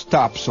 short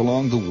stops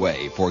along the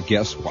way, for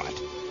guess what?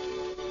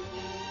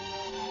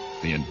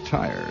 The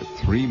entire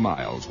 3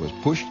 miles was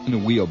pushed in a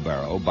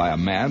wheelbarrow by a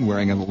man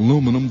wearing an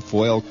aluminum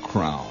foil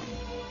crown,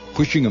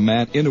 pushing a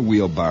man in a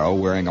wheelbarrow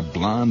wearing a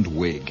blonde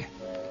wig,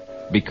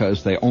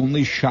 because they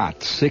only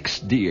shot 6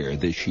 deer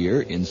this year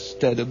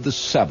instead of the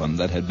 7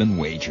 that had been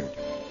wagered.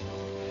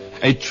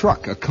 A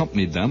truck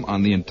accompanied them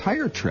on the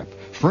entire trip,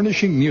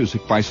 furnishing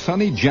music by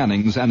Sonny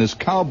Jennings and his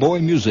cowboy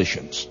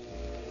musicians,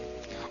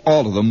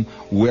 all of them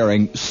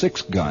wearing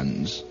 6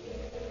 guns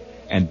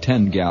and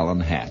 10-gallon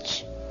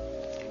hats.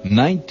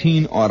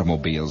 19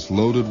 automobiles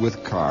loaded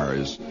with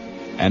cars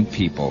and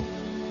people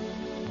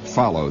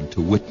followed to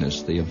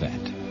witness the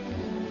event.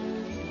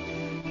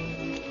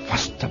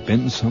 Must have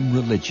been some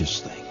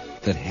religious thing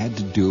that had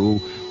to do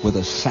with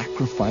a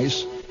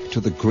sacrifice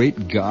to the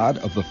great God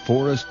of the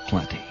forest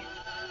plenty.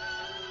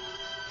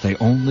 They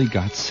only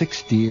got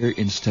 6 deer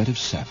instead of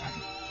 7.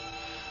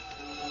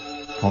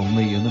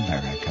 Only in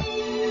America.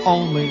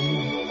 Only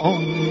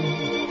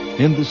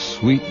in the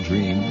sweet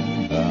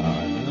dream.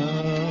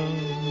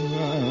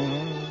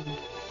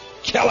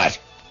 Kill it!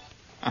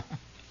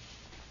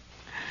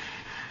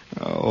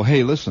 Oh,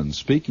 hey, listen,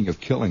 speaking of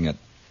killing it,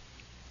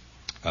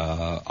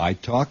 I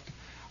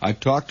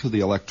talked to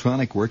the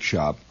electronic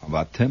workshop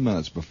about 10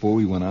 minutes before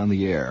we went on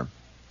the air.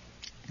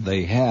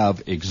 They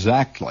have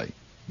exactly,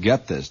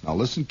 get this, now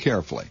listen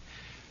carefully,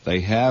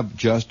 they have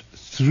just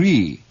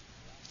three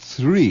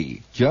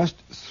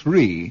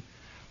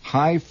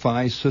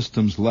hi-fi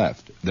systems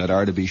left that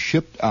are to be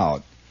shipped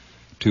out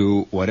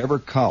to whatever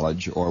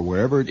college or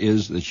wherever it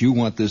is that you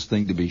want this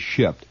thing to be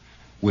shipped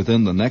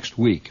within the next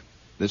week.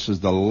 This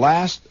is the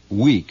last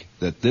week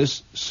that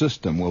this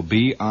system will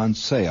be on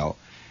sale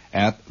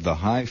at the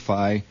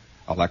Hi-Fi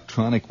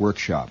Electronic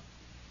Workshop.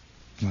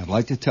 I'd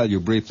like to tell you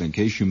briefly, in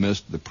case you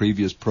missed the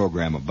previous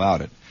program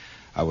about it,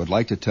 I would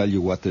like to tell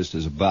you what this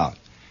is about.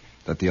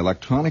 That the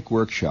Electronic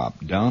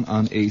Workshop down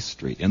on 8th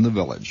Street in the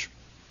Village,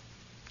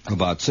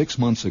 about 6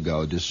 months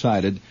ago,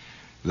 decided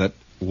that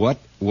what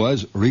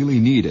was really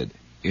needed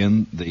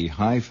in the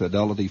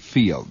high-fidelity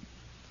field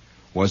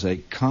was a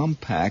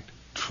compact,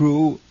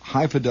 true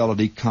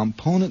high-fidelity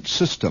component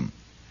system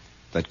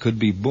that could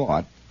be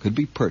bought, could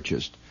be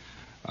purchased,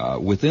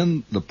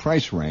 within the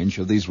price range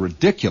of these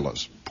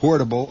ridiculous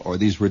portable or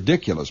these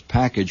ridiculous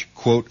package,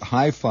 quote,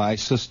 hi-fi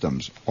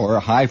systems or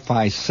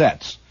hi-fi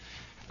sets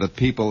that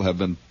people have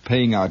been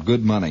paying out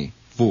good money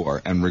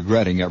for and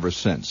regretting ever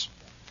since.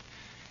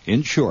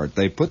 In short,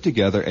 they put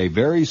together a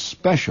very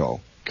special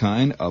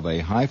kind of a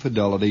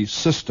high-fidelity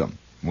system.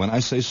 When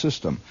I say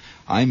system,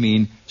 I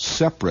mean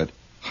separate,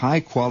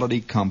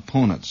 high-quality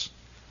components,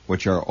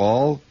 which are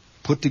all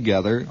put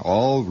together,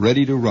 all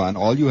ready to run.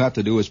 All you have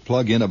to do is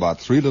plug in about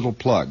 3 little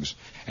plugs,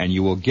 and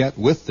you will get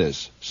with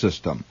this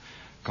system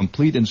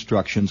complete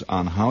instructions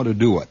on how to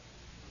do it.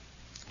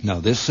 Now,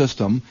 this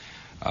system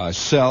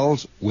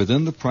sells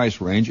within the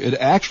price range. It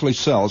actually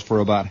sells for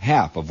about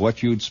half of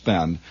what you'd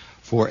spend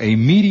for a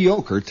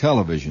mediocre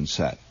television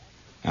set.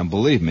 And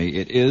believe me,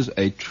 it is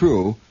a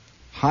true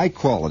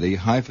high-quality,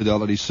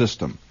 high-fidelity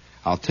system.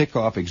 I'll tick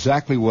off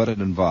exactly what it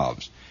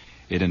involves.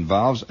 It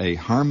involves a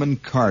Harman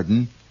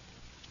Kardon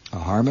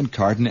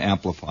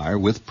amplifier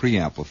with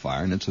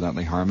preamplifier, and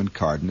incidentally, Harman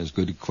Kardon is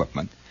good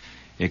equipment.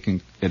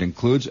 It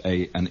includes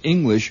an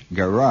English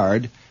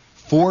Garrard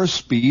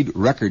 4-speed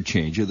record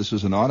changer. This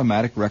is an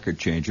automatic record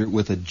changer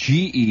with a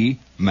GE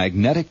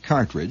magnetic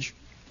cartridge,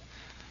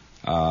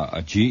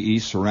 a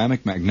GE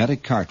ceramic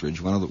magnetic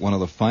cartridge, one of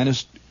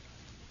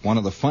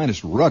the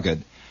finest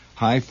rugged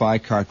hi-fi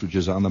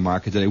cartridges on the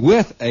market today,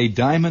 with a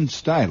diamond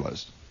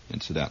stylus,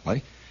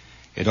 incidentally.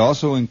 It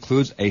also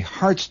includes a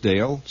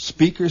Hartsdale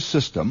speaker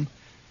system,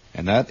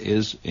 and that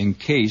is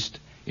encased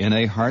in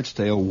a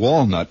Hartsdale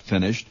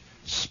walnut-finished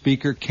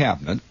speaker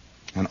cabinet,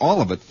 and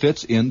all of it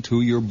fits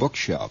into your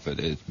bookshelf.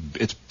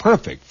 It's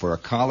perfect for a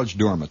college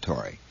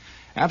dormitory.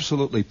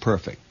 Absolutely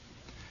perfect.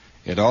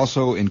 It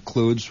also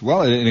includes,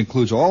 well, it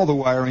includes all the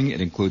wiring,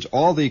 it includes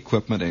all the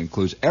equipment, it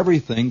includes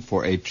everything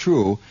for a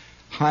true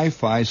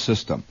hi-fi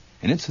system.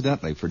 And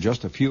incidentally, for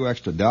just a few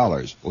extra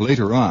dollars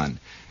later on,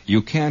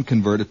 you can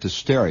convert it to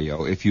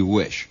stereo if you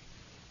wish.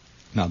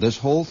 Now, this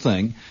whole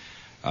thing,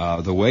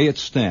 the way it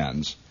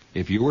stands,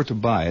 if you were to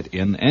buy it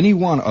in any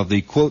one of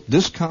the, quote,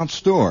 discount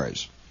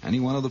stores, any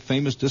one of the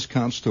famous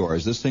discount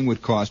stores, this thing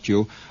would cost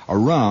you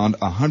around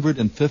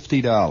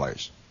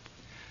 $150.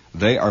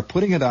 They are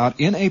putting it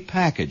out in a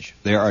package.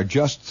 There are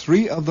just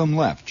 3 of them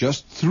left,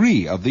 just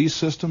 3 of these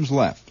systems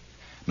left.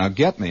 Now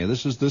get me,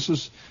 this is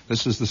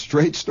the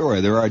straight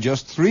story. There are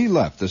just 3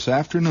 left this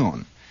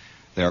afternoon.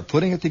 They are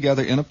putting it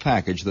together in a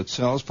package that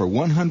sells for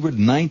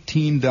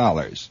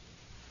 $119.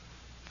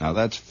 Now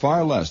that's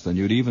far less than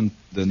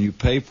you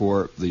pay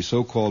for the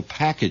so-called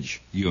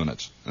package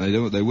units.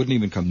 They wouldn't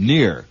even come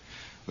near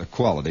the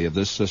quality of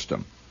this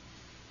system.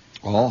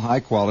 All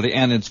high quality,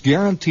 and it's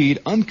guaranteed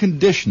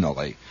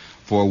unconditionally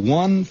for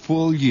 1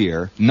 full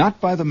year,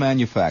 not by the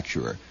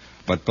manufacturer,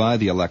 but by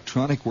the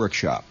electronic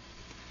workshop.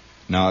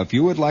 Now, if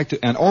you would like to,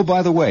 and oh,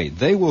 by the way,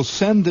 they will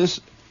send this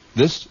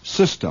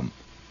system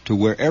to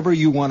wherever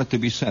you want it to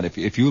be sent.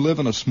 If you live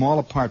in a small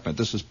apartment,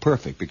 this is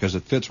perfect because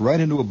it fits right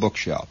into a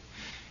bookshelf.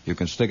 You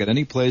can stick it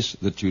any place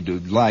that you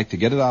would like to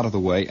get it out of the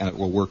way, and it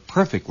will work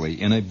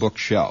perfectly in a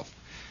bookshelf.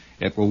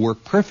 It will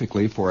work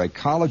perfectly for a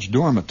college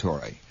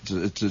dormitory.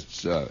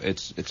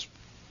 It's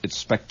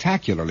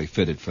spectacularly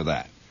fitted for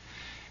that.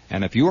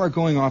 And if you are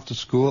going off to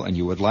school and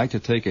you would like to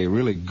take a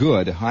really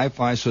good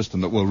hi-fi system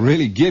that will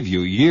really give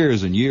you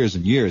years and years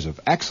and years of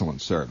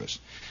excellent service,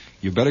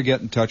 you better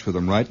get in touch with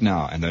them right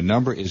now. And their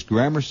number is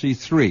Gramercy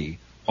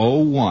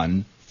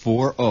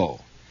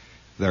 30140.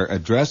 Their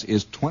address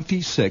is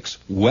 26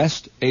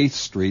 West 8th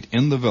Street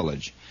in the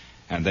Village,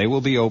 and they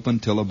will be open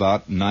till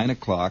about 9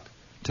 o'clock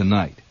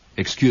tonight.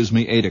 Excuse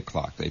me, 8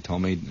 o'clock. They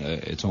told me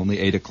it's only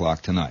 8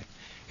 o'clock tonight.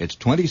 It's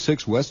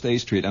 26 West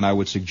 8th Street, and I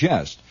would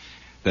suggest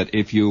that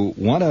if you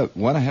want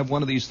to have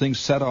one of these things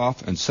set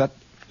off and set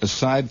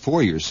aside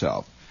for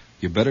yourself,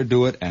 you better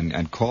do it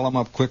and call them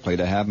up quickly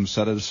to have them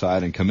set it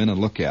aside and come in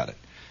and look at it.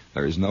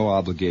 There is no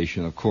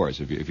obligation, of course.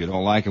 If you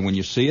don't like it when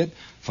you see it,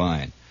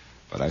 fine.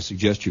 But I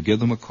suggest you give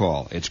them a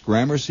call. It's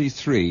Gramercy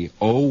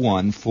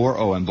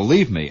 30140. And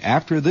believe me,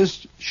 after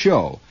this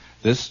show,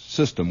 this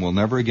system will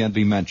never again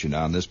be mentioned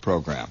on this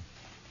program.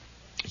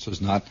 This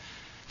is not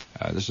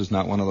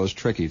one of those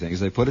tricky things.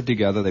 They put it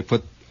together. They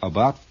put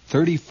about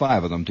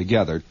 35 of them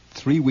together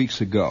 3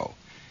 weeks ago,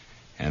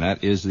 and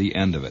that is the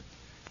end of it.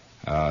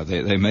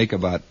 They make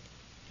about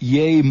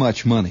yay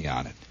much money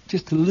on it,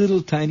 just a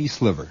little tiny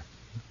sliver,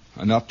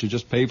 enough to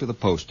just pay for the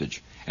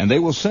postage. And they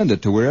will send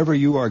it to wherever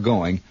you are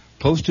going,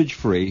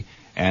 postage-free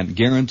and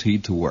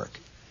guaranteed to work.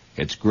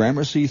 It's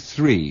Gramercy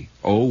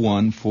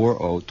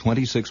 30140,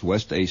 26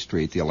 West 8th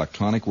Street, the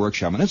Electronic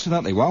Workshop. And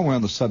incidentally, while we're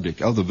on the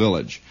subject of the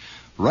village,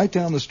 right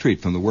down the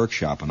street from the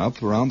workshop and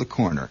up around the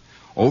corner,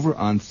 over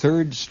on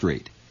 3rd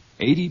Street,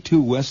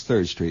 82 West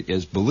 3rd Street,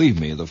 is, believe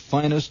me, the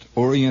finest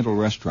Oriental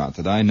restaurant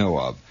that I know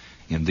of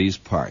in these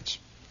parts.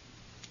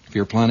 If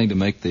you're planning to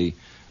make the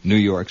New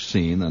York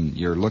scene and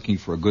you're looking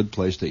for a good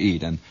place to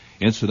eat, and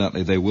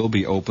incidentally, they will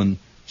be open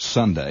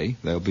Sunday.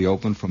 They'll be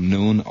open from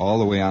noon all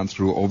the way on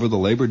through over the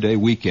Labor Day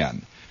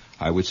weekend.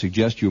 I would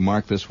suggest you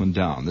mark this one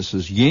down. This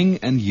is Yin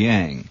and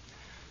Yang,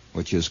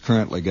 which is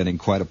currently getting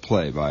quite a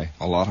play by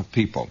a lot of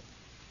people.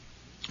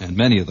 And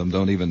many of them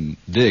don't even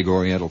dig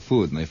Oriental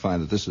food, and they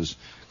find that this is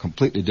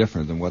completely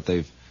different than what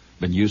they've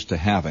been used to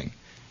having.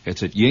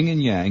 It's at Yin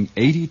and Yang,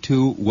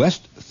 82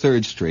 West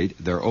 3rd Street.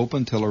 They're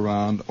open till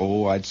around,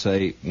 I'd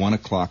say 1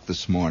 o'clock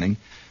this morning.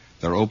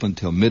 They're open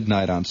till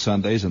midnight on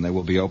Sundays, and they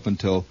will be open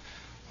till,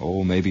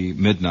 maybe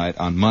midnight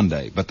on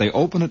Monday. But they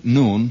open at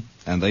noon,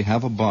 and they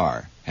have a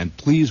bar. And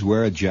please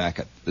wear a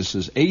jacket. This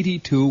is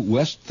 82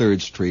 West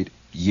 3rd Street,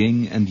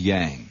 Yin and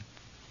Yang.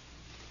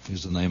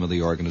 Here's the name of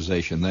the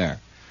organization there.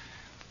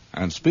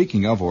 And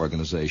speaking of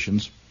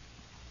organizations,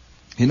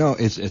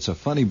 it's a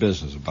funny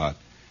business about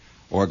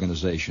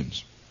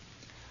organizations.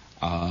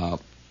 We're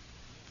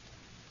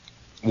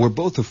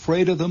both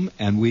afraid of them,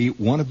 and we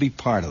want to be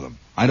part of them.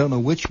 I don't know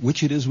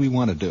which it is we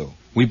want to do.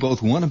 We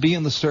both want to be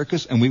in the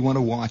circus, and we want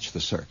to watch the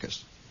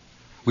circus.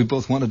 We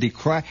both want to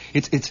decry.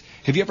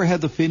 Have you ever had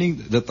the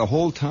feeling that the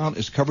whole town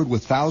is covered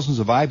with thousands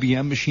of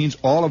IBM machines,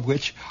 all of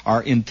which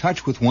are in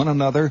touch with one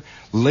another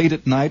late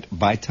at night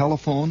by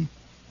telephone,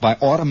 by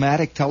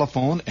automatic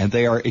telephone, and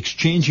they are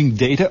exchanging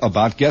data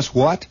about guess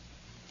what?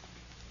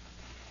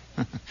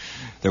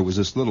 There was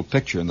this little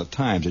picture in the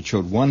Times that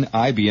showed one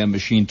IBM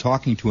machine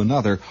talking to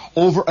another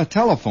over a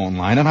telephone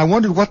line, and I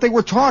wondered what they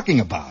were talking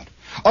about.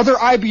 Other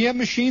IBM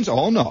machines?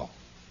 Oh, no.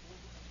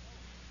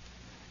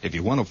 If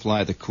you want to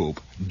fly the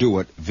coop, do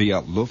it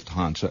via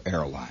Lufthansa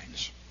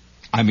Airlines.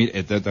 I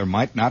mean, there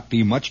might not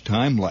be much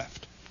time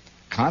left.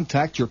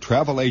 Contact your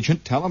travel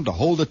agent, tell him to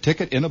hold a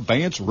ticket in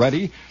abeyance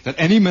ready, that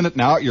any minute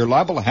now you're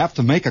liable to have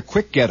to make a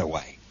quick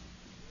getaway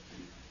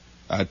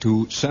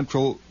to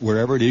Central,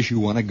 wherever it is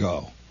you want to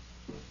go.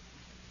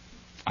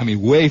 I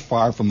mean, way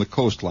far from the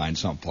coastline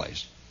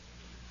someplace.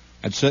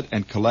 and sit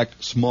and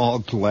collect small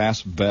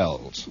glass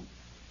bells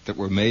that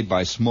were made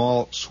by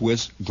small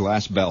Swiss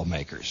glass bell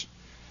makers.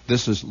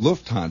 This is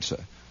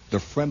Lufthansa, the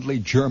friendly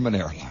German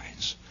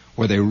airlines,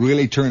 where they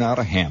really turn out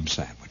a ham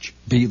sandwich.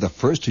 Be the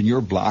first in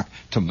your block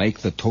to make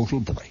the total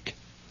break.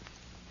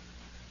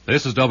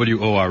 This is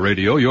WOR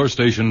Radio, your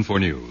station for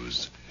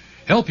news.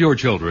 Help your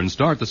children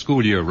start the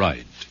school year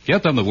right.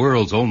 Get them the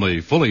world's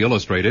only fully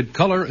illustrated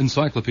color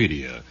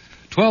encyclopedia.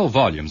 12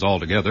 volumes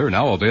altogether,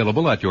 now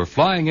available at your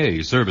Flying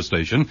A service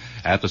station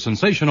at the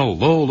sensational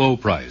low, low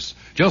price.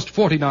 Just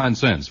 49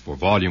 cents for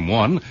Volume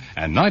 1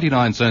 and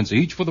 99 cents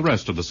each for the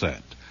rest of the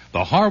set.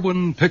 The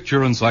Harwin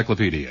Picture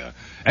Encyclopedia.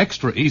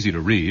 Extra easy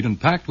to read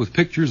and packed with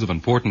pictures of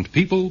important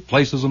people,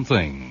 places, and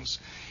things.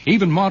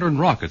 Even modern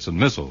rockets and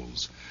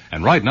missiles.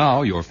 And right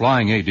now, your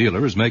Flying A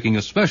dealer is making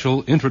a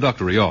special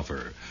introductory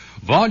offer.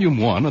 Volume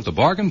 1 at the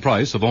bargain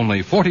price of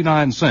only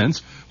 49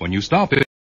 cents when you stop in